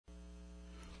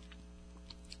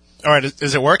All right,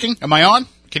 is it working? Am I on?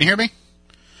 Can you hear me?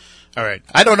 All right.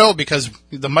 I don't know because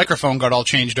the microphone got all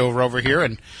changed over here,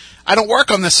 and I don't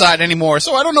work on this side anymore,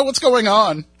 so I don't know what's going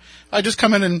on. I just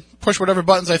come in and push whatever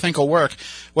buttons I think will work.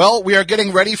 Well, we are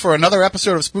getting ready for another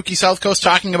episode of Spooky South Coast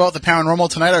talking about the paranormal.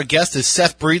 Tonight our guest is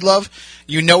Seth Breedlove.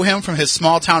 You know him from his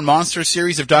Small Town Monsters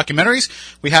series of documentaries.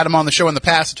 We had him on the show in the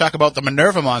past to talk about the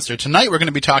Minerva Monster. Tonight we're going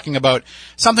to be talking about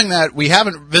something that we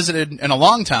haven't visited in a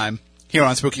long time here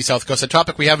on Spooky South Coast, a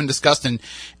topic we haven't discussed in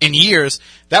years.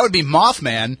 That would be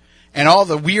Mothman and all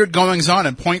the weird goings-on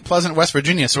in Point Pleasant, West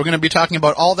Virginia. So we're going to be talking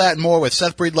about all that and more with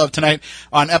Seth Breedlove tonight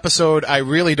on episode, I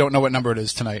really don't know what number it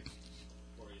is tonight.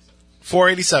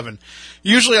 487.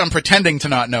 Usually I'm pretending to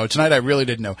not know. Tonight I really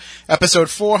did know. Episode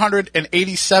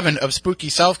 487 of Spooky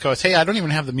South Coast. Hey, I don't even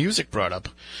have the music brought up.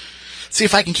 See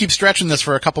if I can keep stretching this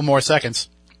for a couple more seconds.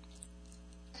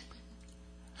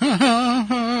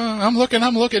 I'm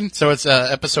looking. So it's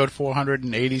episode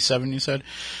 487, you said?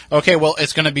 Okay, well,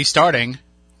 it's going to be starting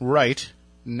right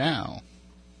now.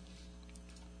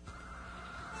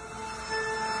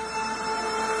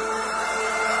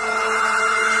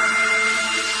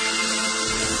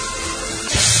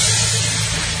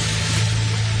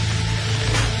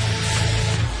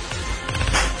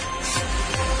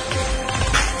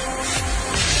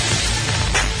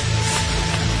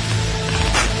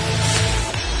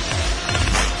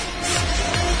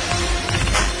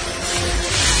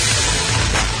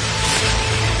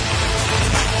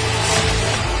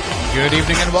 Good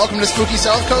evening and welcome to Spooky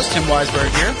South Coast. Tim Weisberg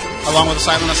here, along with the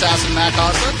silent assassin Matt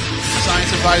Costa,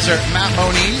 science advisor Matt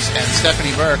Moniz, and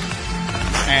Stephanie Burke.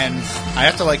 And I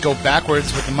have to go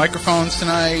backwards with the microphones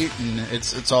tonight, and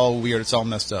it's all weird. It's all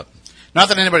messed up. Not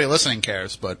that anybody listening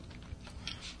cares, but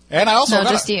and I also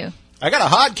just you. I got a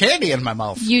hot candy in my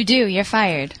mouth. You do. You're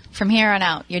fired. From here on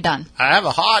out, you're done. I have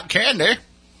a hot candy.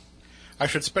 I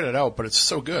should spit it out, but it's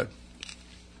so good.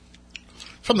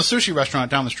 From the sushi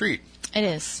restaurant down the street. It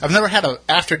is. I've never had an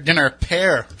after-dinner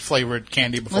pear-flavored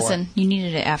candy before. Listen, you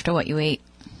needed it after what you ate.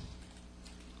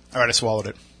 All right, I swallowed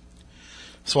it.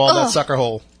 Swallowed that sucker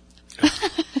whole.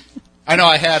 I know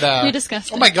I had... You're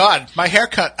disgusting. Oh, my God. My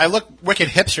haircut. I look wicked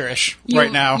hipster-ish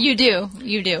right now. You do.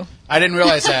 You do. I didn't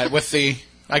realize that with the...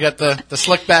 I got the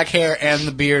slick back hair and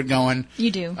the beard going.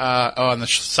 You do. And the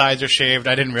sides are shaved.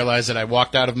 I didn't realize that I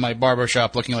walked out of my barber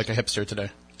shop looking like a hipster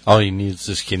today. All you need is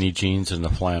the skinny jeans and the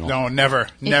flannel. No, never.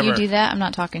 If you do that, I'm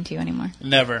not talking to you anymore.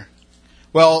 Never.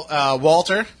 Well,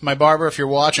 Walter, my barber, if you're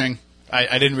watching,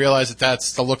 I didn't realize that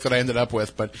that's the look that I ended up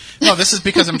with. But no, this is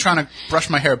because I'm trying to brush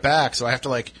my hair back, so I have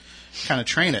to kind of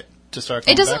train it to start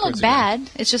going It doesn't backwards look again.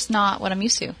 bad. It's just not what I'm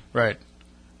used to. Right.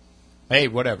 Hey,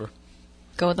 whatever.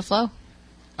 Go with the flow.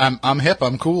 I'm hip.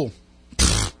 I'm cool.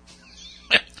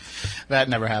 That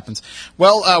never happens.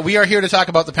 Well, we are here to talk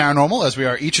about the paranormal, as we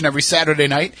are each and every Saturday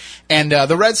night. And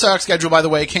the Red Sox schedule, by the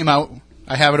way, came out.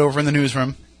 I have it over in the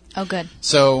newsroom. Oh, good.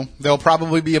 So there'll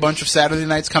probably be a bunch of Saturday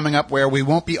nights coming up where we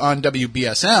won't be on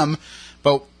WBSM,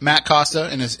 but Matt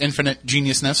Costa, in his infinite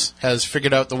geniusness, has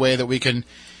figured out the way that we can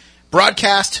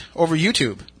broadcast over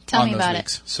YouTube. Tell on me those about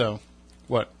weeks. So,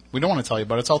 what? We don't want to tell you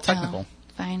about it. It's all technical.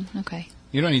 Oh, fine. Okay.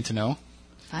 You don't need to know.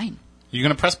 Fine. You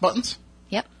going to press buttons?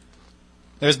 Yep.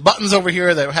 There's buttons over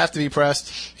here that have to be pressed.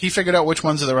 He figured out which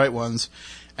ones are the right ones,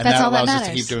 and That's that all that allows us to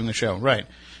matters. keep doing the show. Right.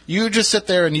 You just sit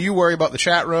there and you worry about the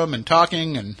chat room and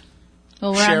talking and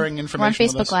sharing information We're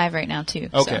with on us. Facebook Live right now, too.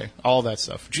 Okay, So all that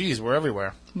stuff. Jeez, we're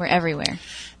everywhere. we're everywhere.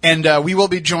 And we will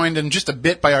be joined in just a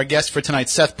bit by our guest for tonight,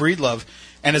 Seth Breedlove.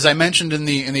 And as I mentioned in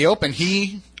the open,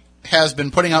 he has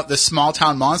been putting out this Small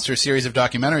Town Monster series of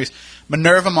documentaries.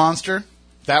 Minerva Monster,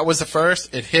 that was the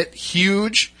first. It hit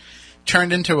huge.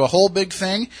 Turned into a whole big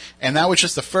thing, and that was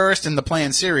just the first in the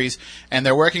planned series, and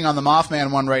they're working on the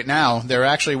Mothman one right now. They're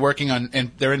actually working on, and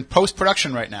they're in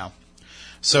post-production right now.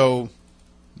 So,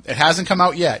 it hasn't come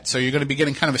out yet, so you're going to be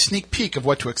getting kind of a sneak peek of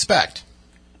what to expect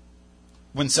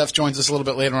when Seth joins us a little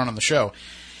bit later on the show.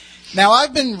 Now,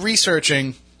 I've been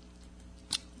researching,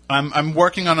 I'm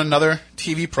working on another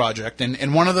TV project,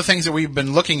 and one of the things that we've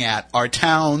been looking at are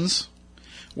towns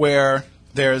where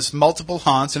there's multiple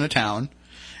haunts in a town,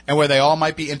 and where they all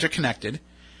might be interconnected.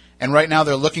 And right now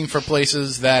they're looking for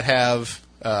places that have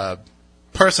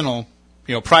personal,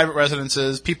 private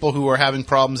residences, people who are having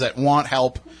problems that want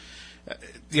help.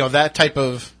 That type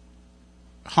of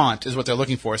haunt is what they're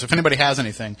looking for. So if anybody has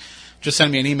anything, just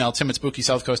send me an email,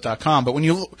 tim@SpookySouthCoast.com. But when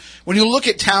you look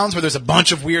at towns where there's a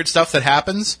bunch of weird stuff that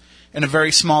happens in a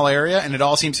very small area and it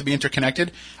all seems to be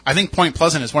interconnected, I think Point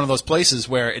Pleasant is one of those places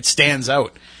where it stands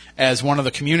out as one of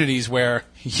the communities where,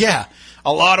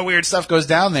 a lot of weird stuff goes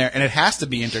down there, and it has to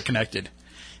be interconnected.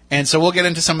 And so we'll get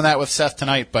into some of that with Seth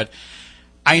tonight, but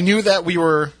I knew that we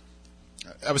were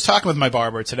I was talking with my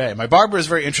barber today. My barber is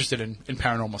very interested in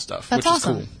paranormal stuff, That's which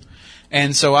awesome. is cool.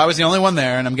 And so I was the only one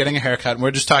there, and I'm getting a haircut, and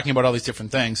we're just talking about all these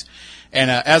different things. And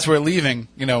as we're leaving,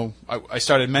 I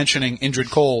started mentioning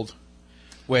Indrid Cold,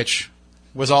 which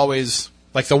was always,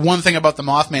 like, the one thing about the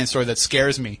Mothman story that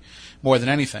scares me more than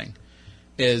anything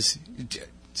is,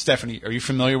 Stephanie, are you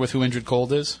familiar with who Indrid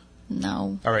Cold is?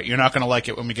 No. All right, you're not going to like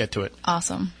it when we get to it.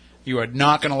 Awesome. You are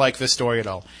not going to like this story at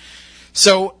all.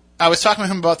 So I was talking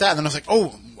with him about that, and then I was like,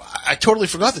 oh, I totally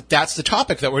forgot that that's the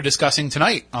topic that we're discussing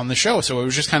tonight on the show. So it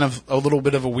was just kind of a little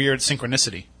bit of a weird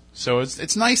synchronicity. So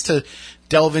it's nice to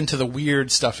delve into the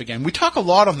weird stuff again. We talk a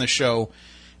lot on the show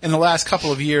in the last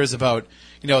couple of years about,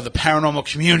 the paranormal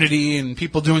community and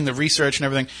people doing the research and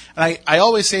everything. And I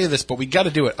always say this, but we got to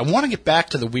do it. I want to get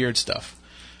back to the weird stuff.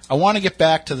 I want to get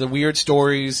back to the weird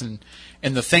stories and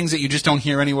the things that you just don't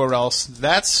hear anywhere else.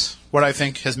 That's what I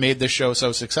think has made this show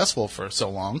so successful for so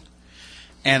long.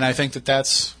 And I think that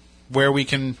that's where we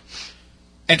can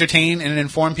entertain and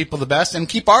inform people the best and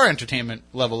keep our entertainment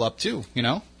level up too,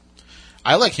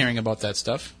 I like hearing about that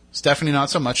stuff. Stephanie, not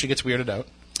so much. She gets weirded out.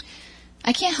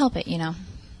 I can't help it,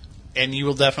 And you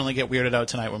will definitely get weirded out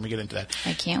tonight when we get into that.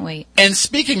 I can't wait. And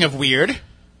speaking of weird,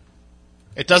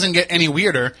 it doesn't get any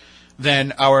weirder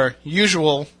than our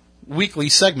usual weekly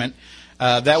segment.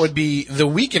 That would be The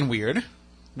Week in Weird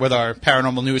with our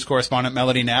paranormal news correspondent,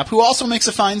 Melody Knapp, who also makes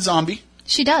a fine zombie.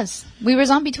 She does. We were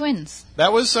zombie twins.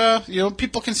 That was,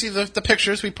 people can see the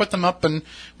pictures. We put them up, and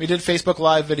we did Facebook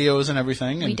Live videos and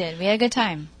everything. And, We did. We had a good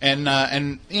time. And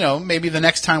maybe the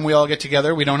next time we all get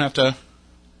together, we don't have to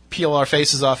peel our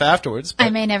faces off afterwards. I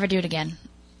may never do it again.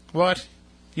 What?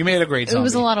 You made a great zombie. It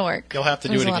was a lot of work. You'll have to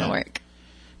do it again. It was a lot of work.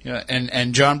 Yeah,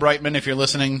 and John Brightman, if you're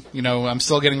listening, I'm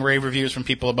still getting rave reviews from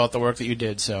people about the work that you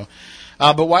did. So,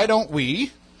 but why don't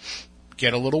we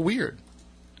get a little weird?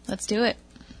 Let's do it.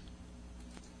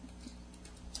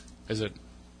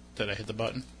 Did I hit the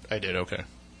button? I did, okay.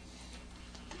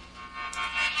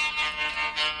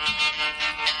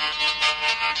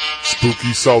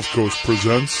 Spooky South Coast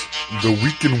presents The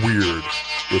Week in Weird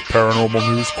with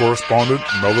paranormal news correspondent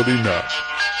Melody Knapp.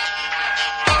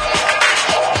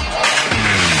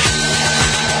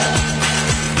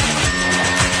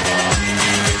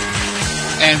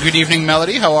 And good evening,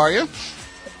 Melody. How are you?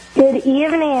 Good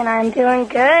evening. I'm doing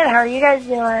good. How are you guys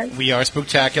doing? We are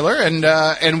spooktacular,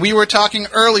 and we were talking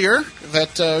earlier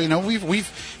that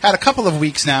we've had a couple of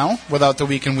weeks now without the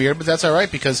Week in Weird, but that's all right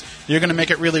because you're going to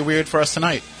make it really weird for us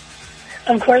tonight.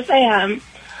 Of course I am.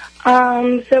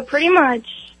 So pretty much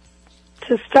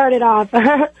to start it off,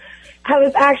 I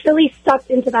was actually sucked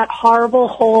into that horrible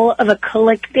hole of a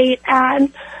clickbait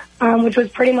ad, which was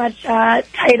pretty much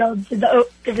titled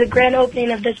the grand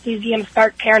opening of this museum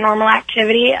start paranormal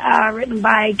activity, written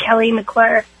by Kelly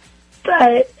McClure.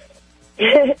 But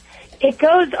it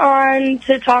goes on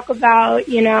to talk about,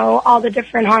 all the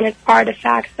different haunted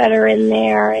artifacts that are in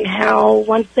there and how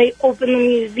once they opened the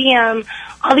museum,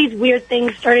 all these weird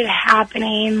things started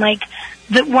happening, like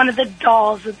one of the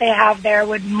dolls that they have there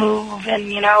would move and,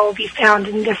 be found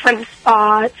in different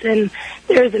spots. And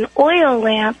there's an oil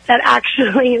lamp that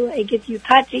actually, like, if you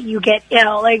touch it, you get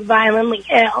ill, like violently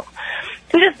ill.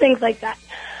 And just things like that.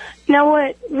 Now,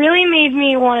 what really made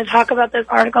me want to talk about this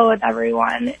article with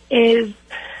everyone is,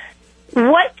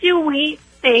 what do we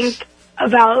think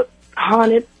about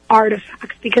haunted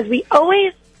artifacts? Because we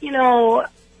always,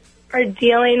 are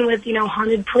dealing with,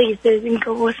 haunted places and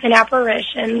ghosts and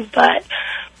apparitions, but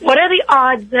what are the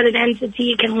odds that an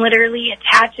entity can literally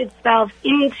attach itself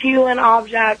into an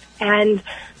object and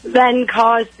then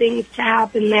cause things to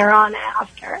happen thereon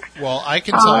after? Well, I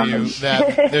can tell you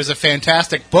that there's a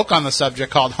fantastic book on the subject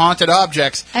called Haunted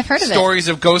Objects. I've heard of it. Stories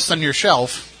of Ghosts on Your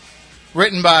Shelf,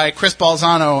 written by Chris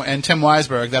Balzano and Tim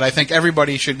Weisberg, that I think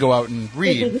everybody should go out and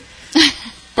read.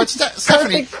 But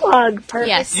Stephanie, perfect plug. Perfect.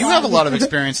 Yes. you have a lot of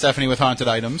experience, Stephanie, with haunted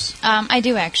items. I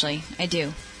do, actually. I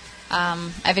do.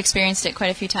 I've experienced it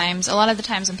quite a few times. A lot of the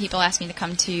times when people ask me to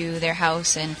come to their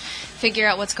house and figure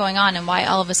out what's going on and why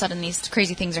all of a sudden these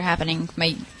crazy things are happening,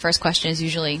 my first question is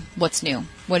usually, what's new?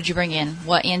 What did you bring in?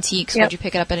 What antiques? Yep. What did you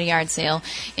pick up at a yard sale?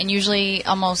 And usually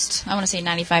almost, I want to say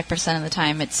 95% of the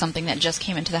time, it's something that just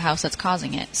came into the house that's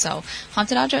causing it. So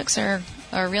haunted objects are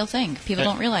a real thing. People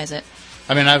don't realize it.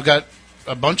 I mean, I've got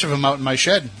a bunch of them out in my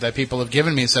shed that people have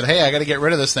given me and said, hey, I got to get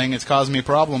rid of this thing. It's causing me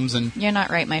problems. And You're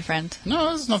not right, my friend. no,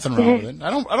 there's nothing wrong with it.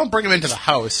 I don't bring them into the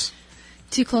house.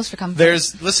 Too close for comfort.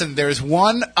 There's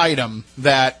one item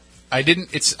that I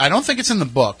don't think it's in the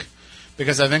book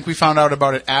because I think we found out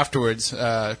about it afterwards.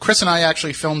 Chris and I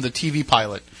actually filmed a TV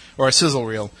pilot or a sizzle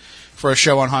reel for a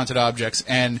show on haunted objects,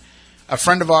 and a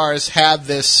friend of ours had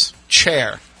this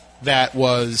chair that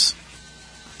was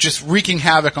just wreaking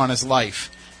havoc on his life.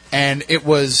 And it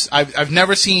was, I've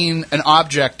never seen an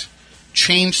object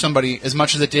change somebody as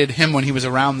much as it did him when he was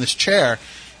around this chair.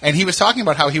 And he was talking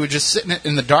about how he would just sit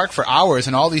in the dark for hours,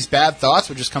 and all these bad thoughts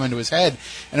would just come into his head,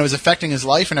 and it was affecting his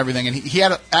life and everything. And he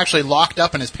had it actually locked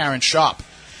up in his parents' shop,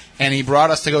 and he brought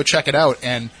us to go check it out,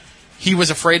 and he was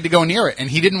afraid to go near it, and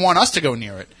he didn't want us to go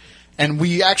near it. And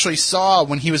we actually saw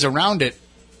when he was around it,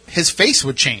 his face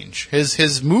would change,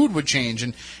 his mood would change,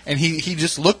 and he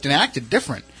just looked and acted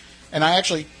different. And I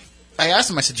asked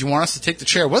him, I said, do you want us to take the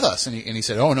chair with us? And he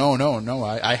said, oh, no,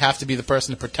 I have to be the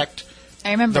person to protect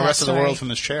I remember the rest that of the world from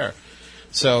this chair.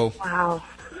 So Wow.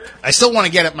 I still want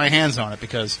to get my hands on it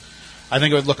because I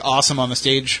think it would look awesome on the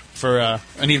stage for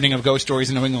an evening of ghost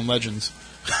stories and New England legends.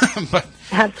 But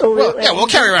Absolutely. we'll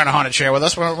carry around a haunted chair with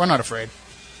us. We're not afraid.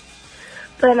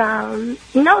 But,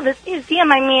 no, this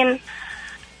museum, I mean,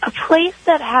 a place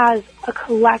that has a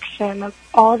collection of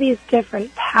all these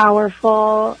different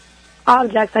powerful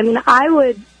objects, I mean, I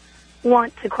would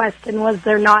want to question, was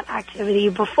there not activity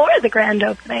before the grand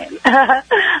opening? I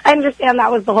understand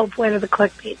that was the whole point of the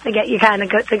clickbait, to get you kind of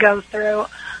to go through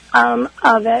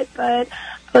of it. But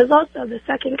it was also the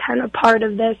second kind of part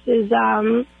of this is,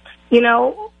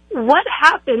 what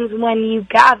happens when you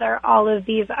gather all of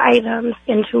these items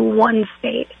into one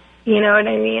space? You know what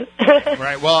I mean?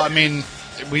 Right. Well, I mean,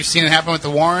 we've seen it happen with the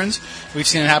Warrens. We've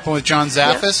seen it happen with John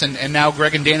Zaffis, and now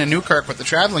Greg and Dana Newkirk with the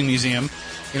Traveling Museum.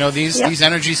 These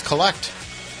energies collect.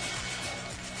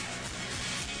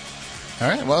 All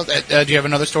right. Well, do you have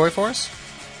another story for us?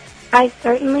 I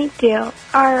certainly do.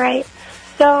 All right.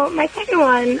 So my second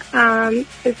one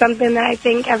is something that I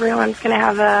think everyone's going to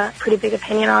have a pretty big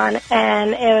opinion on,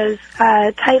 and it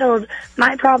was titled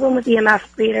 "My Problem with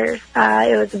EMF Readers."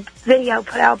 It was a video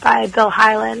put out by Bill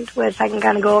Highland, which I can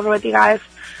kind of go over with you guys.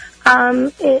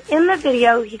 In the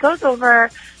video, he goes over,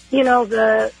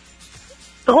 the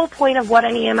whole point of what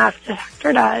an EMF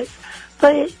detector does.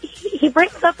 But he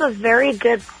brings up a very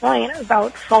good point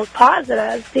about false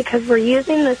positives, because we're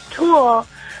using this tool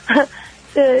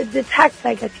to detect,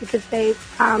 I guess you could say,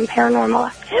 paranormal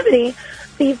activity.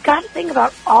 But you've got to think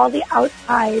about all the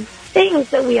outside things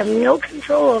that we have no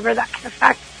control over that can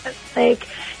affect us. Like,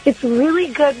 it's really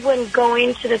good when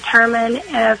going to determine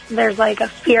if there's like a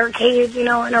fear cage, in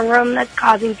a room that's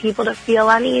causing people to feel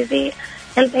uneasy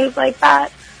and things like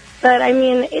that. But, I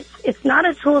mean, it's not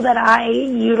a tool that I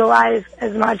utilize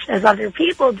as much as other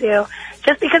people do,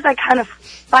 just because I kind of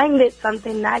find it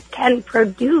something that can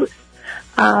produce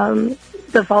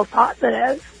the false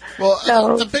positives. Well,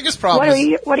 so the biggest problem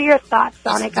what are your thoughts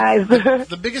on it, guys?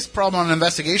 The biggest problem on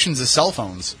investigations is cell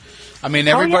phones. I mean,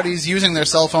 everybody's using their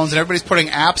cell phones, and everybody's putting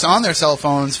apps on their cell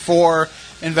phones for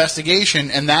investigation,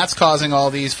 and that's causing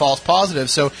all these false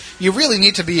positives. So you really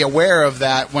need to be aware of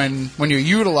that when you're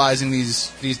utilizing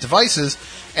these devices.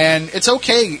 And it's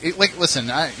okay.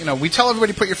 Listen, we tell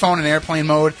everybody put your phone in airplane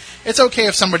mode. It's okay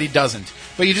if somebody doesn't,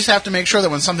 but you just have to make sure that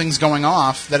when something's going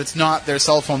off, that it's not their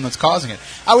cell phone that's causing it.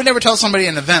 I would never tell somebody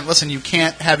in an event, listen, you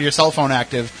can't have your cell phone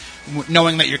active,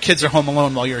 knowing that your kids are home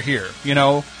alone while you're here.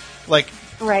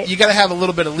 Right. You got to have a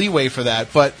little bit of leeway for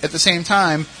that, but at the same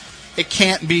time, it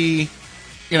can't be,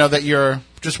 that you're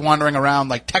just wandering around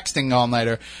like texting all night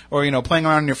or playing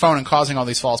around on your phone and causing all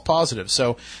these false positives.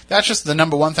 So that's just the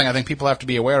number one thing I think people have to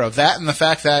be aware of. That and the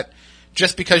fact that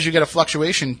just because you get a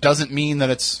fluctuation doesn't mean that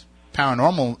it's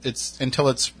paranormal. Until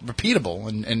it's repeatable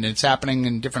and it's happening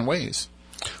in different ways.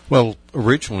 Well,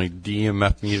 originally the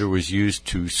EMF meter was used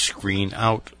to screen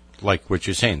out, like what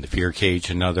you're saying, the fear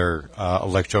cage and other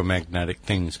electromagnetic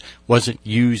things. Wasn't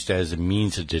used as a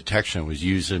means of detection. It was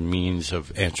used as a means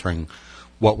of answering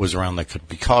what was around that could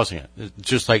be causing it.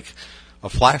 Just like a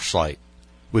flashlight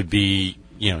would be,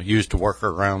 used to work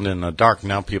around in the dark.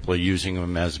 Now people are using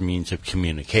them as means of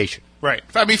communication. Right.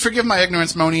 I mean, forgive my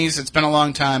ignorance, Moniz. It's been a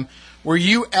long time. Were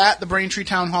you at the Braintree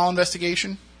Town Hall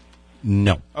investigation?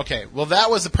 No. Okay. Well, that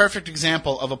was the perfect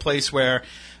example of a place where,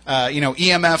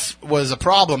 EMF was a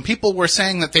problem. People were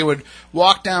saying that they would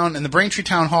walk down in the Braintree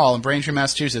Town Hall in Braintree,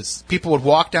 Massachusetts. People would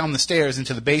walk down the stairs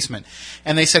into the basement.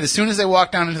 And they said as soon as they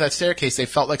walked down into that staircase, they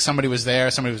felt like somebody was there,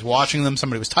 somebody was watching them,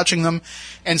 somebody was touching them.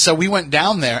 And so we went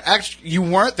down there. Actually, you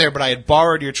weren't there, but I had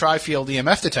borrowed your Tri-Field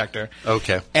EMF detector.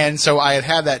 Okay. And so I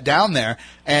had that down there.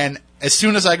 And as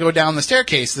soon as I go down the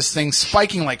staircase, this thing's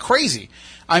spiking like crazy.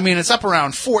 I mean, it's up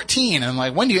around 14, and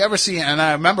like, when do you ever see it? And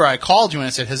I remember I called you and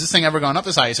I said, has this thing ever gone up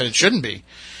this high? You said, it shouldn't be.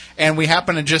 And we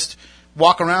happened to just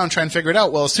walk around trying to figure it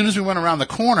out. Well, as soon as we went around the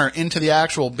corner into the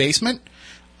actual basement,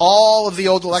 all of the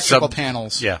old electrical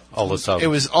panels. Yeah, all the sub. It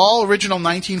was all original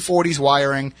 1940s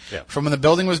wiring from when the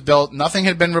building was built. Nothing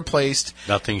had been replaced.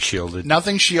 Nothing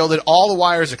shielded. All the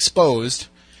wires exposed.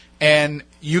 and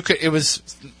it was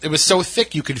so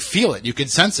thick you could feel it, you could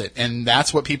sense it, and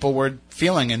that's what people were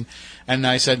feeling. And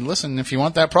I said, listen, if you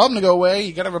want that problem to go away,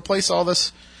 you got to replace all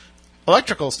this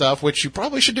electrical stuff, which you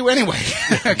probably should do anyway,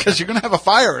 because you're going to have a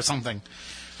fire or something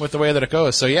with the way that it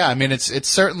goes. So yeah, I mean, it's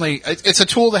certainly it's a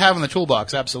tool to have in the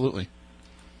toolbox, absolutely.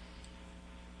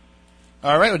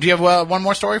 All right, do you have one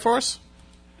more story for us?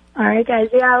 All right, guys.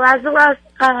 Yeah, last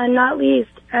not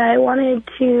least, I wanted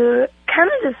to kind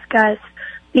of discuss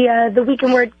the Week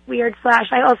in Weird Flash.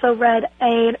 I also read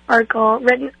an article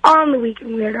written on the Week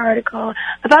in Weird article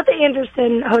about the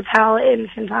Anderson Hotel in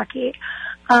Kentucky.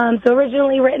 So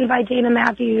originally written by Dana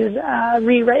Matthews,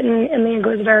 rewritten in the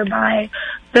Inquisitor by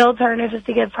Bill Turner, just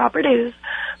to give proper news.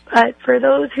 But for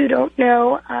those who don't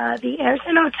know, the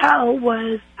Anderson Hotel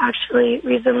was actually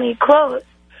recently closed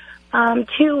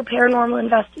to paranormal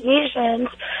investigations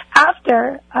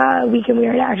after Week in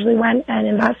Weird actually went and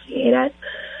investigated.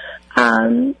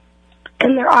 And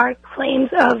there are claims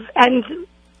of and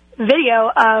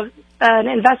video of an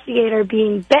investigator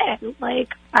being bitten, like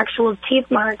actual teeth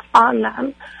marks on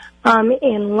them,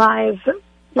 in live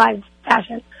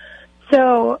fashion.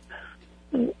 So,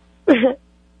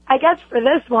 I guess for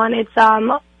this one, it's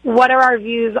what are our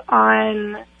views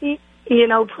on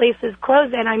places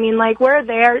closing? I mean, like, we're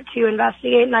there to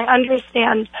investigate, and I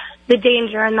understand the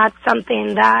danger, and that's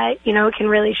something that can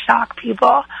really shock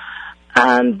people.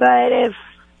 But if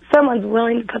someone's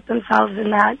willing to put themselves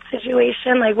in that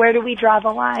situation, like, where do we draw the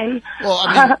line? Well,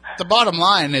 I mean, the bottom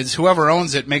line is whoever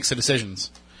owns it makes the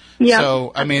decisions. Yeah.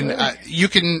 So, I mean, you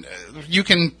can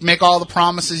make all the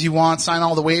promises you want, sign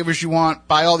all the waivers you want,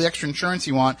 buy all the extra insurance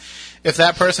you want. If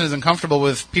that person isn't comfortable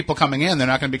with people coming in, they're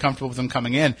not going to be comfortable with them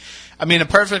coming in. I mean, a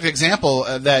perfect example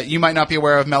that you might not be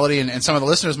aware of, Melody, and some of the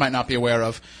listeners might not be aware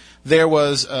of, there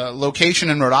was a location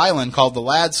in Rhode Island called the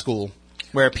Ladd School,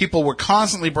 where people were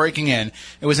constantly breaking in.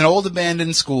 It was an old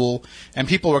abandoned school, and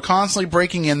people were constantly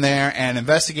breaking in there and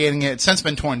investigating it. It's since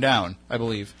been torn down, I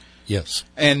believe. Yes.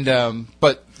 And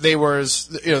but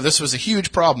this was a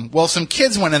huge problem. Well, some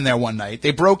kids went in there one night.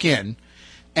 They broke in,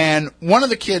 and one of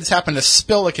the kids happened to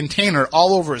spill a container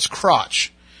all over his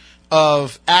crotch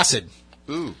of acid.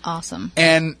 Ooh. Awesome.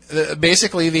 And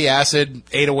basically the acid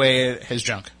ate away at his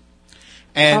junk.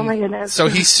 And oh my goodness. So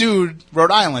he sued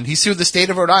Rhode Island. He sued the state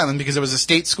of Rhode Island because it was a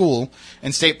state school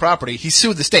and state property. He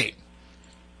sued the state.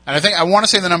 And I want to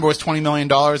say the number was $20 million.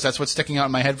 That's what's sticking out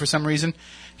in my head for some reason.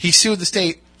 He sued the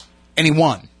state, and he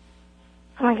won.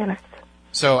 Oh my goodness.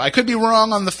 So I could be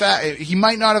wrong on the fact. He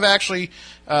might not have actually,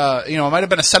 it might have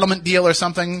been a settlement deal or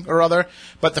something or other.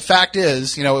 But the fact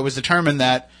is, it was determined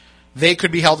that they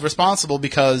could be held responsible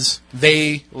because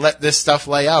they let this stuff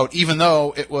lay out, even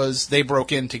though they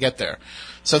broke in to get there.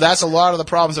 So that's a lot of the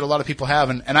problems that a lot of people have.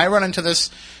 And I run into this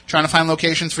trying to find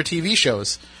locations for TV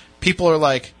shows. People are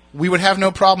like, we would have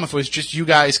no problem if it was just you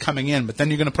guys coming in, but then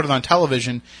you're going to put it on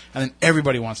television, and then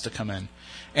everybody wants to come in.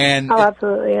 And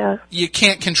absolutely, yeah. You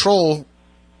can't control,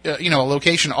 a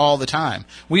location all the time.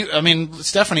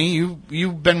 Stephanie,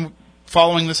 you've been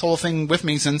following this whole thing with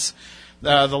me since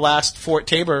the last Fort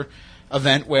Tabor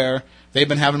event, where they've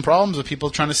been having problems with people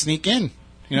trying to sneak in.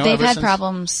 They've had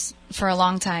problems for a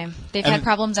long time. They've had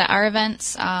problems at our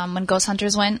events. When Ghost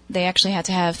Hunters went, they actually had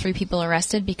to have 3 people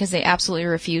arrested because they absolutely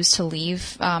refused to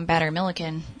leave Battery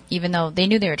Milliken, even though they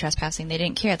knew they were trespassing. They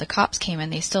didn't care. The cops came in.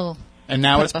 They still put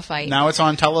up a fight. Now it's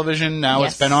on television. Now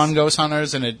It's been on Ghost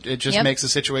Hunters, and it just makes the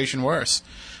situation worse.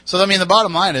 So, the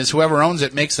bottom line is whoever owns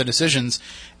it makes the decisions.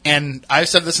 And I've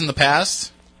said this in the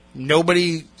past.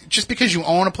 Nobody, just because you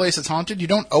own a place that's haunted, you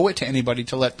don't owe it to anybody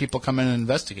to let people come in and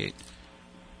investigate.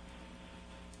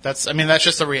 That's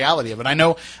just the reality of it. I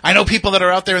know people that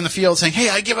are out there in the field saying, hey,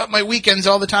 I give up my weekends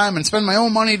all the time and spend my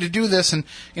own money to do this, and,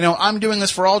 I'm doing this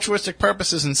for altruistic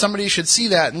purposes, and somebody should see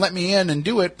that and let me in and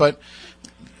do it, but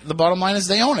the bottom line is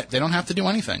they own it. They don't have to do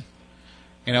anything.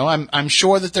 I'm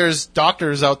sure that there's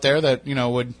doctors out there that,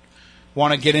 would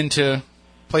want to get into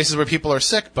places where people are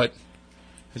sick, but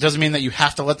it doesn't mean that you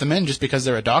have to let them in just because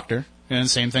they're a doctor. And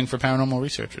same thing for paranormal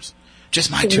researchers.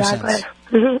 Just my 2 cents.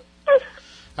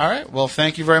 All right. Well,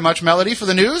 thank you very much, Melody, for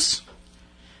the news.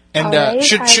 And right.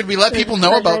 should we let people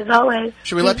know about?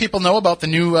 Should we let people know about the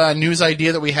new news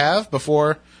idea that we have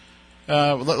before?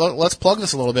 Let's plug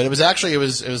this a little bit. It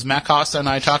was Matt Costa and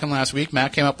I talking last week.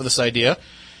 Matt came up with this idea.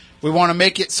 We want to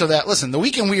make it so that, listen, the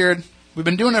Week in Weird, we've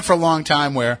been doing it for a long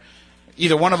time, where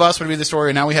either one of us would read the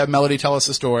story, or now we have Melody tell us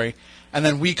the story, and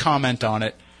then we comment on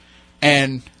it.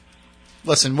 And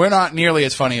listen, we're not nearly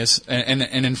as funny as and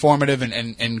informative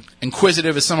and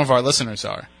inquisitive as some of our listeners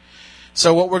are.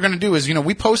 So what we're going to do is,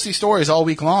 we post these stories all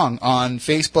week long on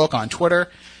Facebook, on Twitter.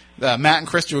 Matt and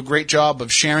Chris do a great job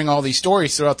of sharing all these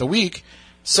stories throughout the week.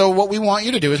 So what we want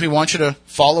you to do is we want you to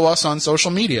follow us on social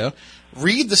media,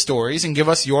 read the stories, and give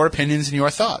us your opinions and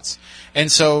your thoughts.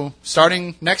 And so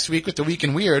starting next week with the Week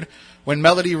in Weird, when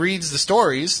Melody reads the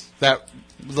stories,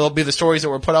 they'll be the stories that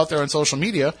were put out there on social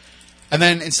media, and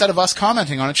then instead of us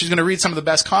commenting on it, she's going to read some of the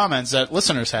best comments that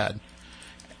listeners had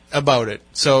about it.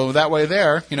 So that way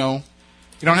there, you don't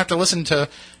have to listen to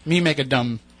me make a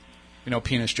dumb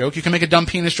penis joke. You can make a dumb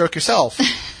penis joke yourself,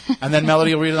 and then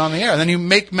Melody will read it on the air. And then you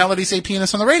make Melody say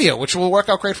penis on the radio, which will work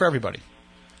out great for everybody.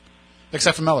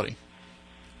 Except for Melody.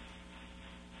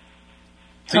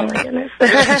 Oh my goodness.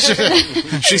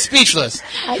 She's speechless.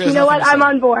 You know what? I'm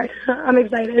on board. I'm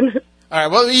excited. All right,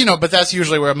 well, but that's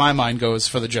usually where my mind goes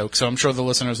for the joke, so I'm sure the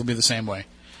listeners will be the same way.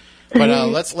 But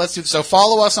let's do so.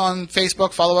 Follow us on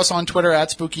Facebook, follow us on Twitter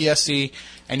 @SpookySC,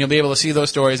 and you'll be able to see those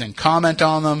stories and comment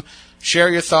on them. Share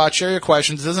your thoughts, share your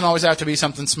questions. It doesn't always have to be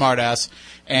something smart-ass,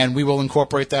 and we will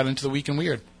incorporate that into the Week in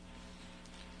Weird.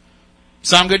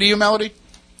 Sound good to you, Melody?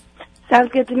 Sounds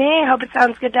good to me. I hope it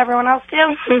sounds good to everyone else,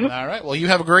 too. All right. Well, you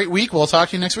have a great week. We'll talk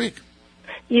to you next week.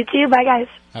 You too. Bye, guys.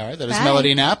 All right. That is Bye.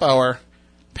 Melody Knapp, our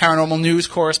paranormal news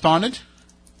correspondent.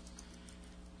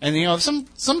 And,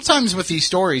 sometimes with these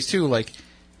stories, too, like,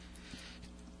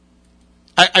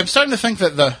 I'm starting to think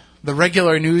that the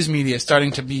regular news media is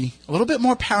starting to be a little bit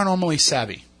more paranormally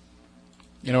savvy.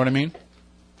 You know what I mean?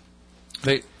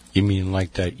 You mean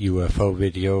like that UFO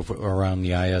video around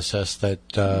the ISS that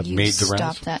made the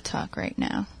rounds? Stop that talk right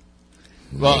now.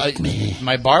 Well,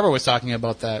 my barber was talking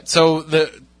about that. So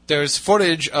there's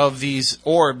footage of these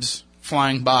orbs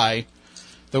flying by.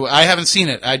 I haven't seen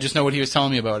it. I just know what he was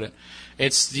telling me about it.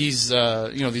 It's these,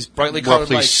 these brightly colored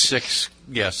Roughly lights.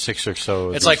 six or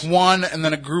so. It's like one, and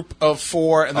then a group of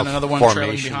four, and then another one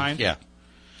trailing behind. Yeah.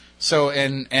 So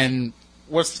and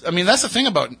that's the thing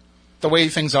about the way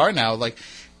things are now. Like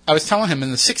I was telling him,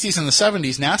 in the 60s and the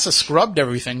 70s, NASA scrubbed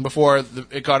everything before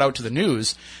it got out to the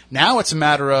news. Now it's a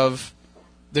matter of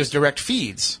there's direct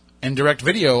feeds and direct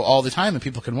video all the time that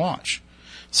people can watch.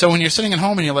 So when you're sitting at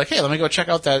home and you're like, hey, let me go check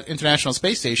out that International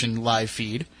Space Station live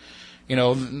feed,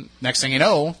 next thing you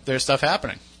know, there's stuff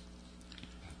happening.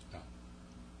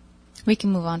 We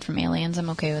can move on from aliens. I'm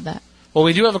okay with that. Well,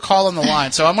 we do have a call on the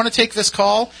line, so I'm going to take this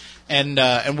call, and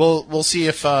we'll see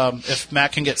if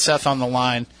Matt can get Seth on the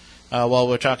line while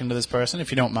we're talking to this person,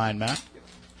 if you don't mind, Matt.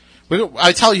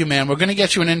 I tell you, man, we're going to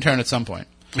get you an intern at some point,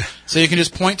 so you can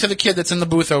just point to the kid that's in the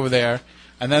booth over there,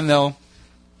 and then they'll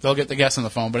get the guest on the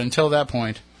phone. But until that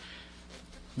point,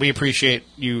 we appreciate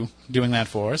you doing that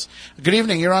for us. Good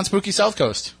evening. You're on Spooky South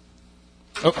Coast.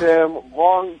 Oh. Tim,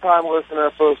 long-time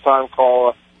listener, first-time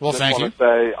caller. Well, thank you. Just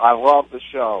want to say I love the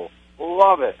show.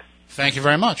 Love it. Thank you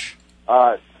very much.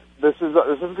 This is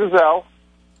Gazelle.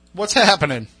 What's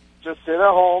happening? Just sitting at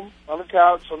home on the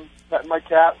couch. I'm petting my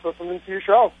cat, listening to your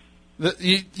show.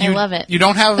 I love it. You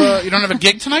don't have a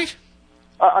gig tonight?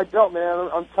 I don't, man.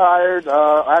 I'm tired.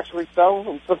 I actually fell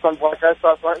and slipped on black ice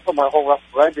last night, so my whole left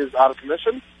leg is out of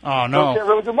commission. Oh no! So I can't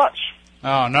really do much.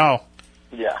 Oh no!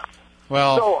 Yeah.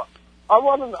 Well, so I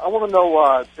want to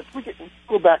know if we could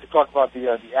go back and talk about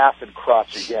the acid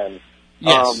crotch again.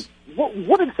 Yes.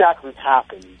 What exactly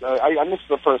happened? I missed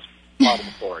the first part of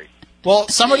the story. Well,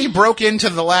 somebody broke into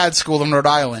the lad school in Rhode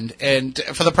Island, and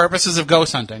for the purposes of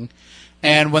ghost hunting.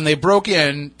 And when they broke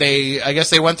in, I guess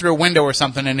they went through a window or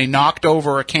something, and he knocked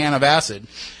over a can of acid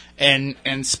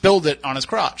and spilled it on his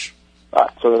crotch.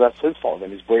 So that's his fault,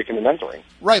 then he's breaking and entering.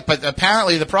 Right, but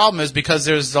apparently the problem is because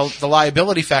there's the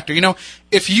liability factor.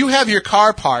 If you have your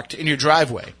car parked in your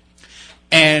driveway,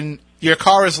 and your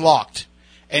car is locked,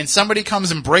 and somebody comes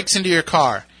and breaks into your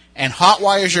car, and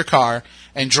hotwires your car,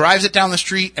 and drives it down the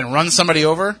street and runs somebody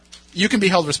over, you can be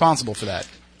held responsible for that.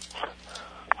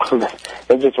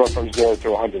 That just went from 0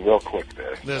 to 100 real quick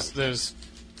there. There's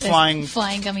flying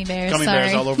gummy bears.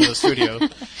 Bears all over the studio.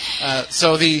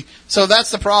 So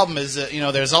that's the problem is that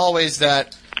there's always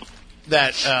that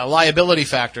liability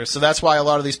factor. So that's why a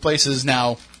lot of these places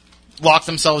now lock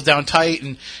themselves down tight,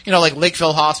 and like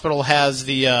Lakeville Hospital has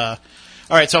the. All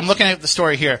right, so I'm looking at the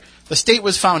story here. The state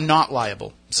was found not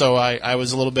liable, so I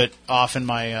was a little bit off in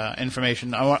my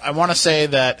information. I want to say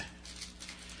that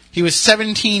he was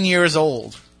 17 years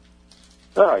old.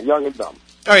 Young and dumb.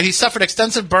 All right, he suffered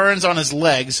extensive burns on his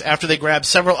legs after they grabbed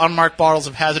several unmarked bottles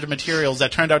of hazardous materials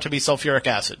that turned out to be sulfuric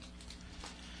acid.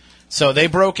 So they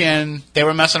broke in, they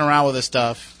were messing around with this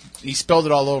stuff, he spilled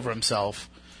it all over himself,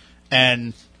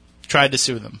 and tried to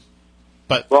sue them.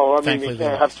 But thankfully he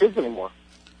can't have kids anymore.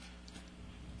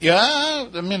 Yeah, I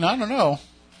don't know.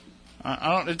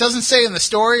 It doesn't say in the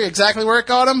story exactly where it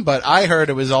got him, but I heard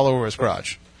it was all over his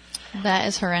crotch. That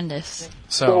is horrendous.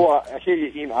 So I hear you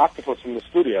eating octopus in the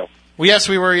studio. Well, yes,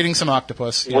 we were eating some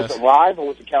octopus. Was Yes. it live or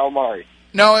was it calamari?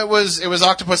 No, it was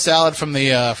octopus salad from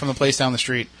the place down the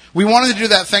street. We wanted to do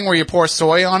that thing where you pour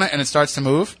soy on it and it starts to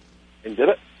move. And did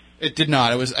it? It did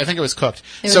not. I think it was cooked.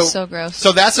 It was so gross.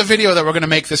 So that's a video that we're going to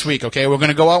make this week. Okay, we're going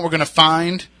to go out. We're going to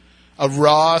find a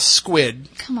raw squid,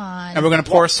 Come on. and we're going to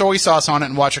pour soy sauce on it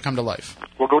and watch it come to life.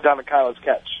 We'll go down to Kyle's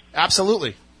Catch.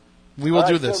 Absolutely, we will All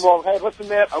do right, this. Tim, well, hey, listen,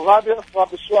 man, I love you.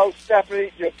 Love the show.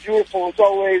 Stephanie, you're beautiful as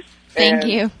always. Thank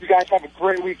and you. You guys have a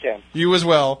great weekend. You as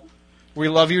well. We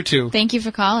love you too. Thank you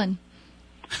for calling.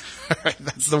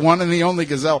 That's the one and the only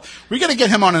Gazelle. We got to get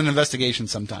him on an investigation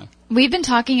sometime. We've been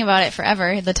talking about it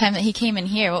forever. The time that he came in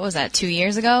here, what was that, 2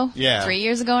 years ago? Yeah. 3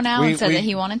 years ago now, and said that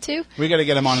he wanted to? We got to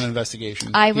get him on an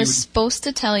investigation. I was supposed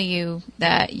to tell you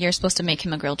that you're supposed to make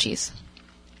him a grilled cheese.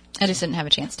 I just didn't have a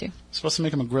chance to. Supposed to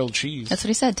make him a grilled cheese. That's what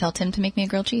he said. Tell Tim to make me a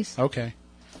grilled cheese. Okay.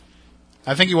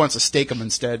 I think he wants to steak him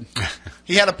instead.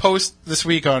 He had a post this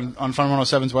week on Fun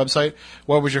 107's website.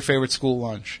 What was your favorite school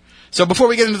lunch? So before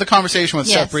we get into the conversation with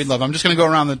Yes. Seth Breedlove, I'm just going to go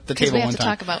around the table we have one to time.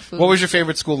 talk about food. What was your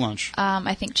favorite school lunch?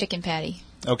 I think chicken patty.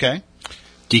 Okay.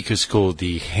 Deca School,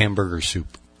 the hamburger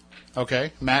soup.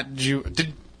 Okay. Matt,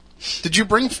 did you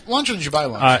bring lunch or did you buy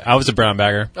lunch? I was a brown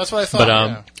bagger. That's what I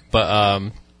thought.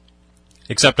 But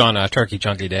except on Turkey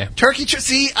Chunky Day.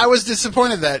 See, I was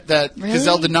disappointed that Really?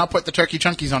 Gazelle did not put the turkey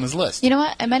chunkies on his list. You know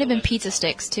what? It might have been pizza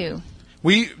sticks, too.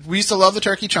 We used to love the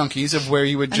turkey chunkies of where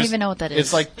you would I just... don't even know what that is.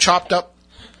 It's like chopped up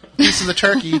piece of the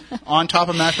turkey on top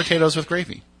of mashed potatoes with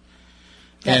gravy.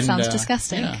 That sounds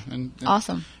disgusting. Yeah,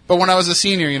 Awesome. But when I was a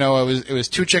senior, it was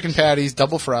 2 chicken patties,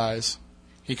 double fries.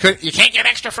 You can't get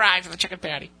extra fries for the chicken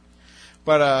patty.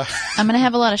 But I'm going to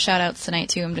have a lot of shout-outs tonight,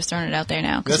 too. I'm just throwing it out there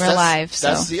now, because we're live. So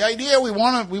That's the idea. We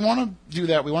want to do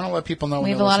that. We want to let people know.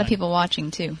 we have a lot of people watching,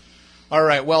 too. All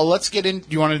right. Well, let's get in. Do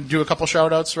you want to do a couple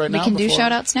shout-outs right now? We can do before-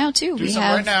 shout-outs now, too. Do We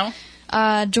something have right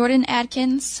now. Jordan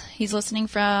Adkins. He's listening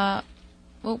from...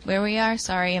 Oh, where we are?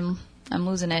 Sorry, I'm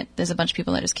losing it. There's a bunch of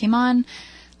people that just came on.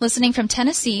 Listening from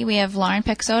Tennessee, we have Lauren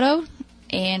Pexoto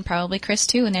and probably Chris,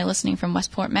 too, and they're listening from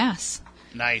Westport, Mass.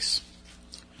 Nice.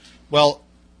 Well,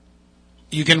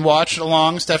 you can watch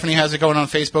along. Stephanie has it going on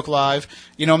Facebook Live.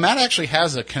 Matt actually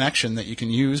has a connection that you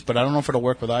can use, but I don't know if it'll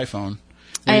work with iPhone.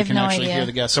 I have you can no actually idea. hear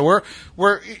the guests. So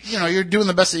we're you're doing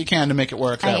the best that you can to make it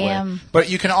work that I way. am. But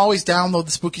you can always download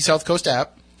the Spooky South Coast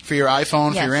app for your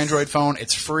iPhone, Yes. for your Android phone.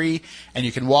 It's free, and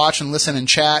you can watch and listen and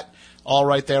chat all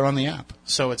right there on the app.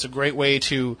 So it's a great way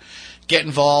to get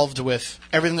involved with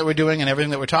everything that we're doing and everything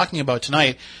that we're talking about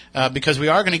tonight, because we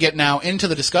are going to get now into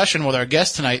the discussion with our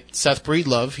guest tonight, Seth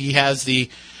Breedlove. He has the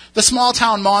Small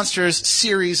Town Monsters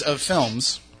series of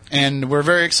films, and we're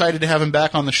very excited to have him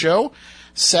back on the show.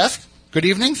 Seth, good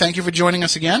evening. Thank you for joining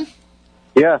us again.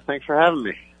 Yeah, thanks for having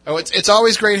me. Oh, it's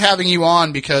always great having you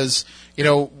on because,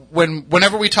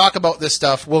 whenever we talk about this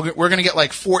stuff, we're going to get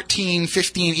like 14,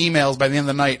 15 emails by the end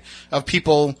of the night of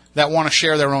people that want to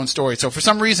share their own story. So for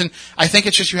some reason, I think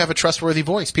it's just you have a trustworthy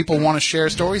voice. People want to share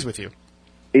stories with you.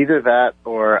 Either that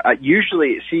or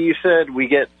usually, you said we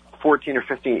get 14 or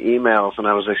 15 emails, and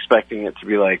I was expecting it to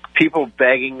be like people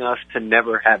begging us to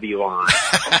never have you on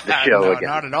the show No, again.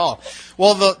 not at all.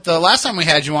 Well, the last time we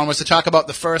had you on was to talk about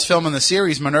the first film in the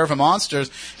series, Minerva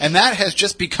Monsters, and that has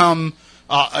just become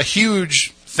a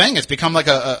huge thing. It's become like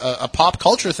a pop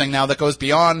culture thing now that goes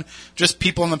beyond just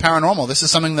people in the paranormal. This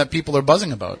is something that people are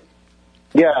buzzing about.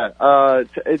 Yeah,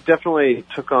 it definitely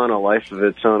took on a life of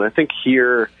its own. I think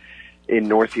here in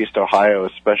Northeast Ohio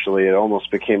especially, it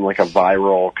almost became like a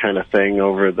viral kind of thing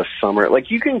over the summer.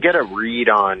 Like, you can get a read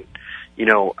on,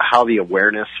 how the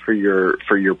awareness for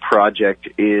your project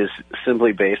is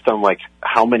simply based on, like,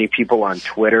 how many people on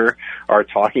Twitter are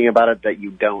talking about it that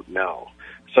you don't know.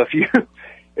 So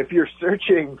if you're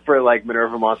searching for, like,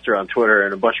 Minerva Monster on Twitter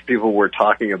and a bunch of people were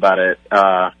talking about it,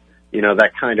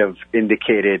 that kind of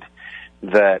indicated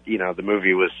that, the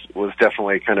movie was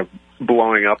definitely kind of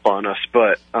blowing up on us.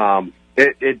 But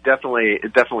it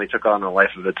definitely took on a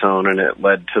life of its own, and it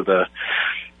led to the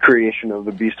creation of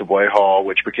The Beast of Whitehall,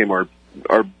 which became our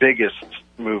biggest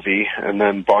movie, and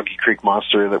then Boggy Creek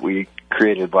Monster that we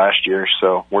created last year.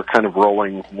 So we're kind of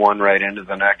rolling one right into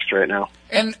the next right now.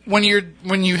 And when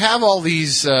you have all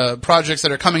these projects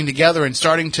that are coming together and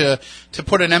starting to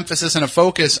put an emphasis and a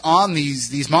focus on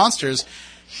these monsters,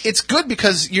 it's good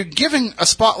because you're giving a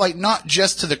spotlight not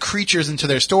just to the creatures and to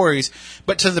their stories,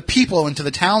 but to the people and to the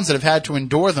towns that have had to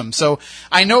endure them. So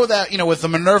I know that, with the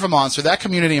Minerva Monster, that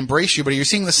community embraced you, but you're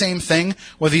seeing the same thing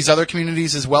with these other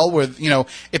communities as well, where,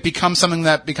 it becomes something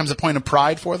that becomes a point of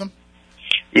pride for them?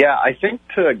 Yeah, I think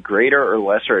to a greater or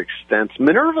lesser extent,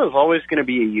 Minerva is always going to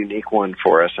be a unique one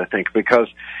for us, I think, because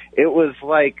it was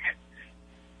like,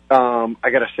 I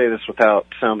got to say this without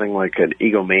sounding like an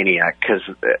egomaniac,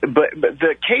 but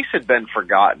the case had been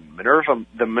forgotten.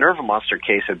 The Minerva Monster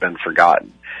case had been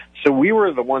forgotten. So we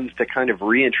were the ones to kind of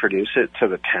reintroduce it to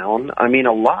the town. I mean,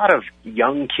 a lot of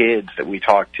young kids that we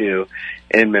talked to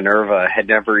in Minerva had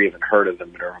never even heard of the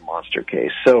Minerva Monster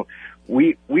case. So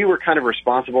we were kind of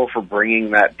responsible for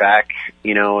bringing that back,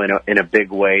 in a big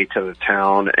way to the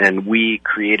town, and we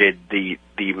created the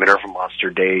Minerva Monster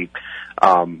Day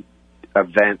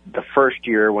event the first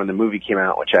year when the movie came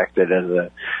out, which acted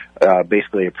as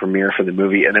basically a premiere for the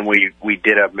movie, and then we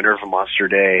did a Minerva Monster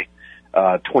Day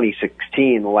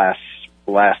 2016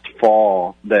 last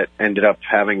fall that ended up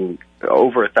having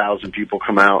over 1,000 people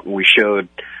come out, and we showed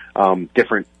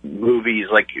different movies,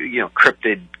 like,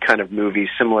 cryptid kind of movies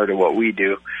similar to what we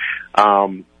do.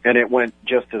 And it went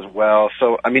just as well.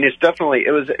 So, I mean, it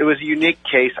was a unique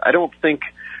case. I don't think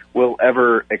we'll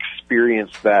ever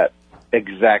experience that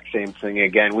exact same thing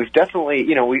again. We've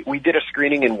definitely, we did a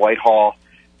screening in Whitehall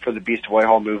for the Beast of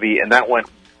Whitehall movie, and that went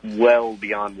well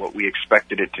beyond what we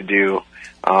expected it to do.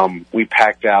 We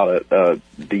packed out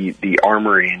the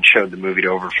Armory and showed the movie to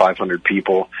over 500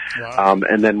 people. Wow.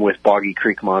 And then with Boggy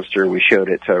Creek Monster, we showed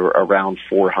it to around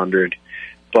 400.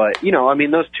 But,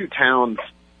 those two towns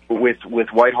with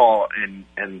Whitehall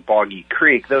and Boggy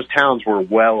Creek, those towns were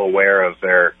well aware of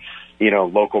their,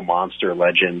 local monster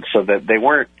legend, so that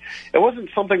it wasn't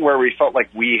something where we felt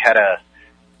like we had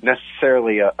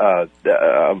necessarily a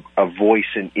voice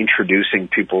in introducing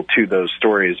people to those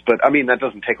stories. But I mean, that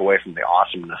doesn't take away from the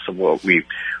awesomeness of what we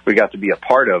got to be a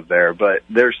part of there. But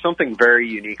there's something very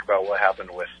unique about what happened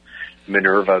with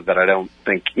Minerva that I don't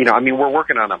think, we're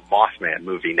working on a Mothman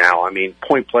movie now. I mean,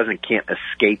 Point Pleasant can't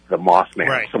escape the Mothman.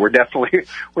 Right. So we're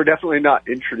definitely not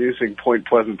introducing Point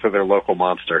Pleasant to their local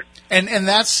monster. And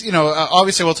that's,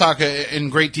 obviously we'll talk in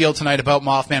great deal tonight about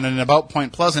Mothman and about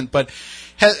Point Pleasant, but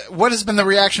what has been the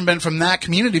reaction been from that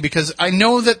community? Because I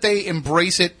know that they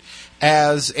embrace it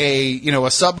as a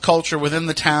subculture within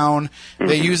the town. Mm-hmm.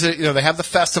 They use it, they have the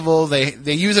festival. They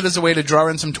use it as a way to draw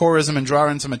in some tourism and draw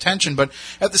in some attention. But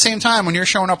at the same time, when you're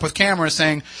showing up with cameras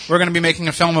saying, we're going to be making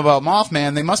a film about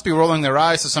Mothman, they must be rolling their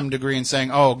eyes to some degree and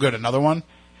saying, oh, good, another one?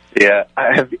 Yeah.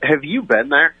 Have you been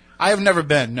there? I have never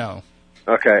been, no.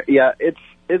 Okay. Yeah, it's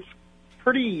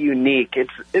pretty unique.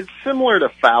 It's similar to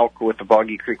Falk with the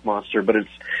Boggy Creek Monster, but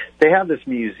they have this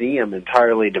museum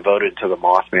entirely devoted to the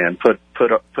Mothman,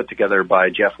 put together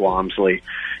by Jeff Walmsley.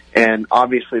 And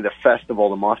obviously the festival,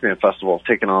 the Mothman Festival, has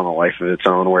taken on a life of its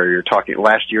own, where you're talking,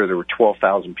 last year there were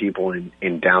 12,000 people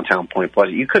in downtown Point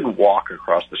Pleasant. You couldn't walk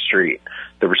across the street.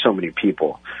 There were so many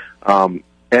people.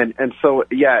 And so,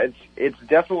 yeah, it's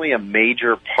definitely a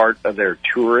major part of their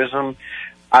tourism.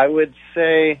 I would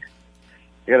say,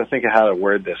 I got to think of how to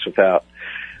word this without.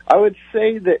 I would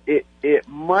say that it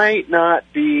might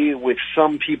not be, with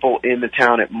some people in the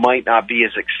town, it might not be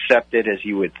as accepted as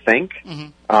you would think.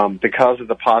 Mm-hmm. Because of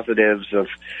the positives of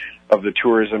the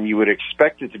tourism. You would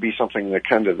expect it to be something that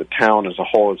kind of the town as a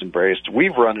whole has embraced.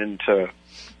 We've run into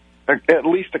at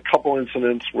least a couple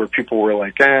incidents where people were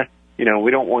like,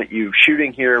 we don't want you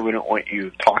shooting here. We don't want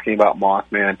you talking about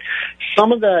Mothman.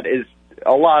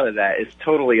 A lot of that is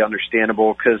totally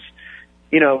understandable, because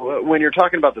when you're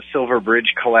talking about the Silver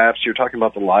Bridge collapse, you're talking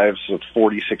about the lives of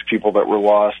 46 people that were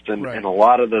lost, and, right. And a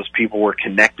lot of those people were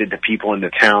connected to people in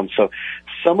the town. So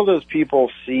some of those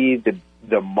people see the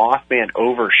Mothman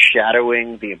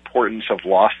overshadowing the importance of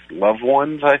lost loved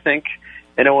ones, I think,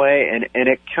 in a way. And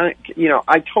it kind of,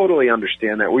 I totally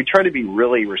understand that. We try to be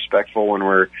really respectful when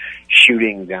we're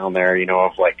shooting down there,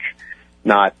 of like,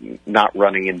 not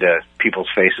running into people's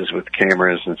faces with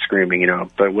cameras and screaming,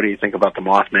 but what do you think about the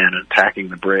Mothman attacking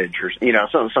the bridge, or,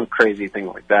 some crazy thing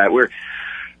like that.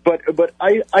 But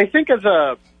I think as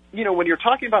when you're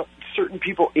talking about certain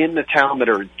people in the town that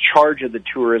are in charge of the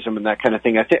tourism and that kind of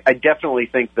thing, I definitely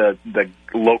think the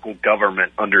local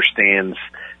government understands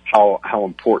how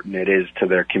important it is to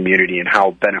their community and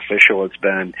how beneficial it's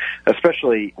been,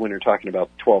 especially when you're talking about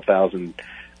 12,000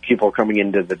 people coming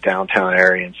into the downtown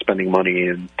area and spending money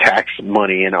and tax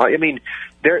money. And I mean,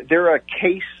 they're a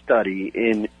case study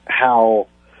in how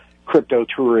crypto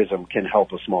tourism can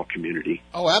help a small community.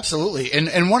 Oh, absolutely.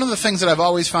 And one of the things that I've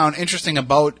always found interesting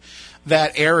about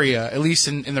that area, at least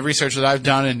in the research that I've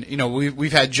done, and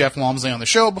we've had Jeff Walmsley on the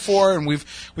show before, and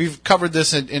we've covered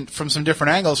this from some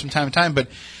different angles from time to time, but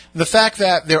the fact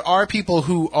that there are people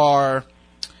who are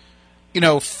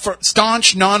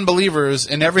staunch non-believers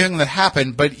in everything that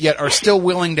happened, but yet are still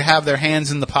willing to have their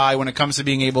hands in the pie when it comes to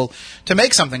being able to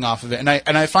make something off of it. And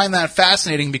I find that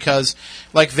fascinating because,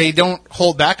 like, they don't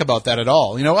hold back about that at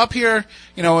all. Up here,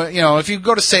 if you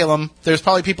go to Salem, there's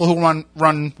probably people who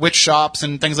run witch shops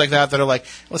and things like that are like,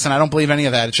 listen, I don't believe any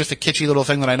of that. It's just a kitschy little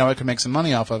thing that I know I can make some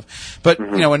money off of. But,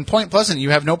 in Point Pleasant, you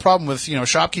have no problem with,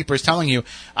 shopkeepers telling you,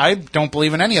 I don't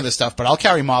believe in any of this stuff, but I'll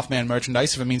carry Mothman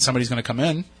merchandise if it means somebody's going to come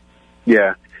in.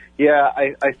 Yeah,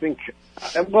 I think,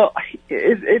 well,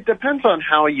 it depends on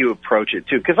how you approach it,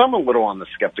 too, because I'm a little on the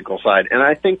skeptical side, and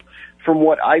I think from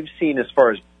what I've seen as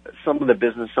far as some of the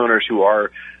business owners who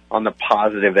are on the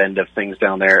positive end of things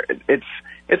down there,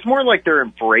 it's more like they're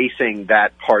embracing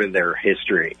that part of their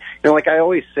history. Like I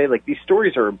always say, like, these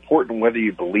stories are important whether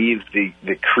you believe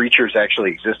the creatures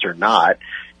actually exist or not,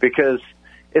 because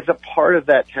it's a part of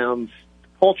that town's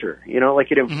culture,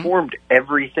 like it informed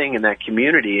everything in that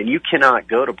community, and you cannot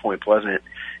go to Point Pleasant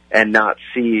and not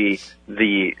see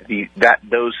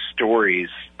those stories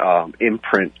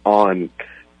imprint on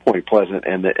Point Pleasant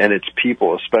and its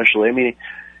people, especially. I mean,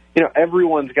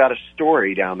 everyone's got a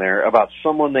story down there about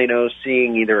someone they know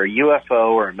seeing either a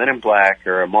UFO or a Men in Black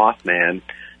or a Mothman,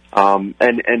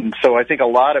 and so I think a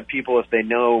lot of people, if they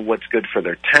know what's good for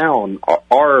their town,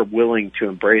 are willing to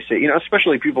embrace it.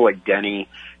 Especially people like Denny,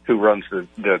 who runs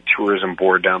the tourism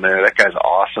board down there. That guy's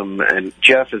awesome. And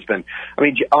Jeff has been,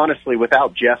 honestly,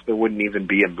 without Jeff, there wouldn't even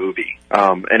be a movie.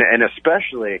 And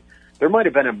especially, there might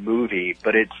have been a movie,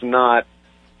 but it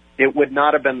would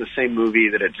not have been the same movie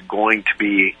that it's going to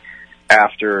be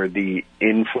after the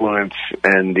influence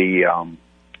and the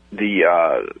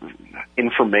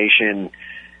information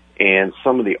and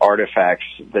some of the artifacts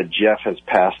that Jeff has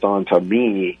passed on to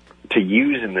me to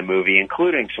use in the movie,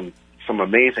 including some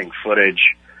amazing footage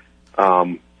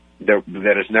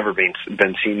that has never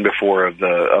been seen before of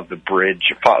the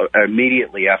bridge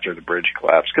immediately after the bridge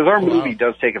collapsed. Because our movie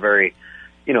does take a very,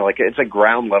 it's a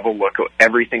ground level look at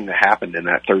everything that happened in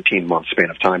that 13-month span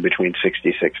of time between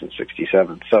 66 and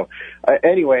 67. So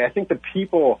anyway, I think the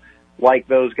people like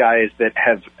those guys that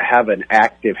have an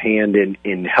active hand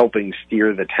in helping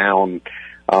steer the town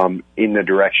in the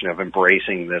direction of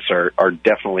embracing this are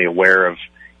definitely aware of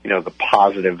the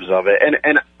positives of it.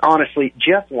 And honestly,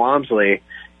 Jeff Walmsley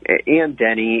and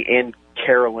Denny and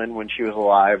Carolyn, when she was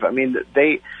alive,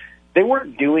 they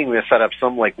weren't doing this out of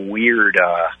some like weird,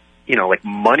 like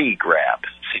money grab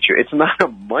situation. It's not a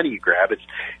money grab.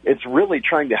 It's really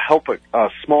trying to help a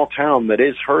small town that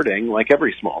is hurting, like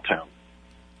every small town.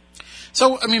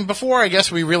 So, before I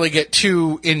guess we really get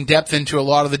too in-depth into a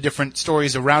lot of the different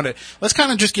stories around it, let's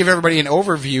kind of just give everybody an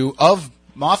overview of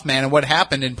Mothman and what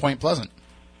happened in Point Pleasant.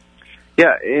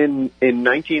 Yeah, in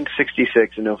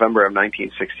 1966, in November of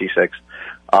 1966,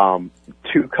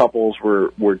 two couples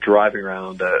were driving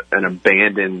around an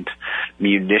abandoned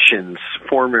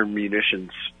former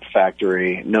munitions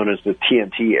factory known as the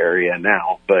TNT area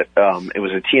now, but it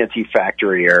was a TNT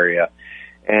factory area,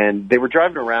 and they were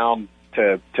driving around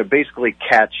to basically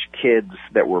catch kids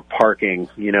that were parking,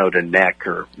 to neck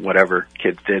or whatever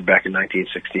kids did back in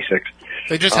 1966.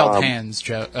 They just held hands,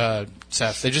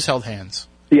 Seth. They just held hands.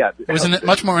 Yeah. It was a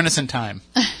much more innocent time.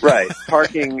 Right.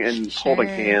 Parking and holding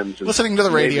hands. And listening to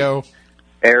the radio.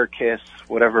 Air kiss,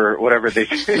 whatever they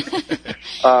did.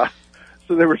 So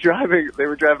they were driving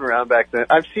around back then.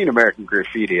 I've seen American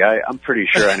Graffiti. I'm pretty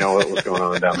sure I know what was going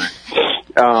on down there.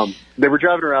 They were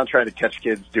driving around trying to catch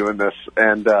kids doing this,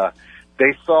 and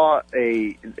they saw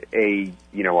a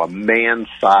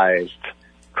man-sized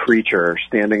creature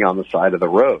standing on the side of the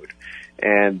road,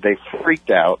 and they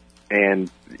freaked out,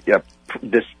 and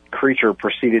this creature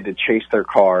proceeded to chase their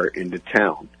car into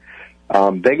town.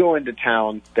 They go into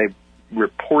town, they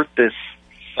report this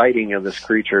sighting of this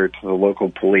creature to the local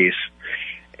police,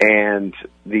 and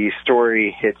the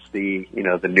story hits the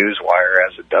news wire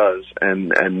as it does,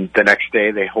 and the next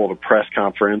day they hold a press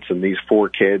conference, and these four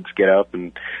kids get up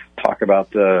and talk about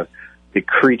the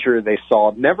creature they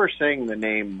saw, never saying the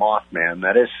name Mothman.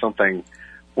 That is something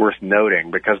worth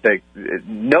noting, because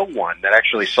no one that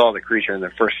actually saw the creature in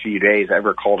the first few days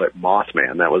ever called it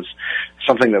Mothman. That was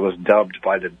something that was dubbed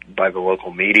by the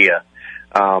local media.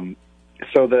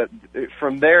 So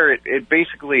from there, it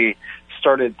basically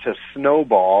started to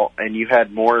snowball, and you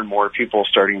had more and more people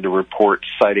starting to report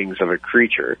sightings of a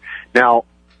creature. Now,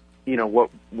 what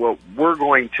we're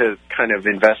going to kind of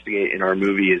investigate in our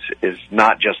movie is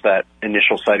not just that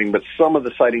initial sighting, but some of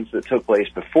the sightings that took place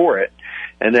before it,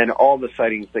 and then all the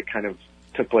sightings that kind of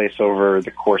took place over the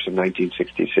course of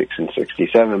 1966 and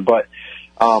 67. But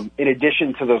in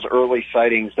addition to those early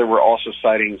sightings, there were also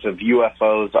sightings of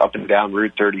UFOs up and down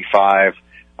Route 35,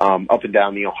 up and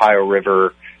down the Ohio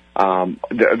River.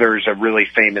 There's a really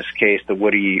famous case, the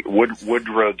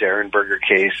Woodrow Derenberger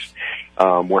case,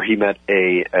 where he met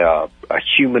a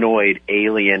humanoid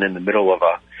alien in the middle of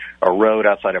a road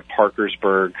outside of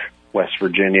Parkersburg, West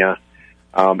Virginia.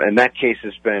 And that case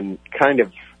has been kind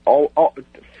of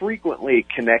frequently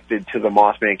connected to the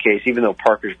Mothman case, even though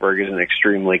Parkersburg isn't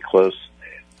extremely close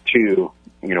to,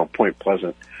 Point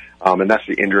Pleasant. And that's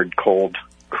the Indrid Cold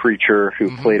creature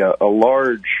who played a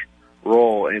large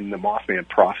role in the Mothman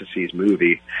Prophecies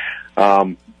movie.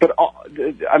 But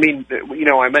I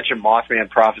mentioned Mothman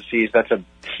Prophecies. That's a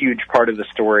huge part of the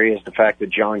story, is the fact that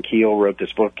John Keel wrote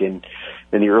this book in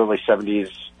the early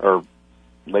 70s or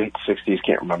late 60s,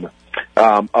 can't remember,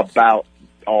 about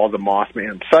all the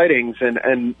Mothman sightings,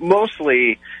 and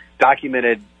mostly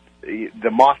documented the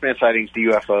Mothman sightings,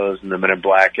 the UFOs, and the Men in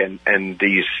Black, and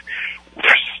these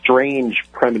strange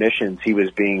premonitions he was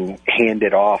being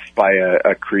handed off by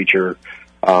a creature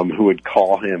who would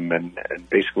call him and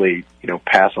basically,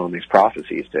 pass on these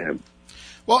prophecies to him.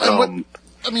 Well, and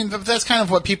that's kind of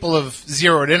what people have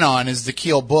zeroed in on, is the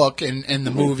Keel book and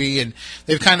the movie, and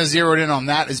they've kind of zeroed in on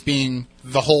that as being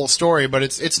the whole story, but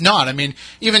it's not. I mean,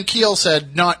 even Keel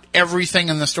said not everything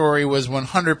in the story was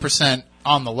 100%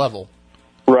 on the level.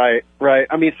 Right.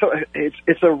 I mean, so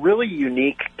it's a really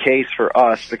unique case for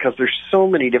us because there's so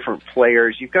many different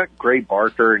players. You've got Gray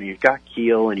Barker, and you've got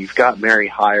Keel, and you've got Mary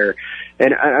Hyre.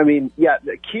 And, I mean, yeah,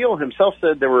 Keel himself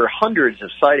said there were hundreds of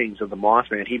sightings of the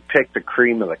Mothman. He picked the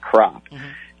cream of the crop. Mm-hmm.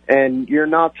 And you're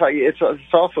not it's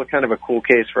also kind of a cool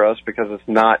case for us because it's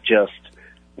not just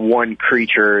one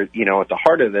creature, at the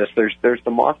heart of this. There's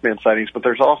the Mothman sightings, but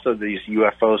there's also these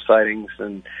UFO sightings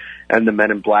and the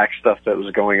Men in Black stuff that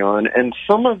was going on, and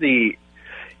some of the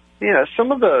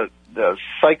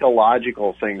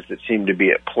psychological things that seem to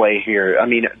be at play here. I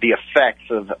mean, the effects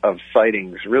of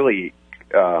sightings really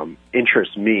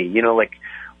interest me. Like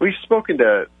we've spoken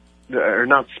to, or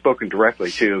not spoken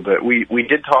directly to, but we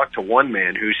did talk to one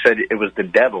man who said it was the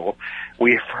devil.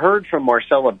 We've heard from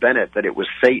Marcella Bennett that it was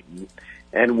Satan,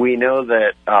 and we know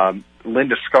that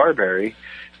Linda Scarberry,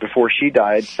 before she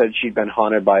died, said she'd been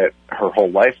haunted by it her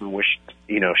whole life and wished,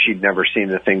 she'd never seen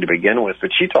the thing to begin with. But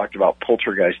she talked about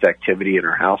poltergeist activity in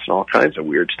her house and all kinds of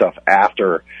weird stuff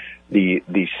after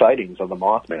the sightings of the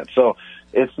Mothman. So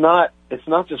it's not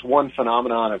just one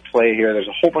phenomenon at play here. There's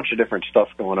a whole bunch of different stuff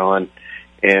going on,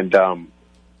 and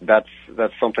that's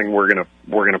something we're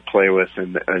gonna play with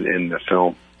in the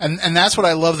film. And that's what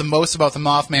I love the most about the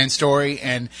Mothman story,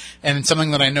 and something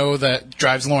that I know that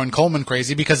drives Lauren Coleman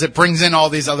crazy, because it brings in all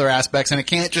these other aspects, and it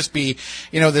can't just be,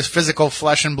 this physical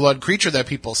flesh and blood creature that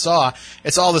people saw.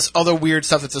 It's all this other weird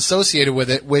stuff that's associated with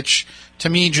it, which to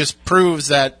me just proves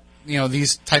that,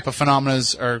 these type of phenomena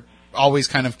are always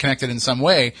kind of connected in some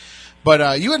way.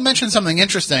 But you had mentioned something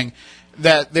interesting,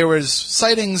 that there was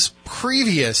sightings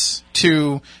previous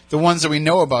to the ones that we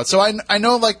know about. So I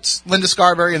know, like Linda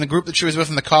Scarberry and the group that she was with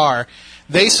in the car,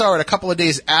 they saw it a couple of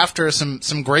days after some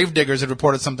gravediggers had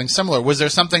reported something similar. Was there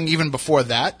something even before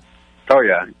that? Oh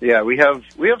yeah. We have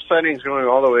sightings going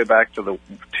all the way back to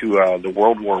the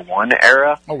World War I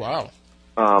era. Oh wow.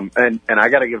 And I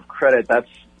got to give credit. That's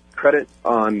credit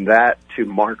on that to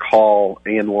Mark Hall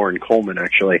and Lauren Coleman,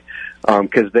 actually,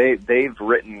 because they've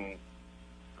written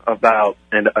about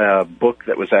a book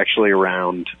that was actually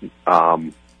around.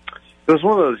 It was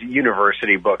one of those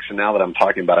university books, and now that I'm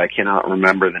talking about it, I cannot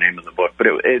remember the name of the book, but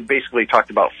it basically talked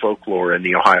about folklore in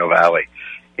the Ohio Valley.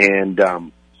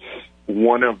 And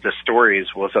one of the stories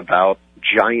was about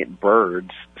giant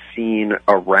birds seen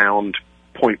around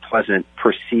Point Pleasant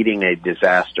preceding a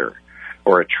disaster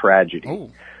or a tragedy.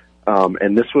 Oh.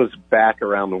 And this was back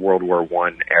around the World War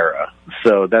I era.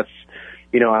 So that's,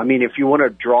 if you want to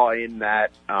draw in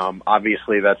that,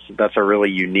 obviously that's a really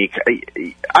unique.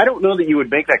 I don't know that you would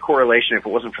make that correlation if it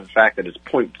wasn't for the fact that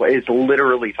it's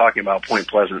literally talking about Point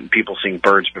Pleasant and people seeing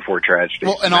birds before tragedy.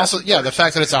 Well, and also, the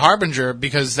fact that it's a harbinger,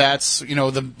 because that's,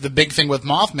 the big thing with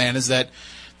Mothman is that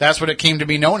that's what it came to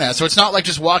be known as. So it's not like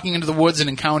just walking into the woods and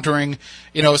encountering,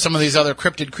 some of these other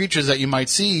cryptid creatures that you might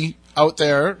see out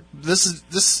there.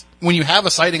 This when you have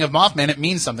a sighting of Mothman, it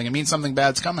means something. It means something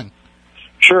bad's coming.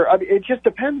 Sure. I mean, it just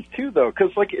depends too, though,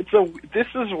 because this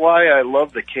is why I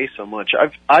love the case so much.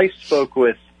 I spoke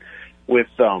with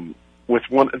one.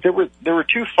 There were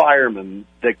two firemen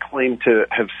that claimed to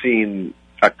have seen.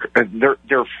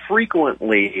 They're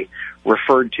frequently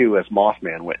referred to as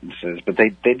Mothman witnesses, but they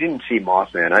didn't see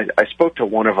Mothman. I spoke to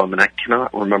one of them, and I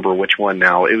cannot remember which one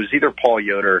now. It was either Paul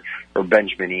Yoder or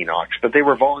Benjamin Enoch, but they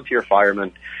were volunteer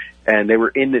firemen. And they were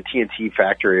in the TNT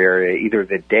factory area either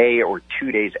the day or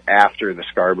 2 days after the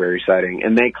Scarberry sighting,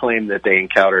 and they claimed that they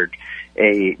encountered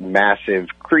a massive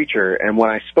creature. And when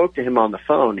I spoke to him on the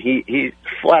phone, he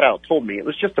flat out told me it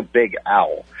was just a big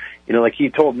owl. You know, like he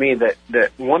told me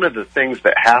that one of the things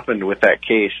that happened with that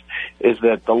case is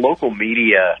that the local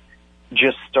media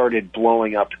just started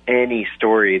blowing up any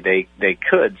story they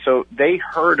could. So they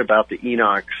heard about the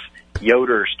Enoch's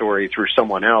Yoder story through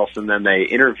someone else, and then they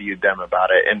interviewed them about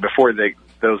it. And before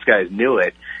those guys knew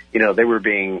it, you know, they were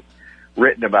being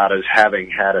written about as having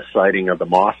had a sighting of the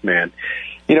Mothman.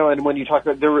 You know, and when you talk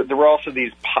about, there were also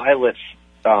these pilots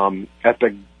at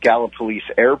the Gallipolis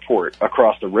Airport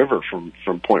across the river from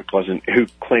Point Pleasant who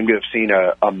claimed to have seen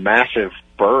a massive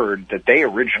bird that they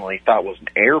originally thought was an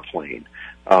airplane.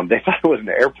 They thought it was an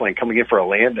airplane coming in for a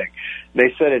landing.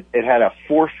 They said it had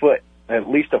at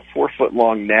least a 4-foot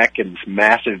long neck and this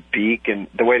massive beak, and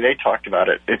the way they talked about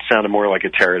it, it sounded more like a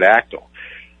pterodactyl.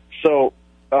 So,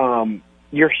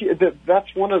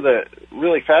 that's one of the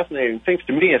really fascinating things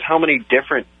to me is how many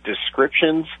different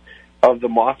descriptions of the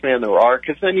Mothman there are,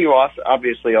 because then you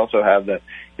obviously also have the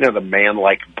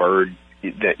man-like bird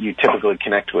that you typically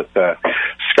connect with the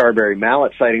Scarberry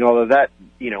mallet sighting, although that,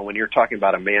 you know, when you're talking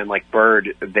about a man-like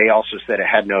bird, they also said it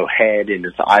had no head and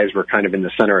its eyes were kind of in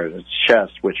the center of its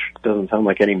chest, which doesn't sound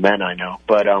like any men I know.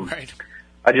 But right.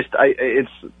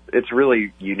 It's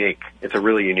really unique. It's a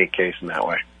really unique case in that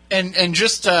way. And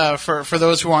just for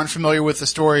those who aren't familiar with the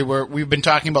story, where we've been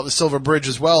talking about the Silver Bridge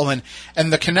as well, and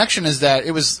the connection is that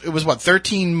it was what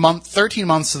 13 months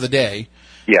to the day,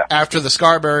 after the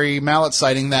Scarberry mallet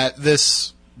sighting that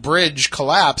this bridge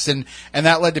collapsed, and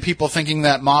that led to people thinking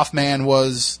that Mothman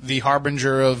was the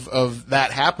harbinger of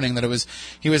that happening, that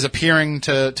he was appearing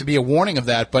to be a warning of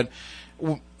that. But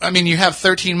I mean, you have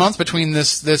 13 months between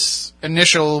this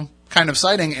initial kind of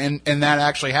sighting and that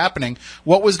actually happening.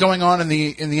 What was going on in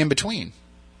the in between?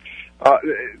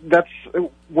 That's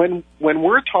when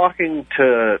we're talking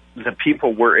to the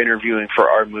people we're interviewing for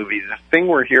our movie, the thing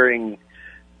we're hearing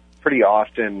pretty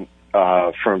often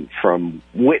from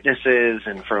witnesses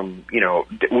and from, you know,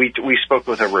 we spoke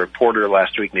with a reporter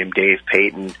last week named Dave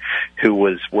Payton, who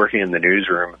was working in the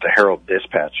newsroom at the Herald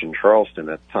Dispatch in Charleston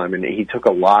at the time, and he took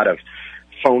a lot of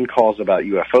phone calls about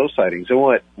UFO sightings. And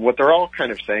what they're all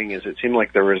kind of saying is it seemed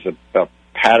like there was a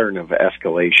pattern of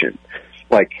escalation.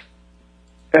 Like,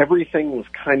 everything was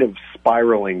kind of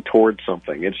spiraling towards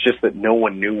something. It's just that no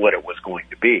one knew what it was going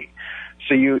to be.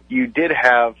 So you did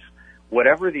have,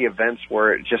 whatever the events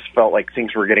were, it just felt like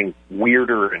things were getting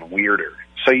weirder and weirder.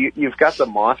 So you've got the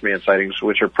Mothman sightings,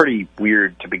 which are pretty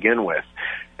weird to begin with.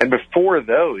 And before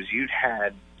those, you'd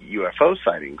had UFO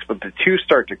sightings, but the two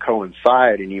start to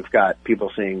coincide, and you've got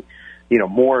people seeing, you know,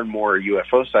 more and more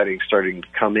UFO sightings starting to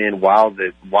come in while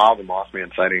the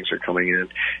Mothman sightings are coming in.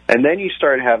 And then you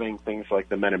start having things like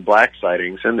the Men in Black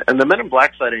sightings, and the Men in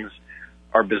Black sightings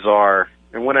are bizarre.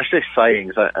 And when I say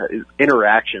sightings,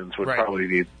 interactions would probably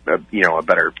be, a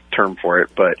better term for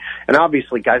it. And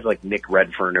obviously, guys like Nick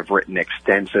Redfern have written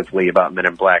extensively about Men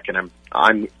in Black, and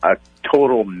I'm a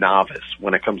total novice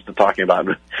when it comes to talking about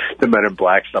the Men in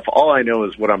Black stuff. All I know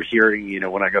is what I'm hearing, you know,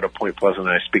 when I go to Point Pleasant and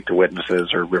I speak to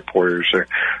witnesses or reporters or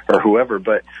whoever.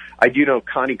 But I do know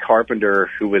Connie Carpenter,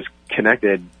 who was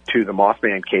connected to the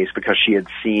Mothman case because she had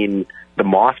seen the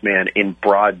Mothman in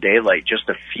broad daylight just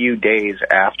a few days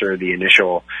after the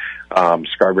initial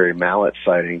Scarberry mallet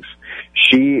sightings.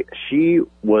 She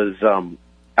was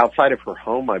outside of her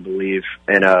home, I believe,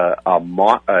 and a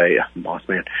Men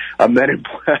in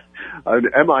Black, an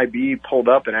MIB pulled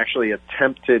up and actually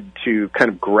attempted to kind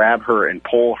of grab her and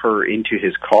pull her into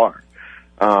his car.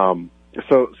 So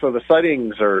the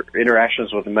sightings or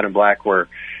interactions with the Men in Black were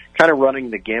kind of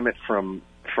running the gamut from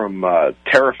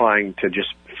terrifying to just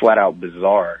flat out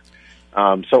bizarre.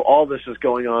 So all this is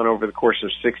going on over the course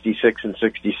of 66 and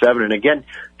 67. And again,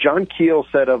 John Keel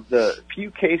said of the few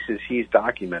cases he's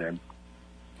documented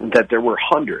that there were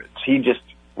hundreds. He just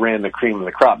ran the cream of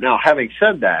the crop. Now, having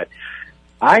said that,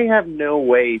 I have no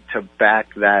way to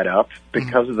back that up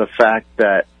because of the fact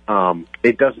that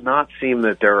it does not seem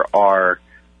that there are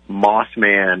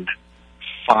Mothman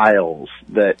files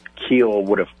that Keel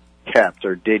would have kept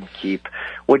or did keep,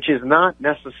 which is not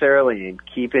necessarily in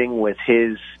keeping with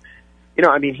his, you know,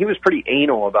 I mean, he was pretty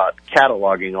anal about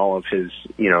cataloging all of his,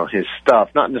 you know, his stuff,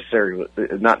 not necessarily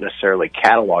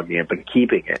cataloging it, but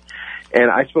keeping it. And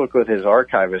I spoke with his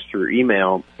archivist through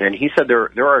email, and he said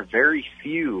there are very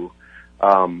few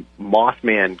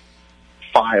Mothman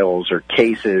files or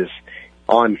cases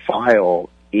on file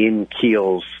in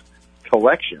Keel's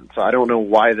collection. So I don't know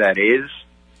why that is,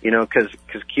 you know,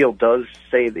 because Keel does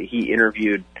say that he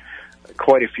interviewed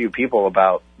quite a few people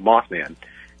about Mothman.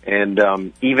 And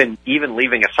even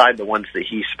leaving aside the ones that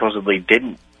he supposedly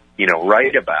didn't, you know,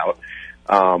 write about,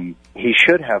 he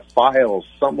should have files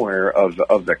somewhere of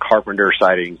the Carpenter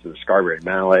sightings and the Scarberry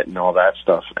Mallet and all that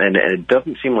stuff. And it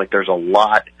doesn't seem like there's a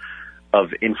lot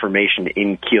of information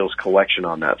in Keel's collection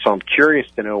on that. So I'm curious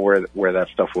to know where that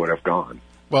stuff would have gone.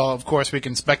 Well, of course, we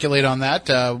can speculate on that.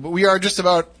 We are just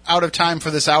about out of time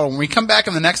for this hour. When we come back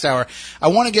in the next hour, I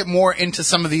want to get more into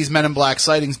some of these Men in Black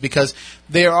sightings because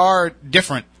they are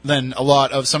different than a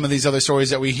lot of some of these other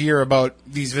stories that we hear about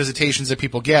these visitations that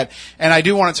people get. And I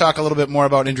do want to talk a little bit more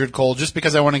about Indrid Cold just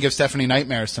because I want to give Stephanie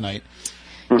nightmares tonight.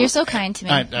 You're so kind to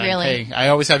me, really. Hey, I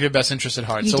always have your best interest at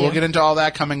heart. You so do. We'll get into all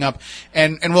that coming up,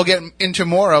 and we'll get into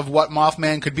more of what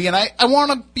Mothman could be. And I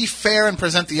want to be fair and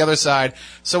present the other side.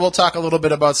 So we'll talk a little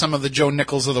bit about some of the Joe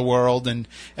Nichols of the world and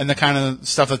the kind of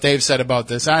stuff that they've said about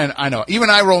this. I know. Even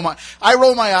I roll my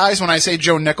eyes when I say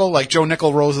Joe Nichol, like Joe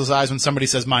Nichol rolls his eyes when somebody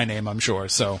says my name, I'm sure.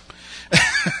 So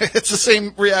it's the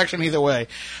same reaction either way.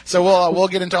 So we'll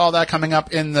get into all that coming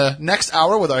up in the next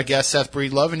hour with our guest, Seth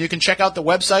Breedlove. And you can check out the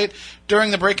website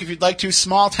during the break if you'd like to,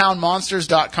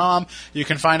 smalltownmonsters.com. You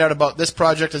can find out about this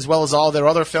project as well as all their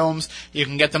other films. You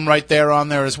can get them right there on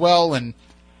there as well. And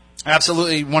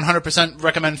absolutely 100%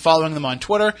 recommend following them on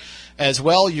Twitter as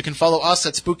well. You can follow us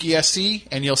at SpookySC,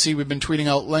 and you'll see we've been tweeting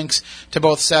out links to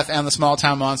both Seth and the Small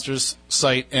Town Monsters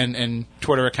site and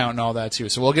Twitter account and all that too.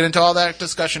 So we'll get into all that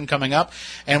discussion coming up,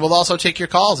 and we'll also take your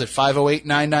calls at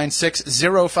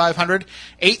 508-996-0500,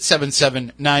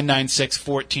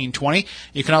 877-996-1420.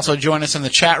 You can also join us in the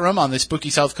chat room on the Spooky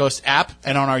South Coast app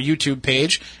and on our YouTube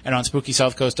page and on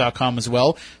SpookySouthCoast.com as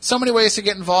well. So many ways to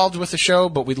get involved with the show,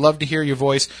 but we'd love to hear your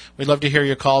voice. We'd love to hear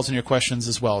your calls and your questions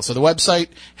as well. So the website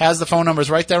has the phone numbers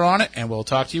right there on it, and we'll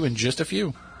talk to you in just a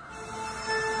few.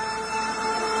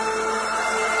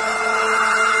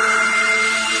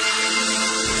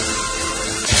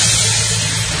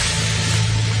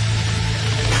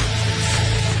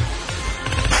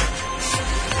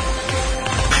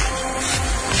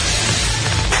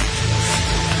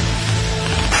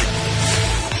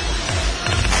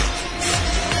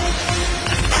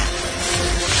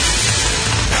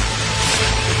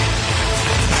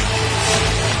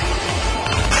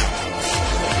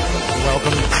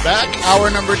 Hour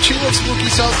number 2 of Spooky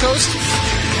South Coast.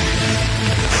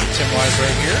 Tim Wise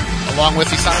right here, along with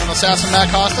the silent assassin Matt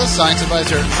Costa, science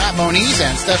advisor Matt Moniz,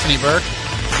 and Stephanie Burke.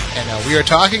 And we are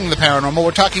talking the paranormal.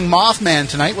 We're talking Mothman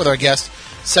tonight with our guest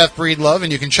Seth Breedlove,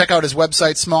 and you can check out his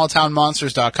website,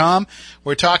 smalltownmonsters.com.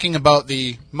 We're talking about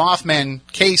the Mothman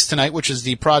case tonight, which is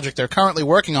the project they're currently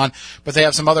working on, but they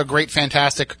have some other great,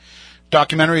 fantastic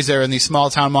documentaries there in the Small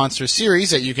Town Monsters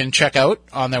series that you can check out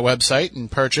on their website and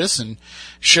purchase and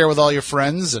share with all your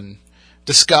friends and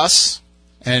discuss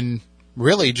and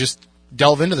really just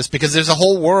delve into this because there's a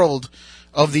whole world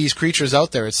of these creatures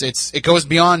out there. It goes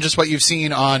beyond just what you've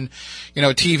seen on,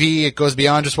 TV. It goes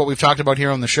beyond just what we've talked about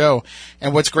here on the show.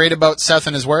 And what's great about Seth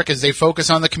and his work is they focus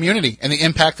on the community and the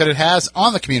impact that it has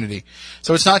on the community.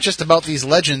 So it's not just about these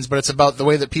legends, but it's about the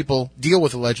way that people deal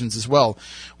with the legends as well,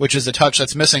 which is a touch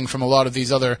that's missing from a lot of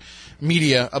these other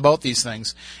media about these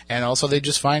things. And also they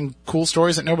just find cool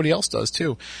stories that nobody else does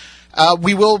too.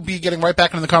 We will be getting right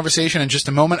back into the conversation in just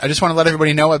a moment. I just want to let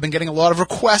everybody know I've been getting a lot of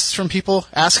requests from people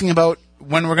asking about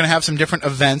when we're going to have some different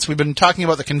events. We've been talking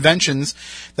about the conventions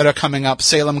that are coming up,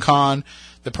 Salem Con,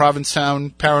 the Provincetown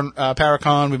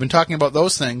Paracon. We've been talking about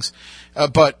those things.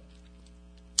 But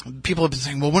people have been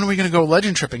saying, well, when are we going to go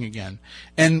legend tripping again?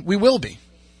 And we will be.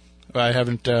 I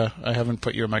haven't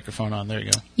put your microphone on. There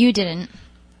you go. You didn't.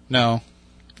 No.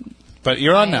 But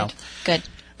you're on now. Good.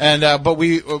 And but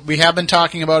we have been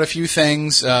talking about a few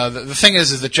things. The thing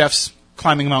is that Jeff's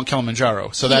climbing Mount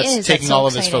Kilimanjaro, so that's taking so all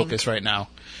of exciting. his focus right now.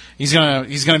 He's gonna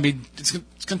be. It's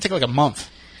gonna take like a month.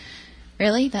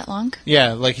 Really? That long?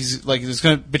 Yeah, it's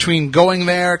gonna between going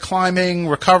there, climbing,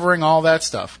 recovering, all that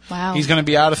stuff. Wow. He's gonna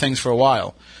be out of things for a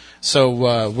while.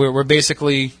 So we're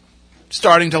basically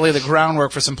starting to lay the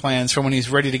groundwork for some plans for when he's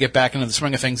ready to get back into the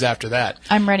swing of things after that.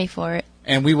 I'm ready for it.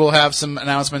 And we will have some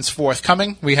announcements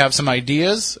forthcoming. We have some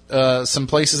ideas, some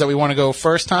places that we want to go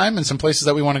first time, and some places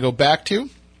that we want to go back to.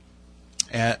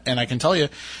 And I can tell you,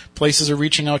 places are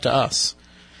reaching out to us,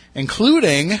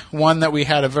 including one that we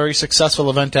had a very successful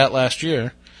event at last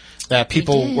year that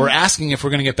people were asking if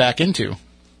we're going to get back into.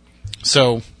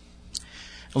 So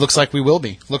it looks like we will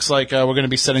be. Looks like we're going to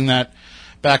be setting that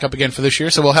back up again for this year.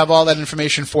 So we'll have all that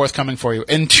information forthcoming for you.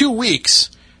 In 2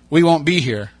 weeks, we won't be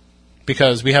here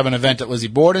because we have an event at Lizzie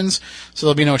Borden's, so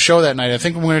there'll be no show that night. I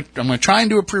think I'm going to try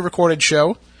and do a pre-recorded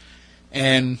show,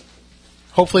 and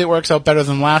hopefully it works out better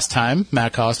than last time.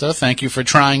 Matt Costa, thank you for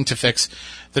trying to fix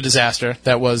the disaster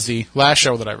that was the last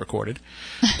show that I recorded.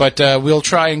 But we'll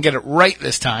try and get it right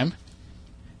this time.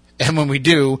 And when we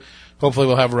do, hopefully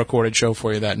we'll have a recorded show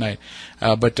for you that night.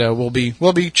 But we'll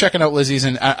be checking out Lizzie's,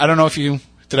 and I don't know if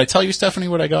did I tell you, Stephanie,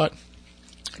 what I got?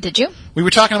 Did you? We were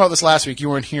talking about this last week. You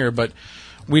weren't here, but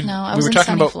we I were was in talking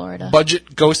sunny about Florida.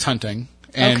 budget ghost hunting.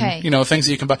 And, Okay. things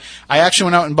that you can buy. I actually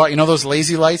went out and bought, those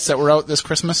lazy lights that were out this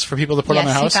Christmas for people to put on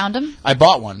their Yes, you house? found 'em? I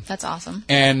bought one. That's awesome.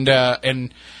 And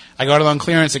I got it on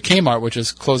clearance at Kmart, which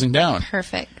is closing down.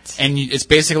 Perfect. And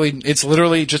it's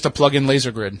literally just a plug-in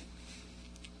laser grid.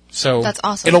 So That's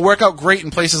awesome. It'll work out great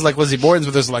in places like Lizzie Borden's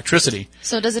where there's electricity.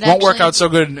 So does it Won't work actually- out so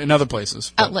good in other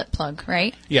places. but- Outlet plug,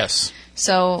 right? Yes.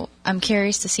 So I'm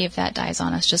curious to see if that dies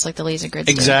on us, just like the laser grids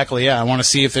do. Exactly, yeah. I want to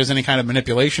see if there's any kind of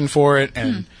manipulation for it.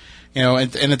 And,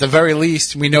 and at the very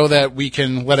least, we know that we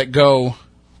can let it go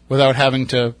without having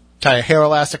to tie a hair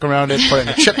elastic around it, put it in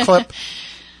a chip clip.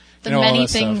 The all many that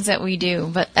stuff. things that we do.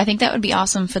 But I think that would be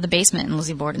awesome for the basement in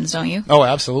Lizzie Borden's, don't you? Oh,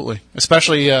 absolutely.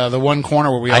 Especially the one corner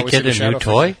where we I always get see the a shadow new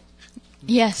toy?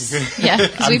 Yes. Yeah.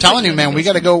 'cause I'm we telling put you, it man, in we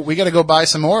the got to go buy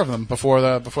some more of them before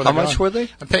they're How much gone. were they?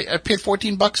 I paid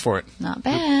 $14 for it. Not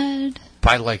bad.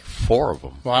 Buy like 4 of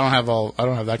them. Well, I don't have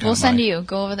that kind We'll of send money. you.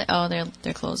 Go over there. Oh,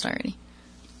 they're closed already.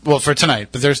 Well, for tonight,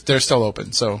 but they're still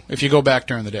open. So if you go back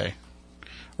during the day,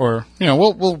 or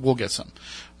we'll get some.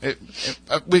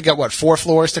 We got 4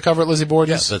 floors to cover at Lizzie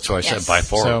Borden's. Yes, that's why I Yes. said buy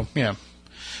 4 of So them. yeah,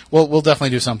 we'll definitely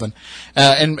do something.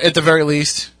 And at the very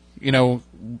least,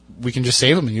 we can just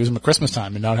save them and use them at Christmas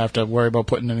time and not have to worry about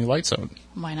putting any lights out.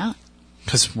 Why not?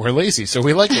 Because we're lazy, so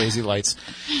we like lazy lights.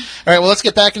 All right, well, let's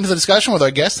get back into the discussion with our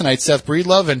guest tonight, Seth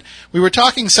Breedlove. And we were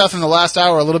talking, Seth, in the last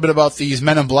hour a little bit about these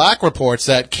Men in Black reports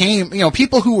that came,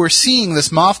 people who were seeing this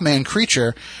Mothman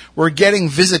creature were getting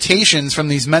visitations from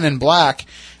these Men in Black.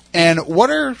 And what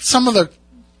are some of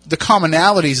the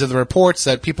commonalities of the reports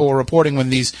that people were reporting when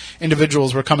these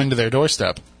individuals were coming to their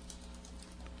doorstep?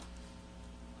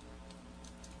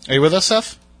 Are you with us,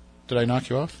 Seth? Did I knock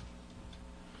you off?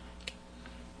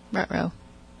 Ruh-roh.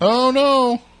 Oh,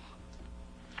 no.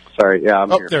 Sorry, yeah,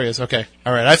 I'm Oh, here. there he is. Okay.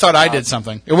 All right. I thought I did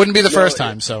something. It wouldn't be the first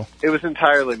time, so. It was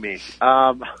entirely me,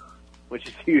 which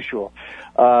is usual.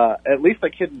 At least I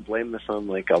couldn't blame this on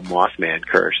like a Mothman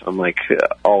curse, unlike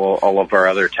all of our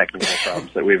other technical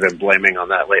problems that we've been blaming on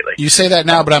that lately. You say that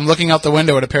now, but I'm looking out the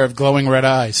window at a pair of glowing red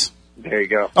eyes. There you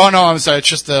go. Oh, no, I'm sorry. It's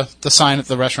just the sign at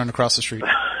the restaurant across the street.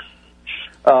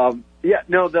 Yeah,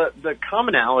 no, the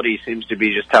commonality seems to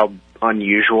be just how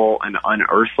unusual and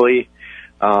unearthly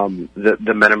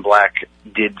the Men in Black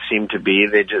did seem to be.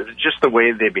 They just the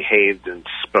way they behaved and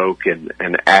spoke and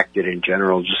acted in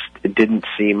general, just it didn't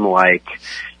seem like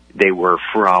they were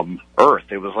from Earth.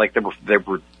 It was like they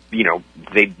were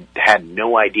they had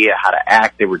no idea how to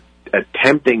act. They were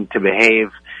attempting to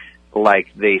behave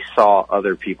like they saw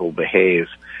other people behave.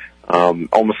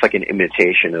 Almost like an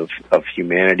imitation of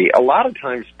humanity. A lot of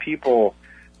times people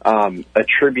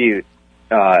attribute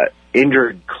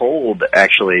Indrid Cold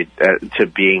actually to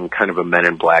being kind of a Men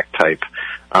in Black type,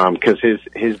 because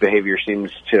his behavior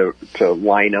seems to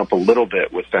line up a little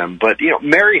bit with them. But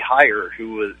Mary Heyer,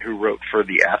 who wrote for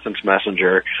the Athens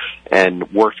Messenger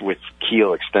and worked with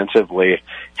Keel extensively,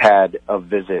 had a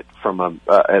visit from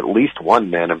at least one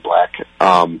Man in Black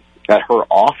at her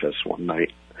office one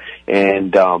night.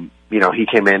 And, he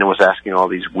came in and was asking all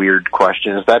these weird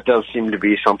questions. That does seem to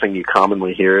be something you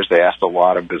commonly hear, is they asked a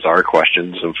lot of bizarre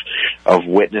questions of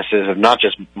witnesses, of not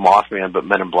just Mothman, but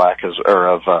Men in Black, of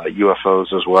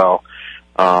UFOs as well.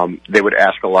 They would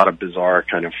ask a lot of bizarre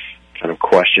kind of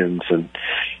questions. And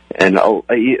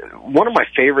one of my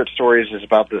favorite stories is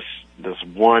about this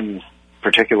one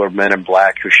particular Men in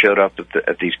Black who showed up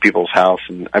at these people's house,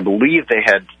 and I believe they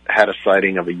had a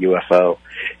sighting of a UFO,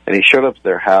 and he showed up at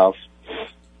their house,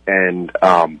 and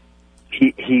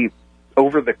he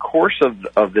over the course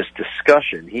of this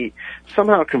discussion, he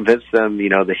somehow convinced them,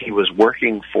 that he was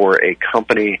working for a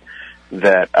company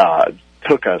that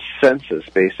took a census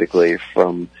basically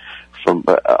from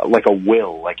like a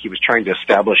will, like he was trying to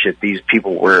establish that these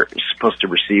people were supposed to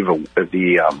receive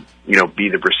be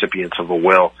the recipients of a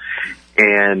will.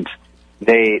 And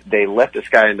they let this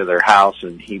guy into their house,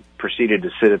 and he proceeded to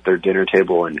sit at their dinner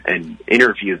table and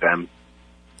interview them.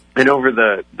 And over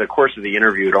the course of the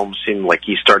interview, it almost seemed like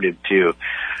he started to,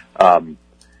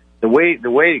 the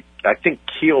way I think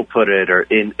Keel put it, or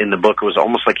in the book, it was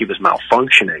almost like he was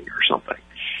malfunctioning or something.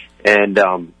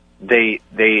 And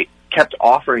they kept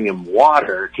offering him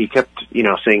water. He kept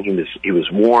saying he was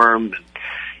warm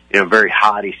and very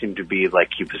hot. He seemed to be like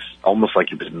he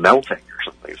was melting or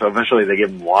something. So eventually they gave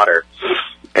him water.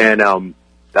 And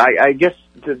I guess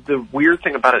the weird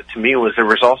thing about it to me was there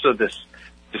was also this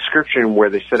description where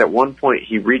they said at one point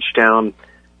he reached down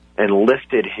and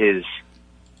lifted his,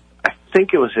 I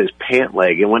think it was his pant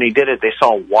leg, and when he did it, they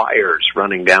saw wires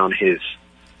running down his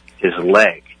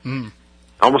leg,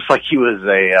 almost like he was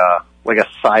like a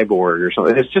cyborg or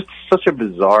something. It's just such a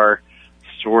bizarre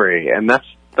story, and that's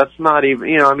not even,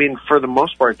 you know, I mean, for the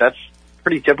most part, that's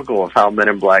pretty typical of how Men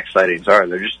in Black sightings are.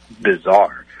 They're just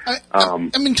bizarre. I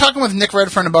mean, talking with Nick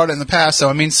Redfern about it in the past, though,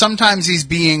 I mean, sometimes these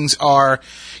beings are,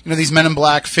 you know, these Men in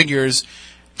Black figures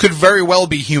could very well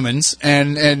be humans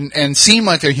and seem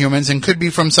like they're humans and could be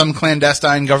from some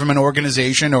clandestine government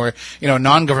organization or, you know,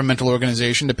 non-governmental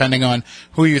organization, depending on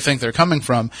who you think they're coming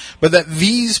from. But that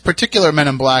these particular Men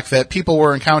in Black that people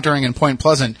were encountering in Point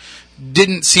Pleasant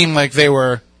didn't seem like they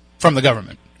were from the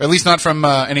government, or at least not from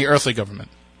any earthly government.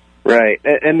 Right.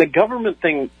 And the government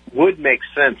thing would make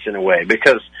sense in a way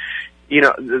because, you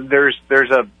know,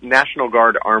 there's a National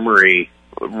Guard armory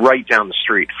right down the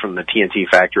street from the TNT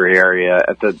factory area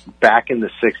back in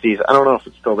the 60s. I don't know if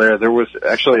it's still there. There was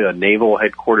actually a naval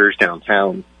headquarters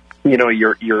downtown. You know,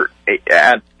 you're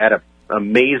at a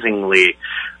amazingly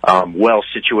well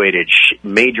situated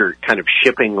major kind of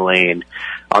shipping lane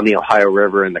on the Ohio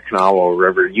River and the Kanawha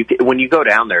River. When you go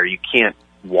down there, you can't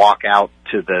walk out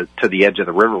to the edge of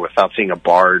the river without seeing a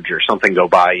barge or something go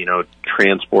by, you know,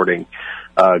 transporting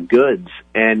goods.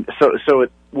 And so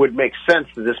it would make sense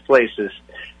that this place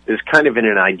is kind of in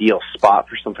an ideal spot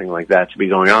for something like that to be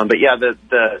going on. But yeah,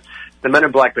 the Men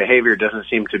in Black behavior doesn't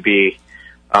seem to be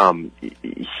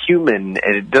human,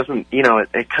 and it doesn't, you know,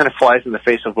 it kind of flies in the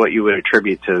face of what you would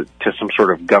attribute to some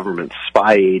sort of government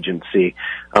spy agency.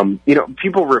 You know,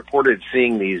 people reported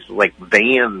seeing these like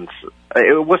vans.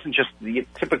 It wasn't just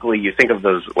typically you think of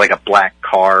those like a black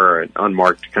car or an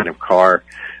unmarked kind of car,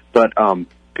 but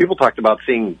people talked about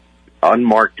seeing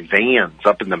unmarked vans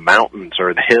up in the mountains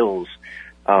or the hills,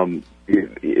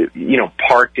 you know,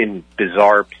 parked in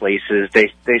bizarre places.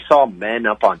 They saw men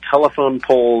up on telephone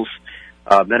poles,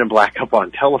 Men in Black up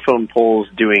on telephone poles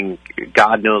doing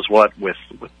God knows what with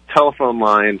telephone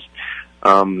lines.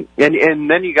 And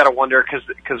then you got to wonder,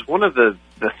 because one of the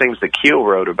things that Keel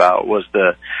wrote about was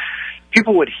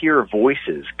people would hear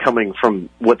voices coming from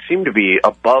what seemed to be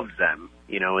above them,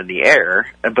 you know, in the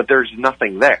air, but there's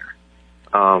nothing there.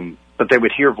 But they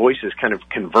would hear voices kind of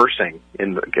conversing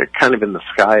kind of in the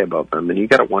sky above them, and you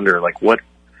got to wonder, like, what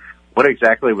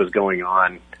exactly was going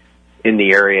on in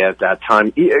the area at that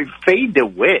time. Faye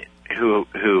DeWitt,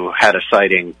 who had a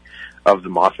sighting of the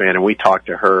Mothman, and we talked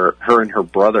to her. Her and her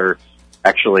brother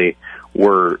actually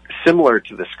were similar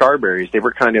to the Scarberries. They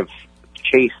were kind of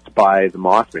chased by the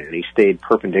Mothman. He stayed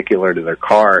perpendicular to their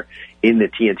car in the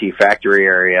TNT factory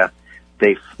area.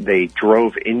 They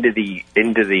drove into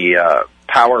the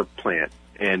power plant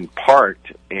and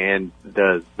parked, and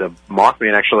the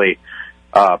Mothman actually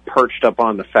perched up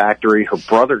on the factory. Her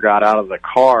brother got out of the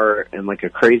car and, like a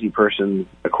crazy person,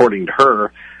 according to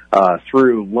her,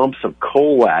 threw lumps of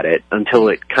coal at it until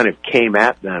it kind of came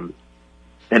at them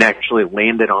and actually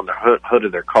landed on the hood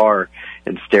of their car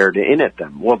and stared in at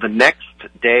them. Well, the next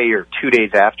day or 2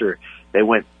 days after, they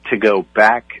went to go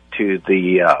back to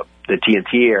the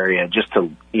TNT area just to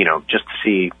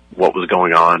see what was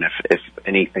going on, if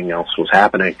anything else was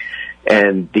happening.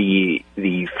 And the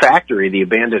factory, the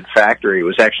abandoned factory,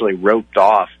 was actually roped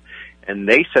off, and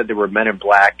they said there were Men in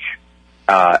Black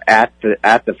at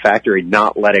the factory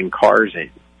not letting cars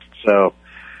in. So,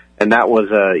 and that was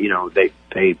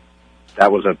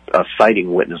that was a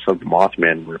sighting witness of the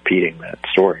Mothman repeating that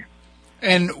story.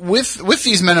 And with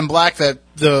these Men in Black that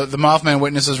the Mothman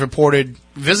witnesses reported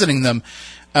visiting them,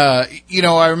 you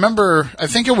know, I remember, I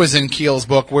think it was in Keel's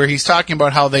book where he's talking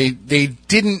about how they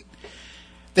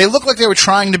looked like they were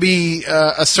trying to be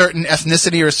a certain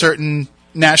ethnicity or a certain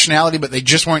nationality, but they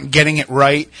just weren't getting it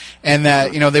right, and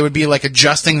that, you know, they would be like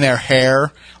adjusting their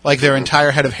hair, like their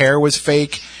entire head of hair was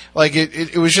fake. Like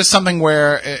it was just something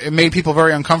where it made people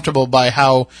very uncomfortable by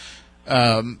how,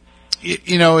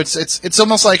 you know, it's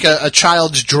almost like a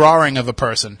child's drawing of a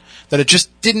person, that it just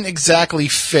didn't exactly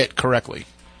fit correctly.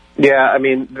 Yeah, I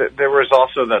mean, there was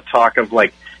also the talk of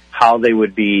like how they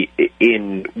would be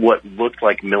in what looked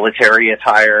like military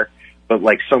attire, but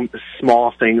like some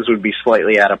small things would be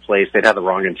slightly out of place. They'd have the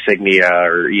wrong insignia,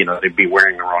 or, you know, they'd be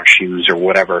wearing the wrong shoes or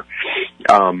whatever.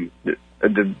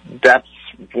 That's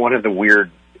one of the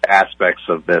weird aspects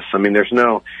of this. I mean, there's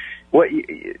no, what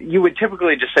you would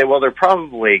typically just say, well, they're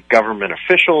probably government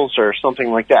officials or something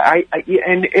like that.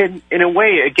 And in a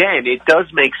way, again, it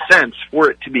does make sense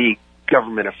for it to be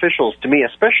government officials to me,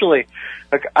 especially,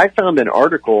 like, I found an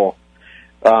article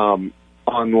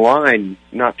online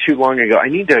not too long ago. I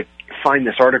need to find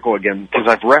this article again because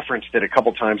I've referenced it a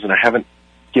couple times and I haven't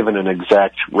given an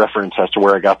exact reference as to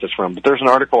where I got this from. But there's an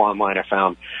article online I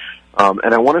found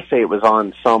And I want to say it was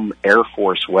on some Air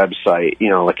Force website,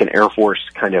 like an Air Force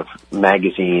kind of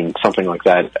magazine, something like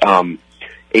that,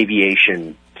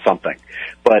 aviation something.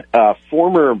 But a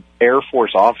former Air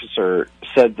Force officer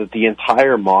said that the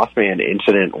entire Mothman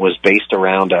incident was based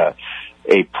around a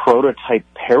prototype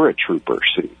paratrooper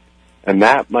suit. And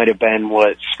that might have been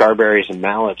what Scarberries and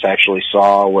Mallets actually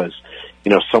saw was,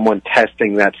 someone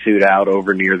testing that suit out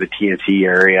over near the TNT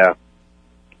area,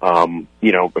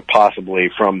 but possibly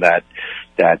from that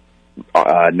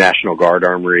National Guard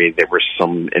armory. There was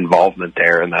some involvement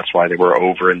there, and that's why they were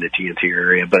over in the TNT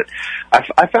area. But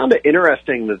I found it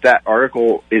interesting that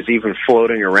article is even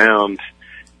floating around,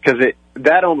 because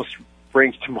that almost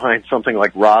brings to mind something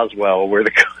like Roswell, where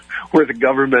the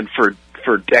government for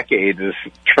decades is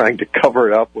trying to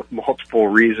cover it up with multiple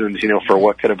reasons, for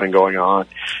what could have been going on.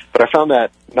 But I found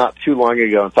that not too long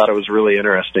ago and thought it was really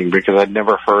interesting because I'd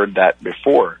never heard that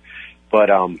before. But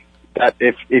that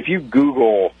if you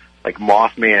Google like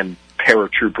Mothman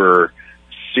paratrooper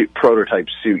suit, prototype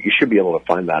suit, you should be able to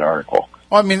find that article.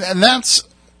 Well, I mean, and that's,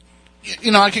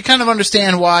 I could kind of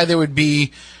understand why there would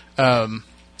be a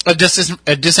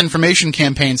disinformation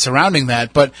campaign surrounding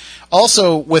that, but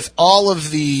also with all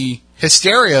of the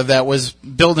hysteria that was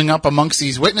building up amongst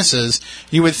these witnesses,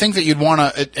 you would think that you'd want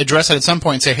to address it at some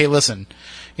point and say, hey, listen,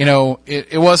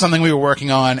 it was something we were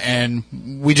working on, and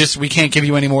we can't give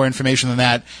you any more information than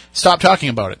that. Stop talking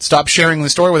about it. Stop sharing the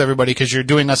story with everybody, because you're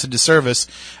doing us a disservice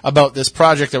about this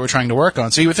project that we're trying to work on.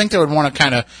 So you would think they would want to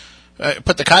kind of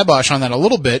put the kibosh on that a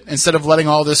little bit, instead of letting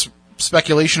all this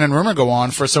speculation and rumor go on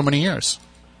for so many years.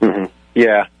 Mm-hmm.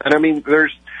 Yeah, and I mean, there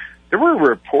were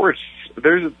reports.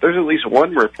 There's at least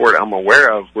one report I'm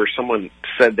aware of where someone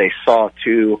said they saw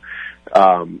two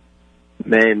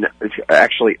men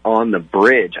actually on the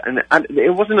bridge, and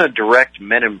it wasn't a direct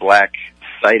Men in Black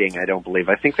sighting, I don't believe.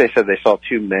 I think they said they saw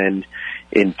two men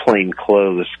in plain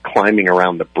clothes climbing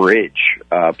around the bridge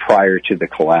prior to the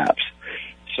collapse.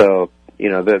 So,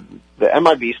 the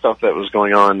MIB stuff that was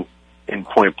going on in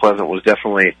Point Pleasant was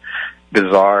definitely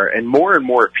bizarre, and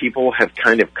more people have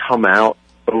kind of come out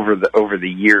over the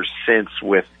years since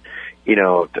with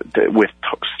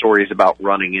stories about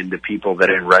running into people that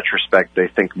in retrospect they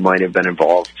think might have been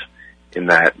involved in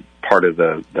that part of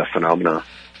the phenomena.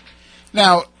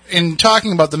 Now, in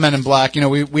talking about the Men in Black,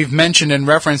 we've mentioned and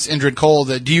referenced Indrid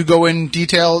Cold. Do you go in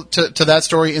detail to that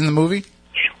story in the movie?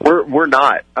 We're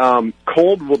not.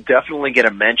 Cold will definitely get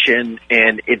a mention,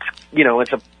 and it's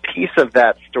a piece of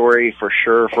that story for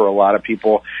sure for a lot of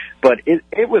people. But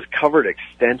it was covered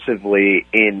extensively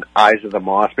in Eyes of the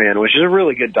Mothman, which is a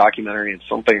really good documentary and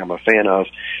something I'm a fan of.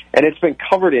 And it's been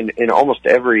covered in almost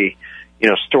every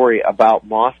story about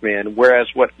Mothman. Whereas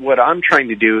what I'm trying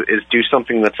to do is do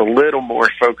something that's a little more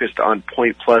focused on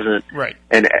Point Pleasant, right,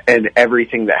 and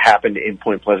everything that happened in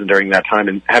Point Pleasant during that time.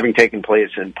 And having taken place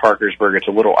in Parkersburg, it's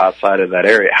a little outside of that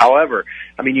area. However,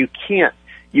 I mean,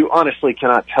 you honestly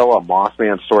cannot tell a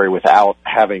Mothman story without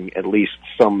having at least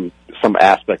some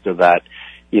aspect of that,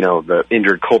 the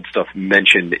Indrid Cold stuff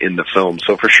mentioned in the film.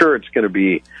 So for sure it's going to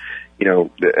be,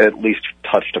 at least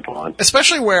touched upon.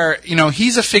 Especially where,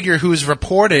 he's a figure who's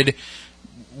reported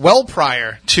well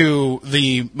prior to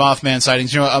the Mothman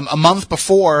sightings. A month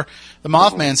before the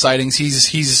Mothman sightings,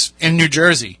 he's in New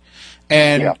Jersey.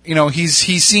 And, he's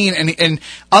seen, and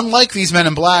unlike these Men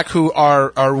in Black who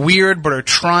are weird but are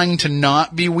trying to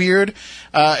not be weird,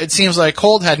 it seems like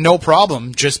Cold had no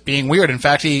problem just being weird. In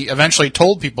fact, he eventually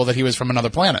told people that he was from another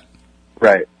planet.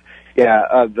 Right.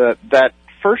 Yeah, that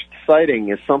first sighting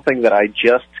is something that I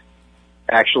just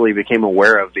actually became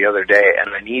aware of the other day,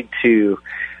 and I need to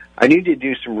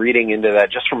do some reading into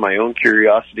that just from my own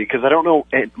curiosity, because I don't know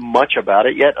much about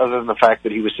it yet, other than the fact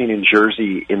that he was seen in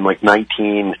Jersey in like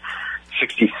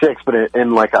 1966, but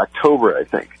in like October, I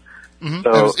think. Mm-hmm.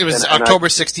 So it was October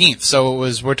 16th, so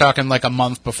we're talking like a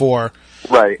month before,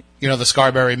 right? The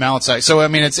Scarberry Mallet site. So I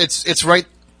mean, it's right.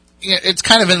 It's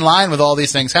kind of in line with all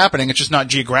these things happening. It's just not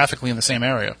geographically in the same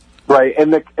area. Right,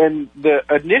 and the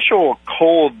initial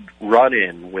Cold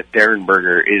run-in with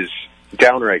Derenberger is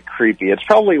downright creepy. It's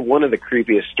probably one of the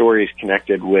creepiest stories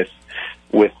connected with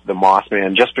the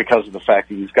Mothman, just because of the fact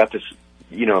that you've got this,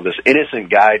 this innocent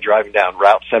guy driving down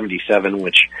Route 77,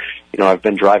 which, I've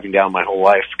been driving down my whole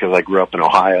life because I grew up in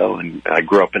Ohio, and I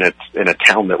grew up in a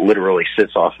town that literally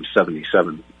sits off of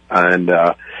 77,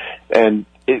 and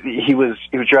he was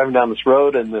driving down this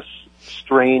road, and this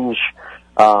strange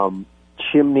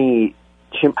chimney.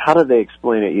 How do they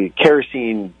explain it?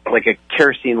 Kerosene, like a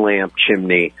kerosene lamp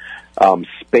chimney,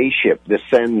 spaceship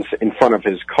descends in front of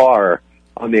his car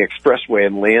on the expressway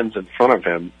and lands in front of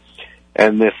him.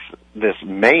 And this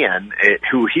man,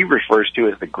 who he refers to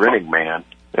as the Grinning Man,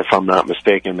 if I'm not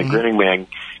mistaken. The grinning man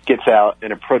gets out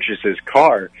and approaches his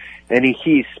car, and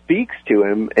he speaks to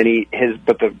him, and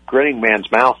but the grinning man's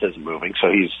mouth isn't moving,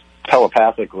 so he's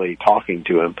telepathically talking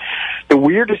to him. The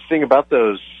weirdest thing about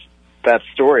that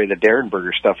story, the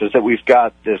Derenberger stuff, is that we've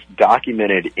got this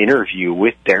documented interview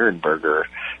with Derenberger,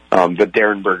 the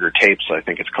Derenberger tapes, I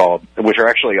think it's called, which are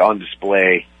actually on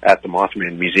display at the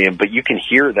Mothman Museum, but you can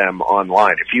hear them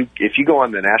online. If you go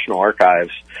on the National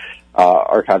Archives,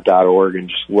 archive.org, and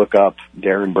just look up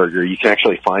Derenberger, you can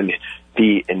actually find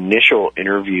the initial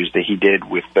interviews that he did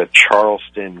with the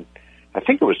Charleston, I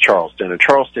think it was Charleston, a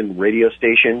Charleston radio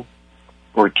station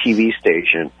or TV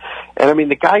station. And I mean,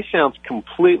 the guy sounds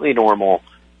completely normal,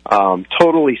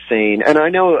 totally sane. And I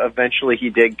know eventually he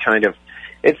did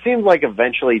it seemed like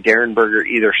eventually Derenberger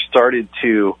either started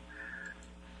to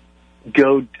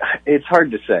go, it's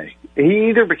hard to say. He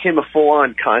either became a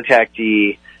full-on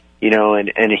contactee,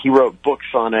 and he wrote books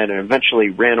on it, and eventually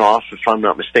ran off, if I'm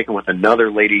not mistaken, with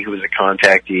another lady who was a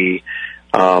contactee,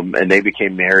 and they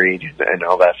became married and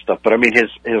all that stuff. But I mean, his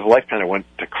life kind of went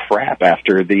to crap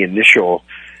after the initial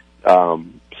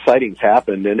sightings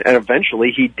happened, and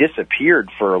eventually he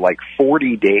disappeared for like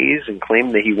 40 days and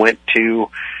claimed that he went to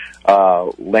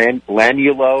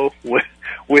Lanulo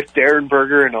with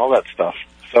Derenberger and all that stuff.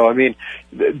 So, I mean,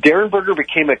 Derenberger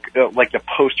became like the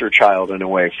poster child in a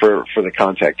way for the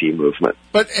contactee movement.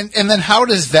 But and then how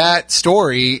does that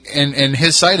story and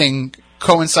his sighting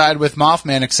coincide with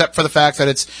Mothman, except for the fact that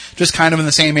it's just kind of in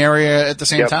the same area at the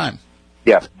same time?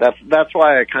 Yeah, that's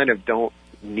why I kind of don't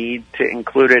need to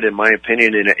include it, in my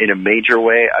opinion, in a major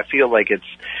way. I feel like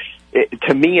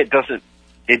to me it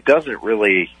doesn't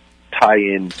really tie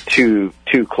in too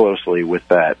closely with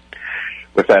that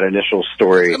initial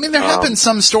story. I mean, there have been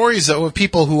some stories, though, of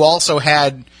people who also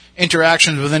had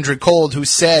interactions with Indrid Cold who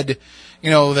said,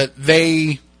 that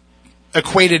they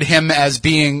equated him as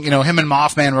being, him and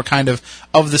Mothman were kind of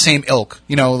the same ilk,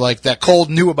 like that Cold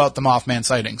knew about the Mothman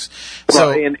sightings.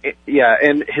 So, and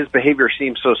his behavior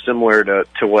seems so similar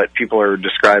to what people are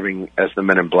describing as the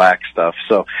Men in Black stuff.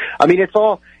 So, I mean, it's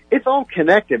all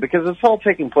connected because it's all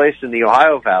taking place in the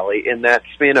Ohio Valley in that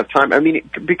span of time. I mean,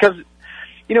 because,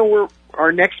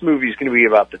 our next movie is going to be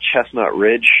about the Chestnut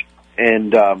Ridge,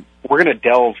 and we're going to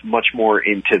delve much more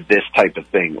into this type of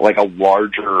thing, like a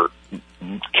larger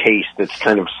case that's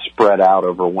kind of spread out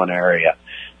over one area.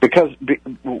 Because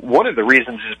one of the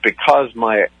reasons is because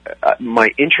my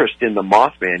interest in the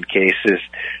Mothman case is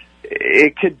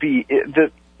it could be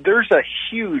there's a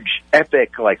huge,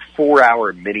 epic, like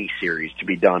 4-hour miniseries to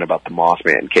be done about the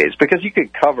Mothman case, because you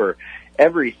could cover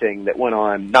everything that went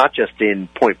on, not just in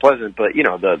Point Pleasant, but,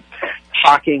 the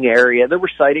Hocking area. There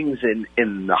were sightings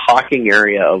in the Hocking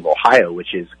area of Ohio,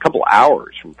 which is a couple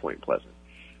hours from Point Pleasant,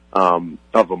 of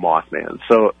a Mothman.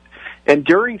 So, and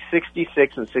during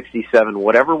 66 and 67,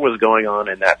 whatever was going on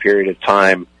in that period of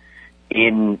time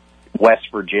in West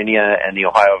Virginia and the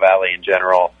Ohio Valley in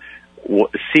general,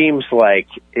 seems like,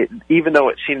 even though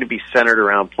it seemed to be centered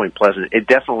around Point Pleasant, it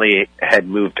definitely had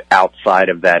moved outside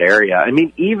of that area. I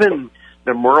mean, even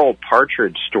the Merle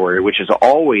Partridge story, which is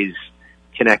always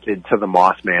connected to the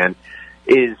Mothman,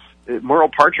 is Merle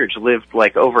Partridge lived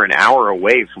like over an hour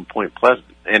away from Point Pleasant.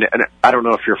 And I don't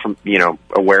know if you're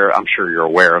aware, I'm sure you're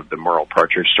aware of the Merle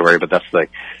Partridge story, but that's the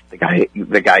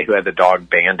guy who had the dog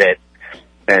Bandit,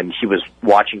 and he was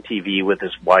watching TV with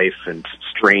his wife, and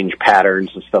strange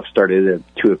patterns and stuff started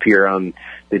to appear on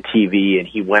the TV, and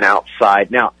he went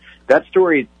outside. Now, that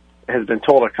story has been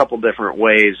told a couple different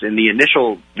ways. In the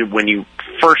initial, when you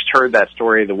first heard that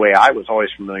story, the way I was always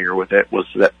familiar with it was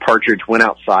that Partridge went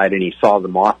outside and he saw the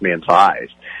Mothman's eyes.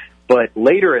 But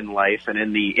later in life, and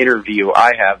in the interview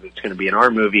I have that's going to be in our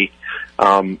movie,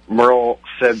 Merle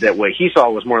said that what he saw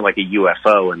was more like a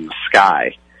UFO in the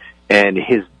sky. And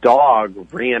his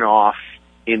dog ran off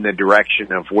in the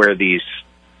direction of where these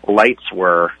lights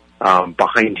were,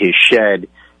 behind his shed,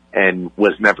 and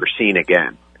was never seen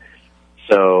again.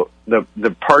 So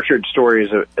the Partridge story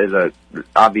is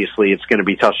obviously it's going to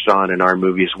be touched on in our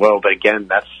movie as well. But again,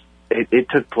 it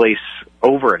took place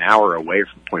over an hour away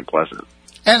from Point Pleasant.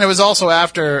 And it was also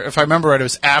after, if I remember right, it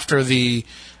was after the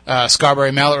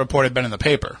Scarberry Mallet report had been in the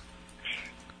paper.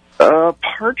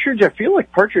 Partridge, I feel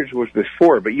like Partridge was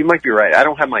before, but you might be right. I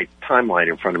don't have my timeline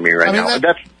in front of me right now.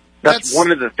 That's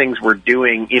one of the things we're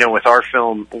doing, with our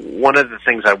film. One of the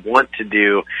things I want to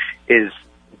do is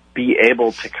be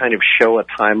able to kind of show a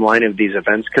timeline of these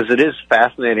events, because it is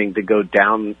fascinating to go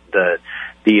down the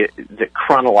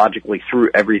chronologically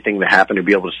through everything that happened, to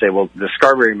be able to say, well, the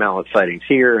Scarberry Mallet sighting's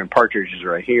here, and Partridge is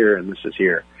right here, and this is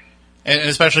here. And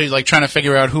especially like trying to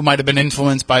figure out who might have been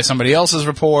influenced by somebody else's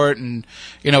report, and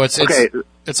it's okay.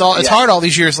 It's hard all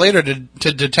these years later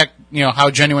to detect, how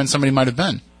genuine somebody might have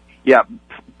been. Yeah,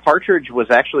 Partridge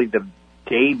was actually the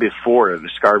day before the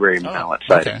Scarberry Mallet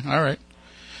sighting. Okay, all right.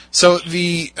 So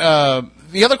the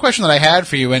other question that I had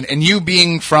for you, and you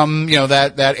being from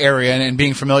that area and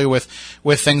being familiar with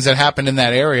things that happened in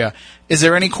that area, is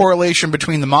there any correlation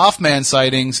between the Mothman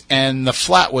sightings and the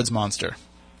Flatwoods monster?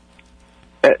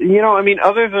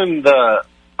 Other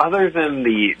than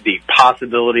the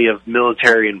possibility of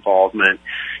military involvement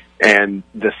and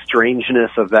the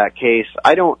strangeness of that case,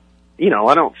 I don't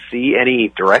see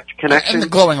any direct connection. And the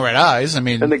glowing red eyes, And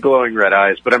the glowing red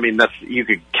eyes, but you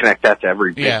could connect that to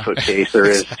every Bigfoot case there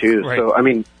is too. Right. So,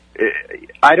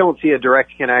 I don't see a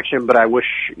direct connection, but I wish,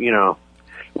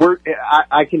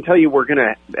 I can tell you we're going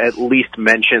to at least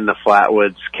mention the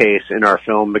Flatwoods case in our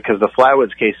film, because the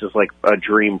Flatwoods case is like a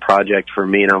dream project for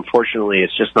me, and unfortunately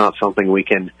it's just not something we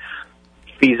can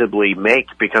feasibly make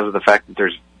because of the fact that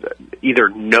there's either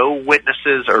no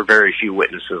witnesses or very few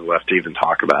witnesses left to even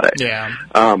talk about it. Yeah.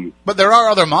 But there are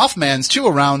other Mothmans too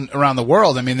around the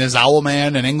world. I mean, there's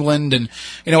Owlman in England, and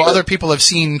other people have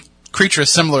seen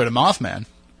creatures similar to Mothman.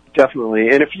 Definitely.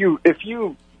 And if you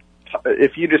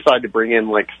decide to bring in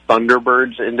like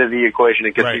Thunderbirds into the equation,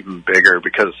 it gets even bigger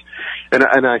because,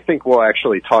 and I think we'll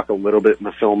actually talk a little bit in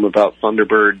the film about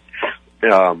Thunderbird.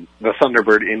 The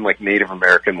Thunderbird in like Native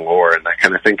American lore and that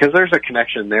kind of thing, because there's a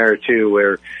connection there too,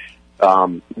 where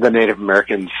the Native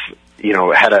Americans,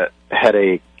 had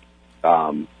a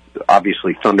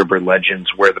obviously Thunderbird legends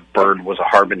where the bird was a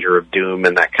harbinger of doom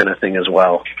and that kind of thing as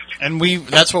well. And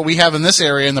that's what we have in this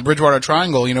area in the Bridgewater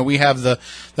Triangle. We have the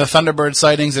Thunderbird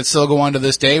sightings that still go on to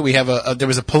this day. We have there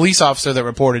was a police officer that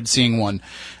reported seeing one,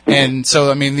 and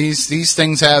so these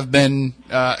things have been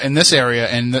in this area,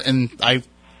 and I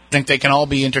think they can all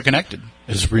be interconnected.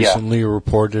 As recently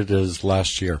reported as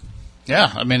last year.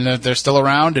 Yeah, they're still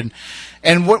around,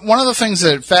 and one of the things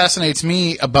that fascinates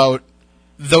me about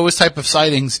those type of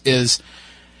sightings is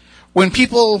when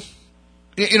people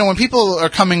are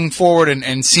coming forward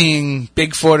and seeing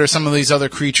Bigfoot or some of these other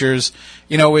creatures,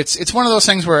 it's one of those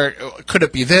things where could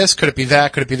it be this, could it be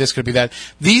that, could it be this, could it be that.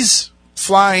 These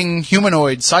flying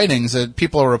humanoid sightings that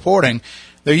people are reporting,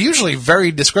 they're usually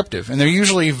very descriptive, and they're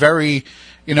usually very,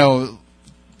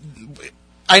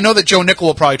 I know that Joe Nickel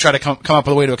will probably try to come up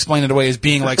with a way to explain it away as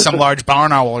being like some large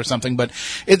barn owl or something, but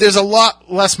there's a lot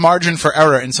less margin for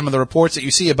error in some of the reports that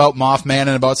you see about Mothman and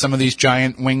about some of these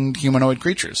giant winged humanoid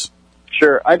creatures.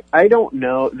 Sure. I don't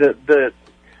know. The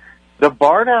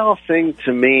barn owl thing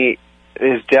to me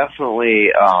is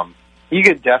definitely, you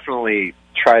could definitely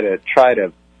try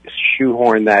to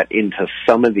shoehorn that into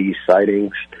some of these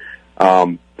sightings.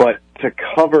 But to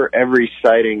cover every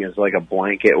sighting as like a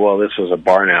blanket, well, this was a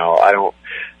barn owl, I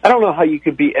don't know how you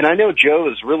could be, and I know Joe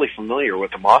is really familiar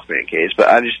with the Mothman case, but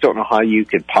I just don't know how you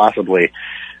could possibly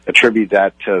attribute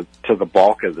that to the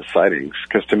bulk of the sightings,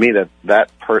 because to me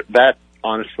that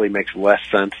honestly makes less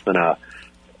sense than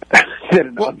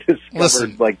an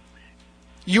undiscovered, like...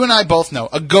 You and I both know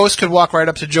a ghost could walk right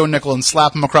up to Joe Nickel and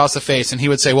slap him across the face, and he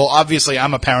would say, well, obviously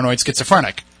I'm a paranoid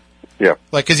schizophrenic. Yeah.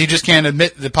 Because he just can't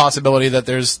admit the possibility that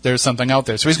there's something out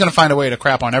there. So he's going to find a way to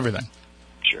crap on everything.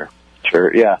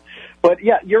 Sure, yeah. But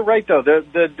yeah, you're right though.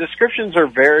 The descriptions are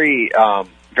very,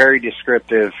 very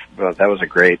descriptive. Well, that was a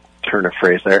great turn of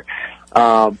phrase there.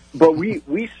 But we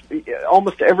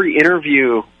almost every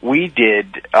interview we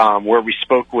did, where we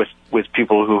spoke with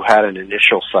people who had an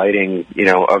initial sighting,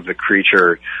 of the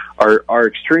creature are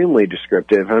extremely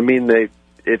descriptive.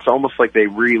 It's almost like they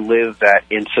relive that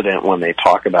incident when they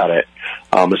talk about it,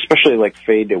 especially like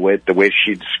Faye DeWitt, the way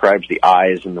she describes the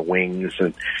eyes and the wings,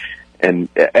 and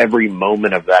every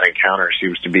moment of that encounter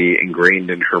seems to be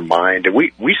ingrained in her mind. And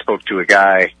we spoke to a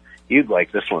guy, you'd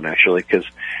like this one actually, because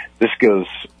this goes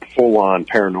full on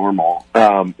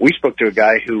paranormal. We spoke to a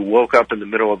guy who woke up in the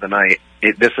middle of the night.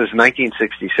 This is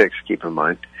 1966, keep in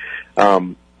mind.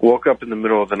 Woke up in the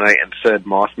middle of the night and said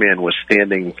Mothman was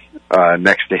standing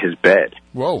next to his bed.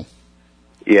 Whoa.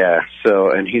 Yeah,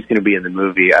 and he's going to be in the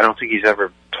movie. I don't think he's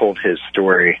ever told his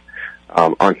story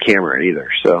on camera either.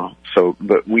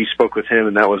 But we spoke with him,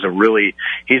 and that was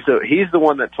he's the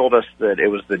one that told us that it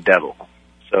was the devil.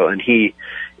 So, and he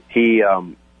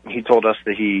told us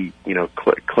that he,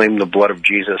 claimed the blood of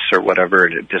Jesus or whatever,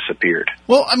 and it disappeared.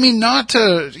 Well, not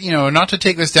to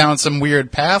take this down some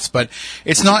weird path, but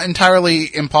it's not entirely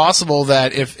impossible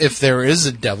that if there is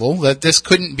a devil, that this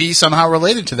couldn't be somehow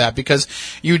related to that, because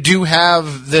you do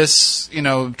have this,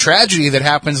 tragedy that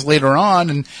happens later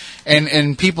on,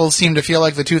 and people seem to feel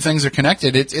like the two things are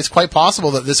connected. It's quite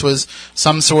possible that this was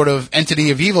some sort of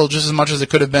entity of evil just as much as it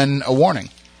could have been a warning.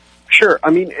 Sure.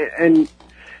 And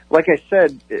like I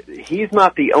said, he's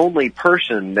not the only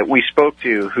person that we spoke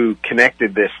to who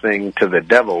connected this thing to the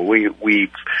devil. We've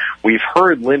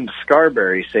heard Linda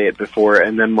Scarberry say it before,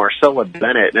 and then Marcella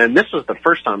Bennett, and this was the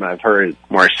first time I've heard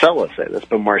Marcella say this,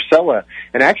 but Marcella,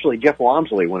 and actually Jeff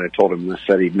Walmsley, when I told him this,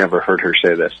 said he'd never heard her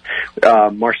say this.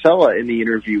 Marcella, in the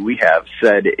interview we have,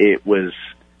 said it was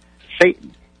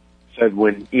Satan. Said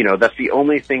when, that's the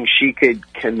only thing she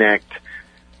could connect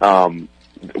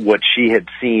what she had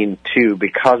seen to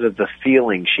because of the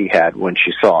feeling she had when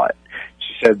she saw it.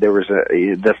 She said there was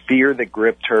the fear that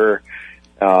gripped her,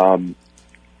 and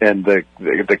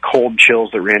the cold chills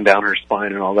that ran down her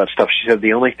spine and all that stuff. She said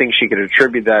the only thing she could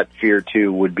attribute that fear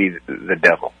to would be the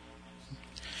devil.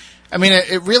 I mean,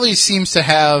 it really seems to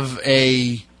have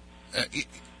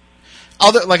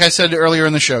other, like I said earlier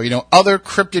in the show, other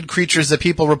cryptid creatures that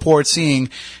people report seeing,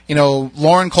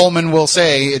 Lauren Coleman will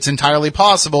say it's entirely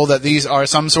possible that these are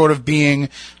some sort of being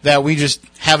that we just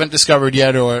haven't discovered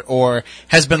yet or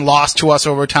has been lost to us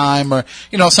over time or,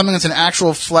 something that's an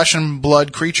actual flesh and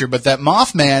blood creature. But that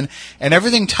Mothman and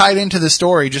everything tied into the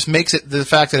story just makes it the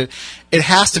fact that it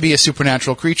has to be a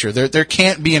supernatural creature. There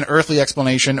can't be an earthly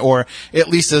explanation or at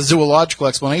least a zoological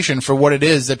explanation for what it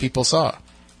is that people saw.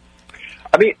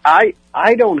 I mean,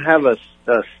 I don't have a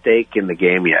stake in the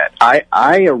game yet.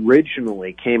 I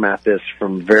originally came at this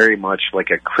from very much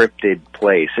like a cryptid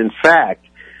place. In fact,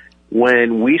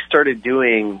 when we started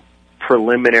doing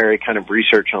preliminary kind of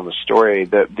research on the story,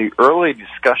 the early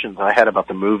discussions I had about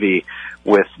the movie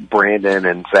with Brandon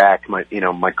and Zach,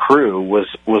 my crew,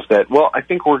 was that, well, I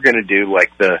think we're going to do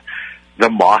like the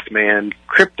Mothman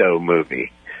crypto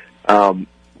movie. But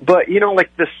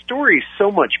like the story's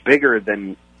so much bigger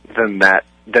than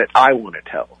that I want to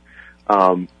tell.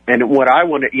 And what I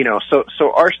want to,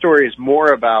 so our story is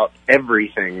more about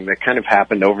everything that kind of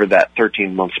happened over that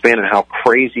 13-month span and how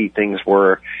crazy things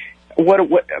were.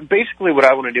 Basically what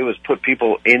I want to do is put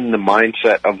people in the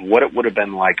mindset of what it would have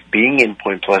been like being in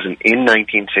Point Pleasant in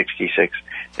 1966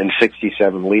 and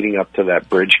 67 leading up to that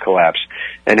bridge collapse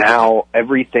and how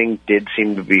everything did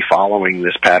seem to be following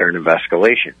this pattern of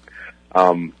escalation.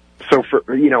 So for,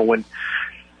 when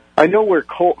I know where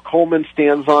Coleman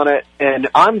stands on it, and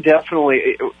I'm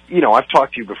definitely, I've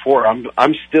talked to you before. I'm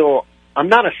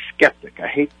not a skeptic. I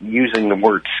hate using the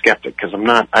word skeptic because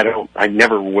I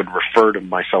never would refer to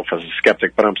myself as a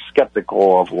skeptic, but I'm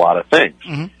skeptical of a lot of things.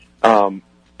 Mm-hmm.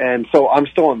 And so I'm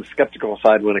still on the skeptical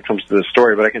side when it comes to this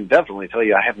story, but I can definitely tell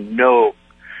you I have no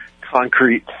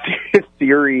concrete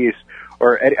theories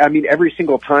every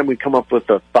single time we come up with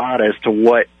a thought as to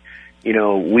what,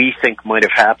 we think might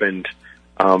have happened,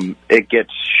 it gets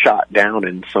shot down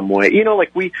in some way.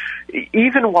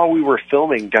 Even while we were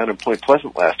filming down in Point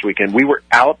Pleasant last weekend, we were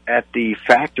out at the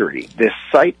factory, this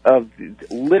site of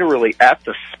literally at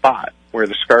the spot where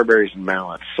the Scarberries and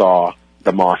Mallets saw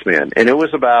the Mothman. And it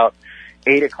was about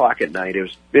 8 o'clock at night. It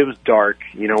was dark.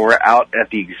 We're out at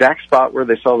the exact spot where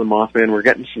they saw the Mothman. We're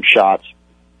getting some shots.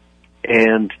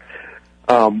 And,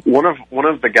 one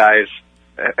of the guys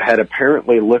had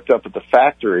apparently looked up at the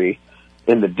factory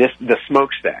in the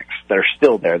smokestacks that are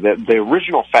still there. The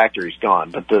original factory's gone,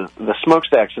 but the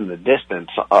smokestacks in the distance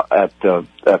at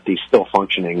the still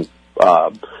functioning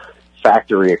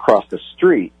factory across the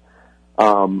street,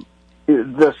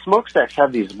 the smokestacks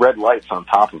have these red lights on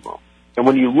top of them. And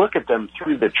when you look at them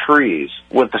through the trees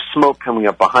with the smoke coming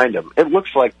up behind them, it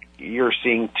looks like you're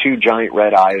seeing two giant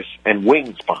red eyes and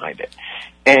wings behind it.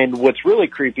 And what's really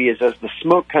creepy is as the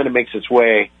smoke kind of makes its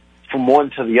way from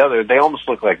one to the other, they almost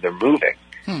look like they're moving.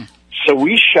 So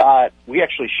we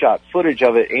actually shot footage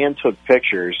of it and took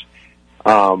pictures.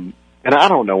 And I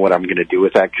don't know what I'm going to do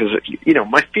with that because,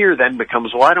 my fear then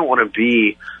becomes, well, I don't want to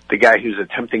be the guy who's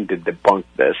attempting to debunk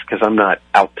this because I'm not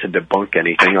out to debunk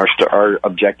anything. Our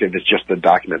objective is just to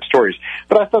document stories.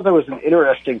 But I thought that was an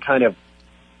interesting kind of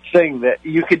thing that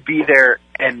you could be there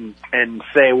and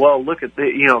say, well, look at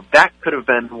that could have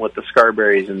been what the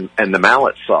Scarberries and the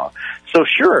Mallets saw. So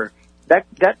sure,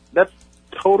 that's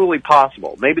totally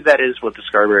possible. Maybe that is what the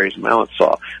Scarberries and Mallets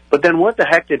saw. But then what the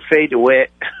heck did Faye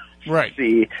DeWitt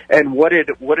see? And what did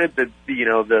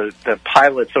the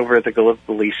pilots over at the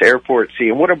Gallipolis Airport see?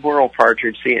 And what did Merle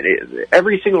Partridge see? And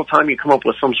every single time you come up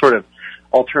with some sort of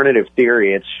alternative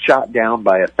theory, it's shot down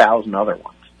by 1,000 other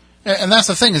ones. And that's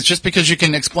the thing, is just because you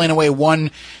can explain away one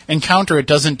encounter, it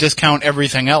doesn't discount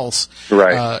everything else.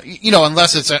 Right.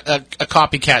 Unless it's a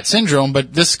copycat syndrome,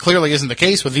 but this clearly isn't the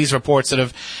case with these reports that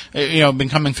have, been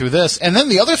coming through this. And then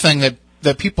the other thing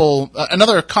that people,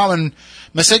 another common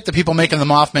mistake that people make in the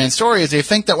Mothman story is they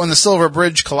think that when the Silver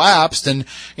Bridge collapsed and,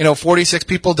 46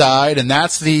 people died and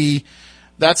that's the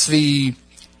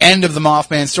end of the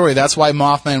Mothman story. That's why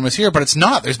Mothman was here, but it's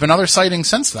not. There's been other sightings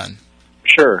since then.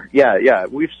 Sure. Yeah.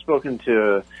 We've spoken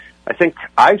to, I think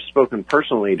I've spoken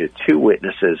personally to 2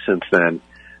 witnesses since then,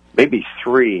 maybe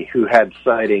 3, who had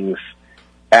sightings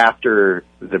long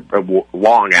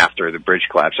after the bridge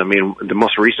collapse. I mean, the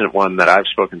most recent one that I've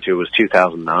spoken to was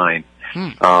 2009.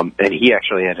 And he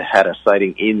actually had a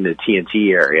sighting in the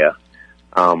TNT area,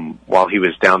 while he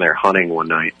was down there hunting one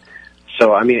night.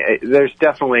 So, I mean, there's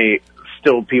definitely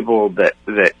still people that,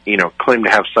 you know, claim to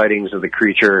have sightings of the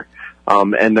creature,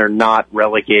 and they're not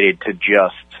relegated to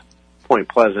just Point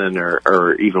Pleasant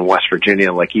or even West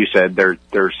Virginia. Like you said,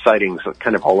 there's sightings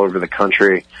kind of all over the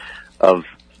country of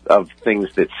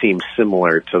things that seem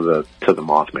similar to the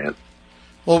Mothman.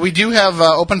 Well, we do have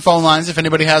open phone lines if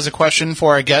anybody has a question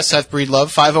for our guest, Seth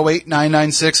Breedlove,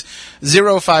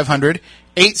 508-996-0500,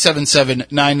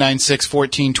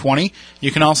 877-996-1420.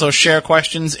 You can also share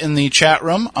questions in the chat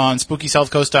room on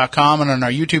SpookySouthCoast.com and on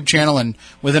our YouTube channel and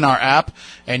within our app.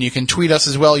 And you can tweet us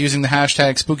as well using the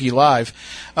hashtag SpookyLive.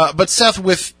 But Seth,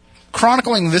 with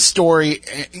chronicling this story,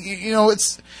 you know,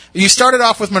 you started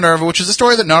off with Minerva, which is a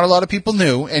story that not a lot of people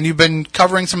knew, and you've been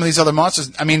covering some of these other monsters.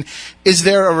 I mean, is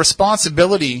there a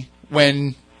responsibility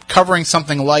when covering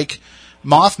something like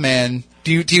Mothman?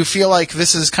 Do you feel like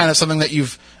this is kind of something that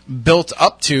you've built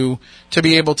up to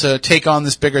be able to take on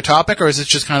this bigger topic, or is it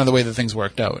just kind of the way that things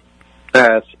worked out?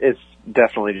 It's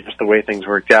definitely just the way things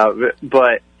worked out.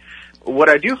 But what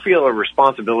I do feel a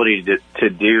responsibility to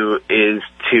do is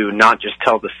to not just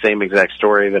tell the same exact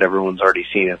story that everyone's already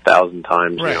seen 1,000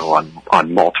 times, right, you know,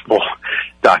 on multiple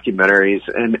documentaries.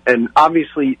 And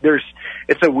obviously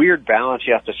it's a weird balance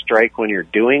you have to strike when you're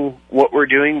doing what we're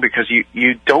doing, because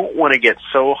you don't want to get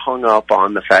so hung up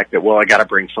on the fact that, well, I got to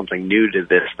bring something new to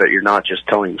this, that you're not just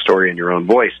telling the story in your own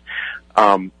voice.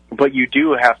 But you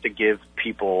do have to give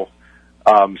people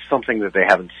something that they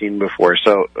haven't seen before.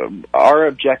 So our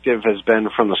objective has been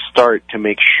from the start to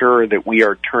make sure that we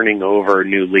are turning over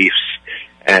new leaves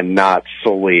and not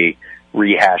solely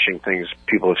rehashing things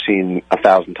people have seen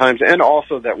 1,000 times, and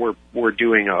also that we're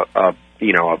doing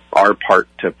our part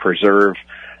to preserve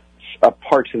a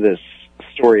part of this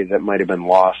story that might have been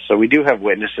lost. So we do have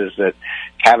witnesses that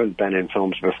haven't been in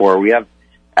films before. We have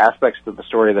aspects of the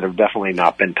story that have definitely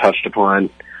not been touched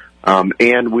upon.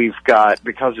 And we've got,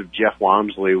 because of Jeff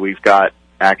Walmsley, we've got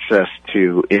access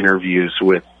to interviews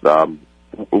with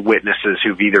witnesses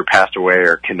who've either passed away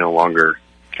or can no longer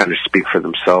kind of speak for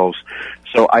themselves.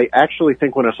 So I actually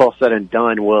think when it's all said and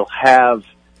done, we'll have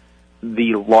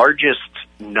the largest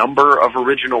number of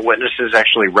original witnesses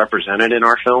actually represented in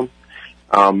our film.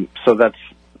 So that's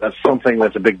something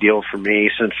that's a big deal for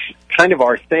me, since kind of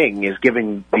our thing is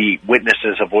giving the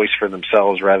witnesses a voice for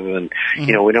themselves rather than,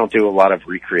 you know, we don't do a lot of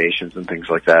recreations and things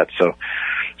like that. So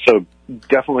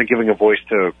definitely giving a voice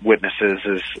to witnesses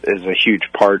is a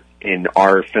huge part in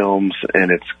our films,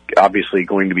 and it's obviously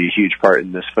going to be a huge part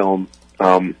in this film.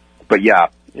 But yeah,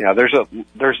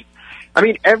 I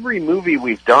mean, every movie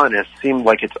we've done has seemed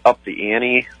like it's up the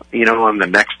ante, you know, on the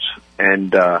next.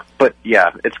 And, but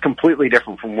yeah, it's completely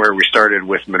different from where we started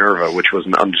with Minerva, which was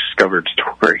an undiscovered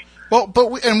story. Well,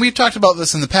 and we've talked about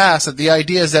this in the past, that the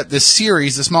idea is that this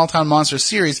series, the Small Town Monsters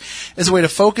series, is a way to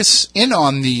focus in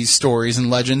on these stories and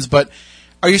legends. But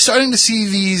are you starting to see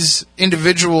these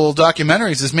individual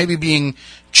documentaries as maybe being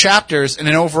chapters in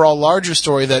an overall larger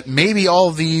story, that maybe all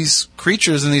of these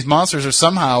creatures and these monsters are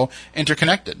somehow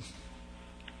interconnected?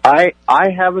 I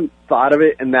haven't thought of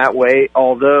it in that way,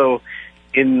 although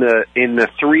in the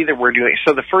 3 that we're doing,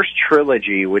 so the first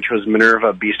trilogy, which was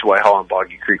Minerva, Beast Whitehall, and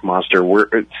Boggy Creek Monster,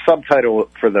 subtitle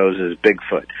for those is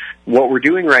Bigfoot. What we're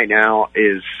doing right now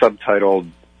is subtitled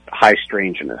High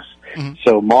Strangeness. Mm-hmm.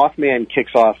 So Mothman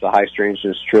kicks off the High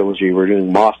Strangeness trilogy. We're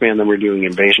doing Mothman, then we're doing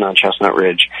Invasion on Chestnut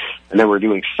Ridge, and then we're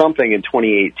doing something in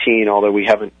 2018, although we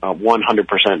haven't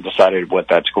 100% decided what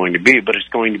that's going to be, but it's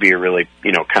going to be a really,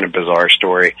 you know, kind of bizarre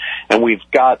story. And we've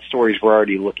got stories we're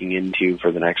already looking into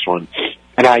for the next one.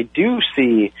 And I do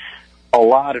see a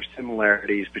lot of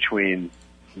similarities between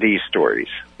these stories.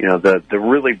 You know, the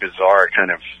really bizarre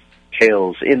kind of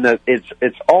tales in that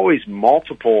it's always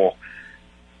multiple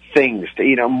things,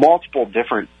 you know, multiple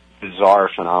different bizarre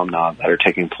phenomena that are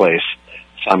taking place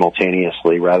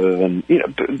simultaneously, rather than, you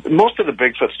know, most of the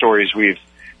Bigfoot stories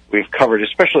we've covered,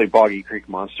 especially Boggy Creek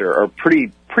Monster, are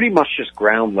pretty much just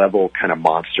ground level kind of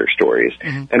monster stories.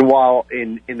 Mm-hmm. And while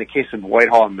in the case of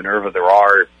Whitehall and Minerva, there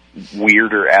are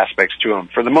weirder aspects to them,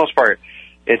 for the most part,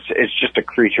 it's just a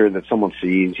creature that someone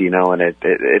sees, you know, and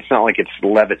it's not like it's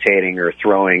levitating or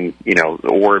throwing, you know,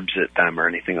 orbs at them or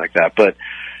anything like that. But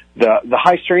the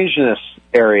High Strangeness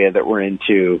area that we're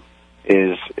into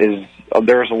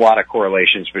there's a lot of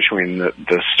correlations between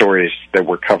the stories that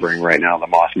we're covering right now, the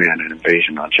Mothman and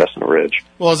Invasion on Chestnut Ridge.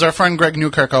 Well, as our friend Greg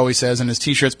Newkirk always says, and his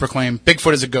T-shirts proclaim,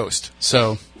 Bigfoot is a ghost.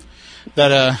 So that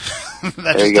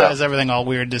that just ties everything all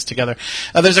weird just together.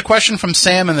 There's a question from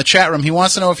Sam in the chat room. He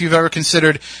wants to know if you've ever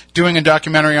considered doing a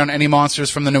documentary on any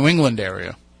monsters from the New England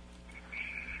area.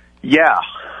 Yeah,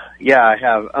 I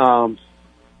have.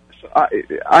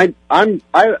 I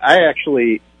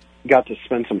actually got to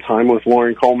spend some time with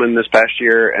Lauren Coleman this past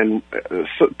year, and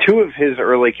so two of his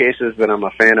early cases that I'm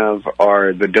a fan of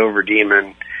are the Dover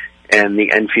Demon and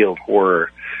the Enfield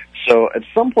Horror. So at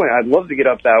some point, I'd love to get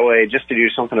up that way just to do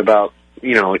something about,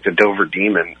 like the Dover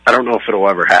Demon. I don't know if it'll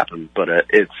ever happen, but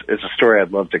it's a story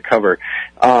I'd love to cover.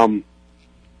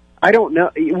 I don't know.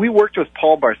 We worked with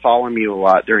Paul Bartholomew a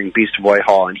lot during Beast of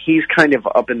Whitehall, and he's kind of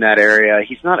up in that area.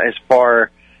 He's not as far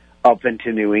up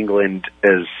into New England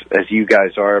as you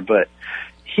guys are, but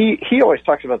he always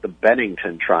talks about the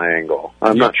Bennington Triangle.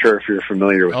 I'm not sure if you're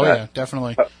familiar with that. Oh yeah,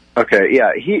 definitely. Okay,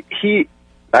 yeah.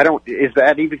 Is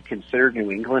that even considered New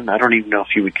England? I don't even know if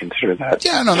you would consider that.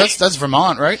 Yeah, no, that's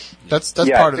Vermont, right? That's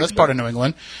part of New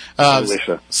England.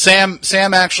 Sam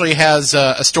actually has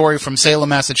a story from Salem,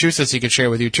 Massachusetts he could share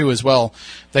with you too as well.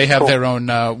 They have their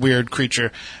own weird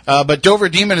creature. But Dover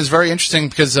Demon is very interesting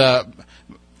because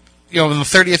on the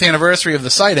 30th anniversary of the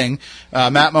sighting,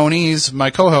 Matt Moniz, my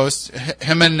co-host,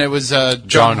 him and it was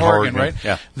John Horgan, right?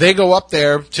 Yeah. They go up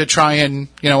there to try and,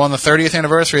 on the 30th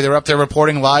anniversary, they're up there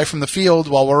reporting live from the field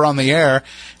while we're on the air,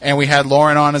 and we had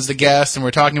Lauren on as the guest, and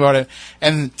we're talking about it.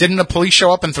 And didn't the police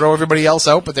show up and throw everybody else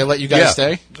out, but they let you guys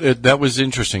stay? That was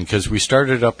interesting, because we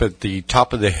started up at the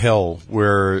top of the hill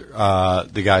where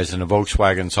the guys in the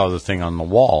Volkswagen saw the thing on the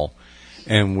wall,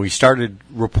 and we started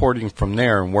reporting from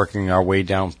there and working our way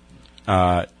down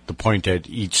the point at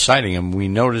each sighting, and we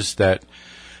noticed that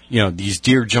these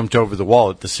deer jumped over the wall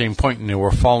at the same point, and they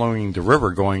were following the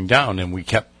river going down, and we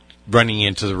kept running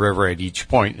into the river at each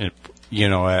point,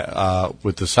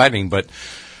 with the sighting. But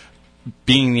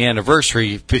being the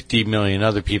anniversary, 50 million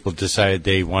other people decided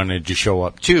they wanted to show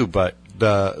up too, but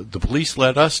the police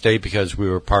let us stay because we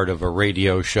were part of a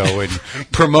radio show and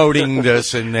promoting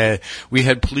this, and we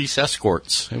had police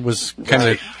escorts. It was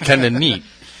kind of neat.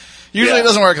 Usually it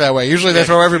doesn't work that way. Usually they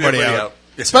throw everybody out.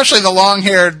 Especially the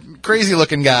long-haired,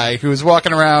 crazy-looking guy who's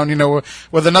walking around,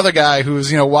 with another guy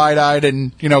who's, wide-eyed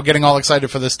and, getting all excited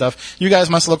for this stuff. You guys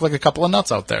must look like a couple of nuts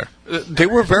out there. They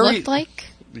were very... Looked like?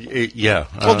 Yeah.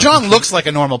 Well, John looks like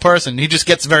a normal person. He just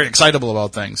gets very excitable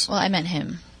about things. Well, I meant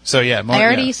him. So, yeah. I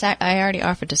already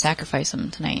offered to sacrifice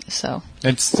him tonight, so...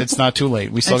 It's not too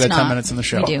late. We still got 10 minutes in the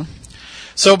show. We do.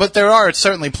 So, but there are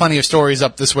certainly plenty of stories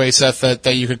up this way, Seth,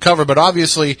 that you could cover. But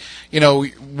obviously,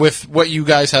 with what you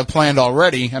guys have planned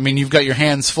already, I mean, you've got your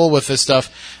hands full with this stuff.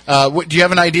 Do you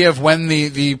have an idea of when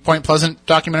the Point Pleasant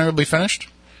documentary will be finished?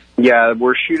 Yeah,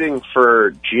 we're shooting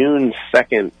for June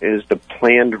 2nd is the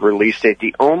planned release date.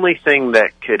 The only thing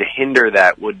that could hinder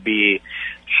that would be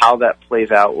how that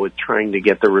plays out with trying to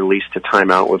get the release to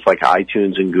time out with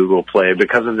iTunes and Google Play.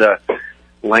 Because of the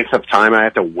length of time I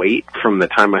have to wait from the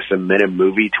time I submit a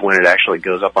movie to when it actually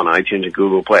goes up on iTunes and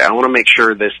Google Play. I want to make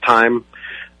sure this time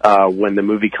when the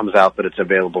movie comes out that it's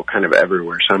available kind of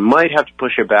everywhere. So I might have to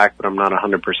push it back, but I'm not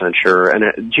 100% sure.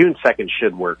 And June 2nd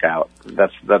should work out.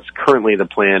 That's currently the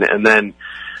plan. And then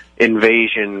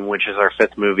Invasion, which is our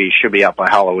 5th movie, should be out by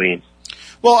Halloween.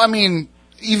 Well, I mean,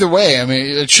 either way,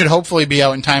 it should hopefully be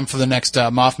out in time for the next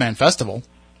Mothman Festival.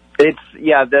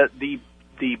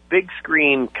 The big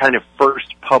screen kind of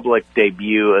first public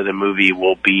debut of the movie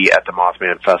will be at the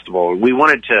Mothman Festival. We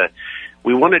wanted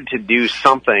to do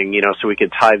something, so we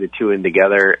could tie the two in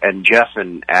together. And Jeff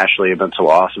and Ashley have been so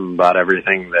awesome about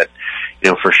everything that,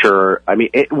 for sure. I mean,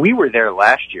 we were there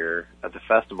last year at the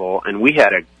festival, and we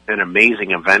had an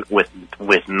amazing event with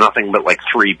nothing but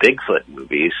 3 Bigfoot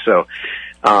movies. So,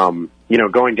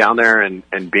 going down there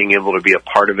and being able to be a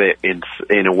part of it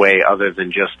in a way other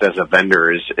than just as a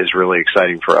vendor is really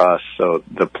exciting for us. So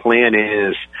the plan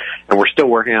is, and we're still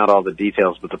working out all the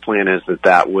details, but the plan is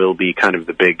that will be kind of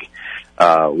the big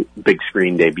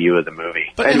screen debut of the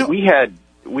movie. But and we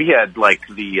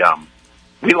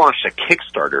launched a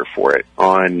Kickstarter for it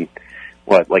on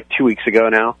 2 weeks ago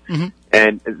now. Mm-hmm.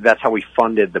 And that's how we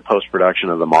funded the post-production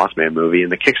of the Mothman movie,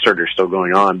 and the Kickstarter is still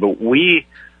going on. But we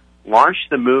launched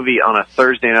the movie on a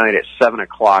Thursday night at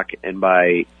 7:00, and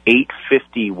by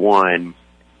 8:51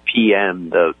 p.m.,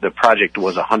 the project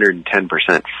was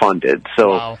 110% funded. So,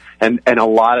 wow. and a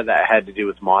lot of that had to do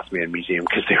with Mothman Museum,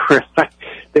 because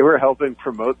they were helping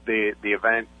promote the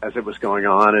event as it was going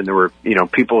on, and there were, you know,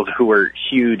 people who were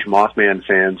huge Mothman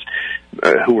fans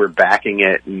who were backing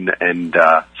it, and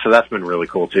so that's been really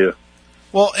cool too.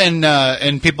 Well,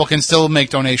 and people can still make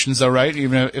donations, though, right?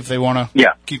 Even if they want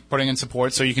to keep putting in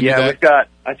support, so you can do that.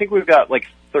 I think we've got like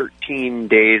 13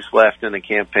 days left in the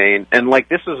campaign, and like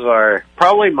this is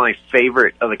probably my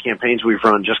favorite of the campaigns we've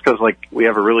run, just because like we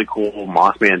have a really cool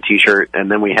Mothman T-shirt,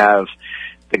 and then we have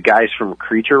the guys from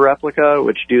Creature Replica,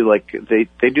 which do like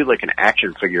they do like an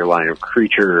action figure line of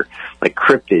creature, like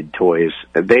cryptid toys.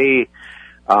 They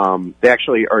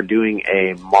actually are doing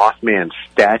a Mothman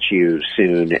statue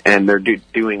soon, and they're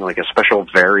doing like a special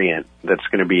variant that's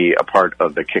going to be a part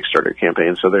of the Kickstarter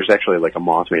campaign. So there's actually like a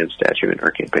Mothman statue in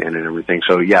our campaign and everything.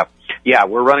 So yeah,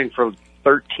 we're running for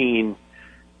 13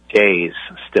 days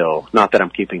still. Not that I'm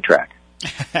keeping track.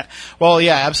 Well,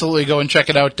 yeah, absolutely. Go and check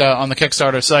it out on the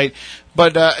Kickstarter site.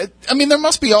 But, I mean, there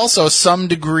must be also some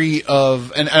degree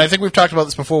of, and I think we've talked about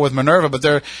this before with Minerva, but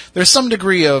there's some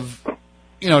degree of,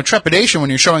 you know, trepidation when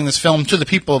you're showing this film to the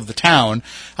people of the town.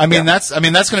 I mean, that's going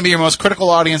to be your most critical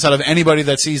audience out of anybody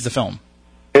that sees the film.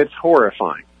 It's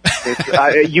horrifying.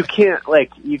 You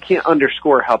can't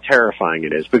underscore how terrifying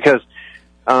it is, because,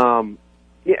 and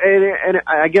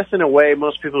I guess in a way,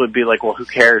 most people would be like, well, who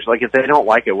cares? Like, if they don't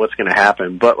like it, what's going to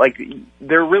happen? But, like,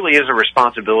 there really is a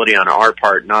responsibility on our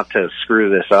part not to screw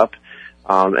this up,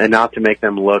 and not to make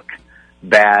them look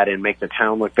bad and make the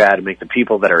town look bad and make the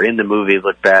people that are in the movie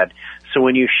look bad. So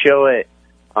when you show it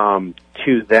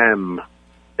to them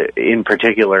in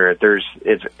particular,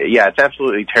 it's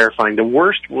absolutely terrifying. The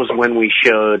worst was when we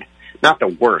showed, not the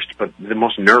worst, but the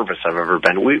most nervous I've ever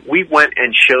been. We went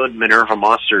and showed Minerva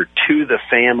Monster to the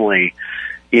family,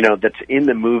 you know, that's in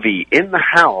the movie, in the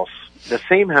house, the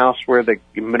same house where the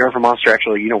Minerva Monster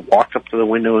actually, you know, walks up to the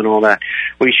window and all that.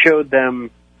 We showed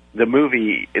them the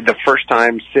movie the first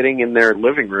time sitting in their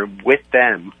living room with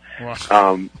them.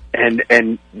 Wow.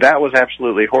 And that was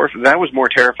absolutely horrifying. That was more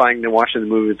terrifying than watching the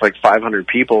movie with like 500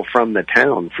 people from the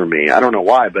town for me. I don't know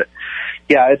why, but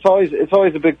yeah, it's always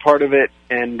a big part of it.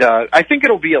 And I think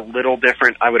it'll be a little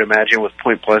different, I would imagine, with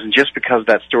Point Pleasant, just because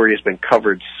that story has been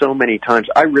covered so many times.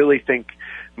 I really think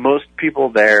most people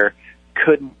there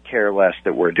couldn't care less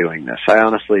that we're doing this. I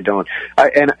honestly don't.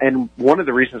 And one of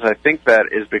the reasons I think that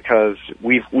is because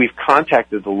we've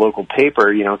contacted the local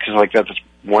paper, you know, because like that's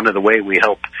one of the way we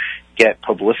help get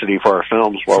publicity for our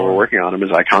films while we're working on them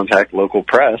is I contact local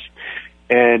press,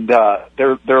 and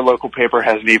their local paper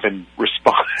hasn't even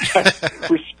responded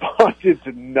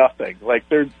to nothing. Like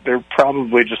they're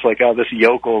probably just like, oh, this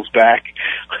yokel's back.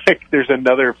 Like there's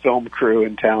another film crew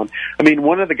in town. I mean,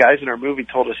 one of the guys in our movie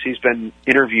told us he's been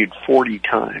interviewed 40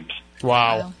 times.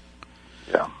 Wow.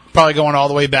 Yeah. Probably going all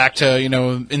the way back to, you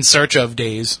know, In Search of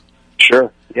days.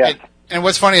 Sure. Yeah. And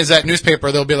what's funny is that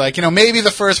newspaper, they'll be like, you know, maybe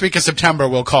the first week of September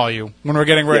we'll call you when we're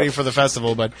getting ready for the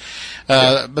festival. But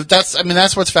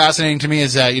that's what's fascinating to me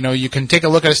is that, you know, you can take a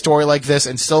look at a story like this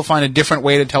and still find a different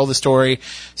way to tell the story,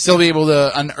 still be able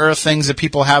to unearth things that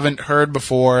people haven't heard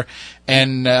before.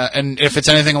 And if it's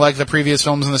anything like the previous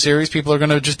films in the series, people are going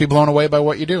to just be blown away by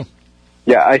what you do.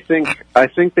 Yeah, I think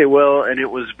they will. And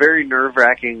it was very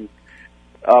nerve-wracking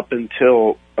up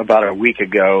until about a week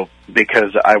ago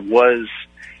because I was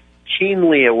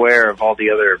keenly aware of all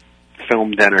the other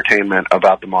filmed entertainment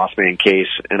about the Mothman case,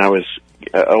 and I was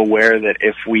aware that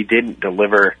if we didn't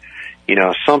deliver, you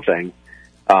know, something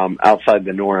outside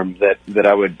the norm, that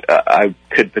I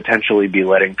could potentially be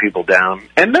letting people down.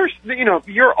 And there's, you know,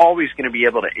 you're always going to be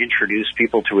able to introduce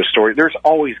people to a story. There's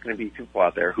always going to be people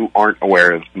out there who aren't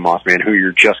aware of Mothman, who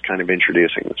you're just kind of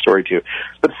introducing the story to.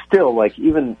 But still, like,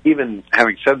 even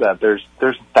having said that, there's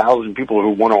 1,000 people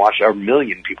who want to watch, or 1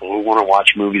 million people who want to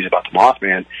watch movies about the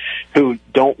Mothman who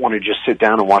don't want to just sit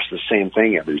down and watch the same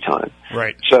thing every time.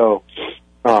 Right. So,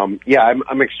 yeah,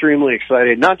 I'm extremely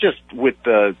excited, not just with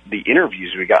the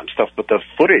interviews we got and stuff, but the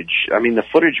footage. I mean, the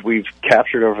footage we've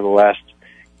captured over the last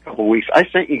couple of weeks. I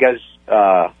sent you guys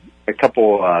a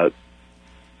couple,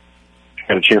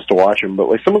 had a chance to watch them, but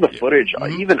like some of the footage,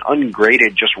 even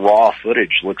ungraded, just raw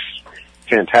footage, looks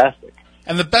fantastic.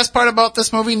 And the best part about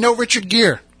this movie, no Richard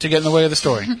Gere to get in the way of the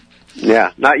story.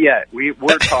 Yeah, not yet.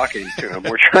 We're talking to him.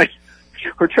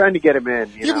 We're trying to get him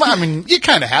in. You know? I mean, you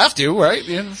kind of have to, right?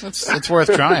 Yeah, it's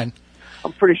worth trying.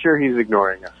 I'm pretty sure he's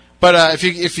ignoring us. But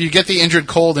if you get the Injured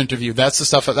Cold interview, that's the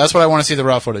stuff. That's what I want to see the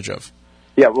raw footage of.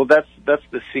 Yeah, well, that's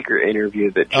the secret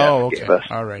interview that Jeff gave us.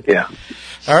 All right. Yeah.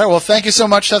 All right. Well, thank you so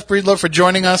much, Seth Breedlove, for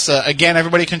joining us. Again,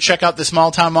 everybody can check out the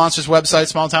Small Town Monsters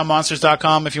website,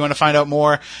 smalltownmonsters.com, if you want to find out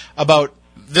more about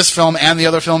this film and the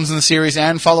other films in the series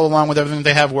and follow along with everything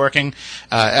they have working.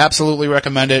 Absolutely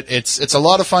recommend it. It's a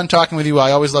lot of fun talking with you.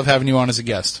 I always love having you on as a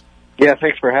guest. Yeah,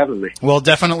 thanks for having me. We'll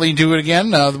definitely do it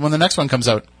again when the next one comes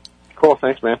out. Cool,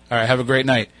 thanks, man. All right, have a great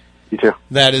night. You too.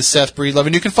 That is Seth Breedlove,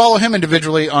 and you can follow him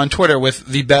individually on Twitter with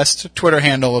the best Twitter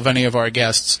handle of any of our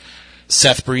guests,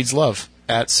 Seth Breeds Love,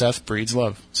 at Seth Breeds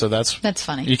Love. So that's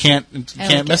funny. You can't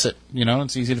like miss it. You know,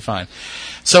 it's easy to find.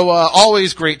 So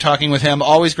always great talking with him.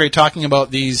 Always great talking about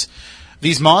these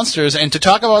monsters, and to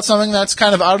talk about something that's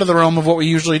kind of out of the realm of what we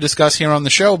usually discuss here on the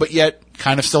show, but yet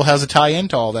kind of still has a tie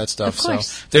into all that stuff. Of course.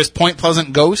 So there's Point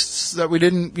Pleasant ghosts that we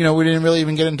didn't really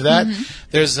even get into that.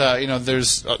 There's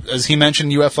as he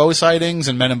mentioned, UFO sightings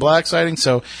and Men in Black sightings.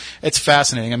 So it's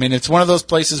fascinating. I mean, it's one of those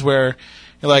places where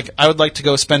you're like, I would like to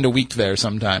go spend a week there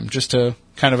sometime just to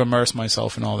kind of immerse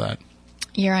myself in all that.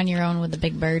 You're on your own with the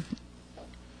big bird.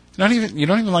 You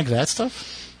don't even like that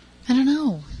stuff? I don't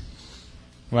know.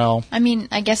 Well, I mean,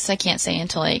 I guess I can't say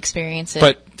until I experience it.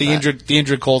 But the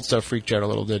injured cold stuff freaked you out a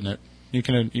little, didn't it? You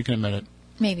can admit it.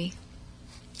 Maybe.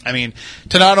 I mean,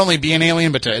 to not only be an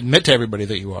alien, but to admit to everybody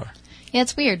that you are. Yeah,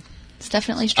 it's weird. It's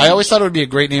definitely strange. I always thought it would be a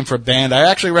great name for a band.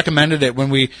 I actually recommended it when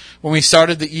we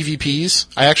started the EVPs.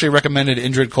 I actually recommended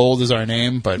Injured Cold as our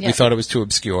name, but we thought it was too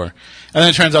obscure. And then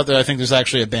it turns out that I think there's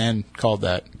actually a band called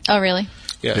that. Oh, really?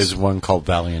 Yes. There's one called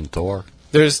Valiant Thor.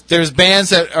 There's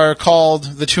bands that are called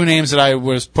the two names that I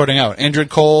was putting out, Injured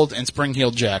Cold and Spring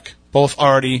Heeled Jack. Both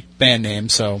already band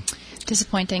names, so.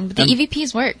 Disappointing, but the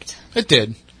EVPs worked. It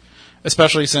did.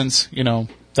 Especially since,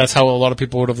 that's how a lot of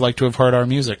people would have liked to have heard our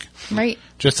music. Right.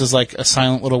 Just as like a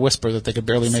silent little whisper that they could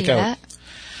barely make out. That?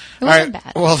 It wasn't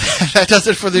bad. Well, that does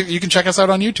it for you can check us out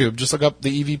on YouTube. Just look up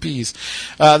the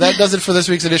EVPs. That does it for this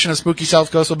week's edition of Spooky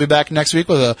South Coast. We'll be back next week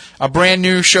with a brand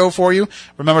new show for you.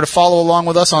 Remember to follow along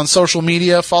with us on social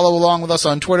media. Follow along with us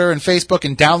on Twitter and Facebook,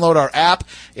 and download our app.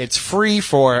 It's free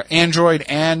for Android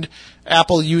and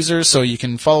Apple users, so you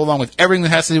can follow along with everything that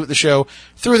has to do with the show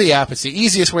through the app. It's the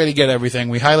easiest way to get everything.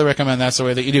 We highly recommend that's the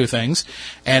way that you do things.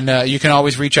 And you can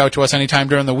always reach out to us anytime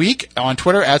during the week on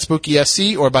Twitter at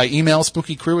SpookySC or by email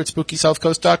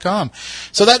spookycrew@SpookySouthCoast.com.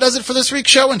 So that does it for this week's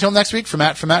show. Until next week, for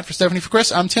Matt, for Stephanie, for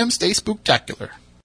Chris, I'm Tim. Stay spooktacular.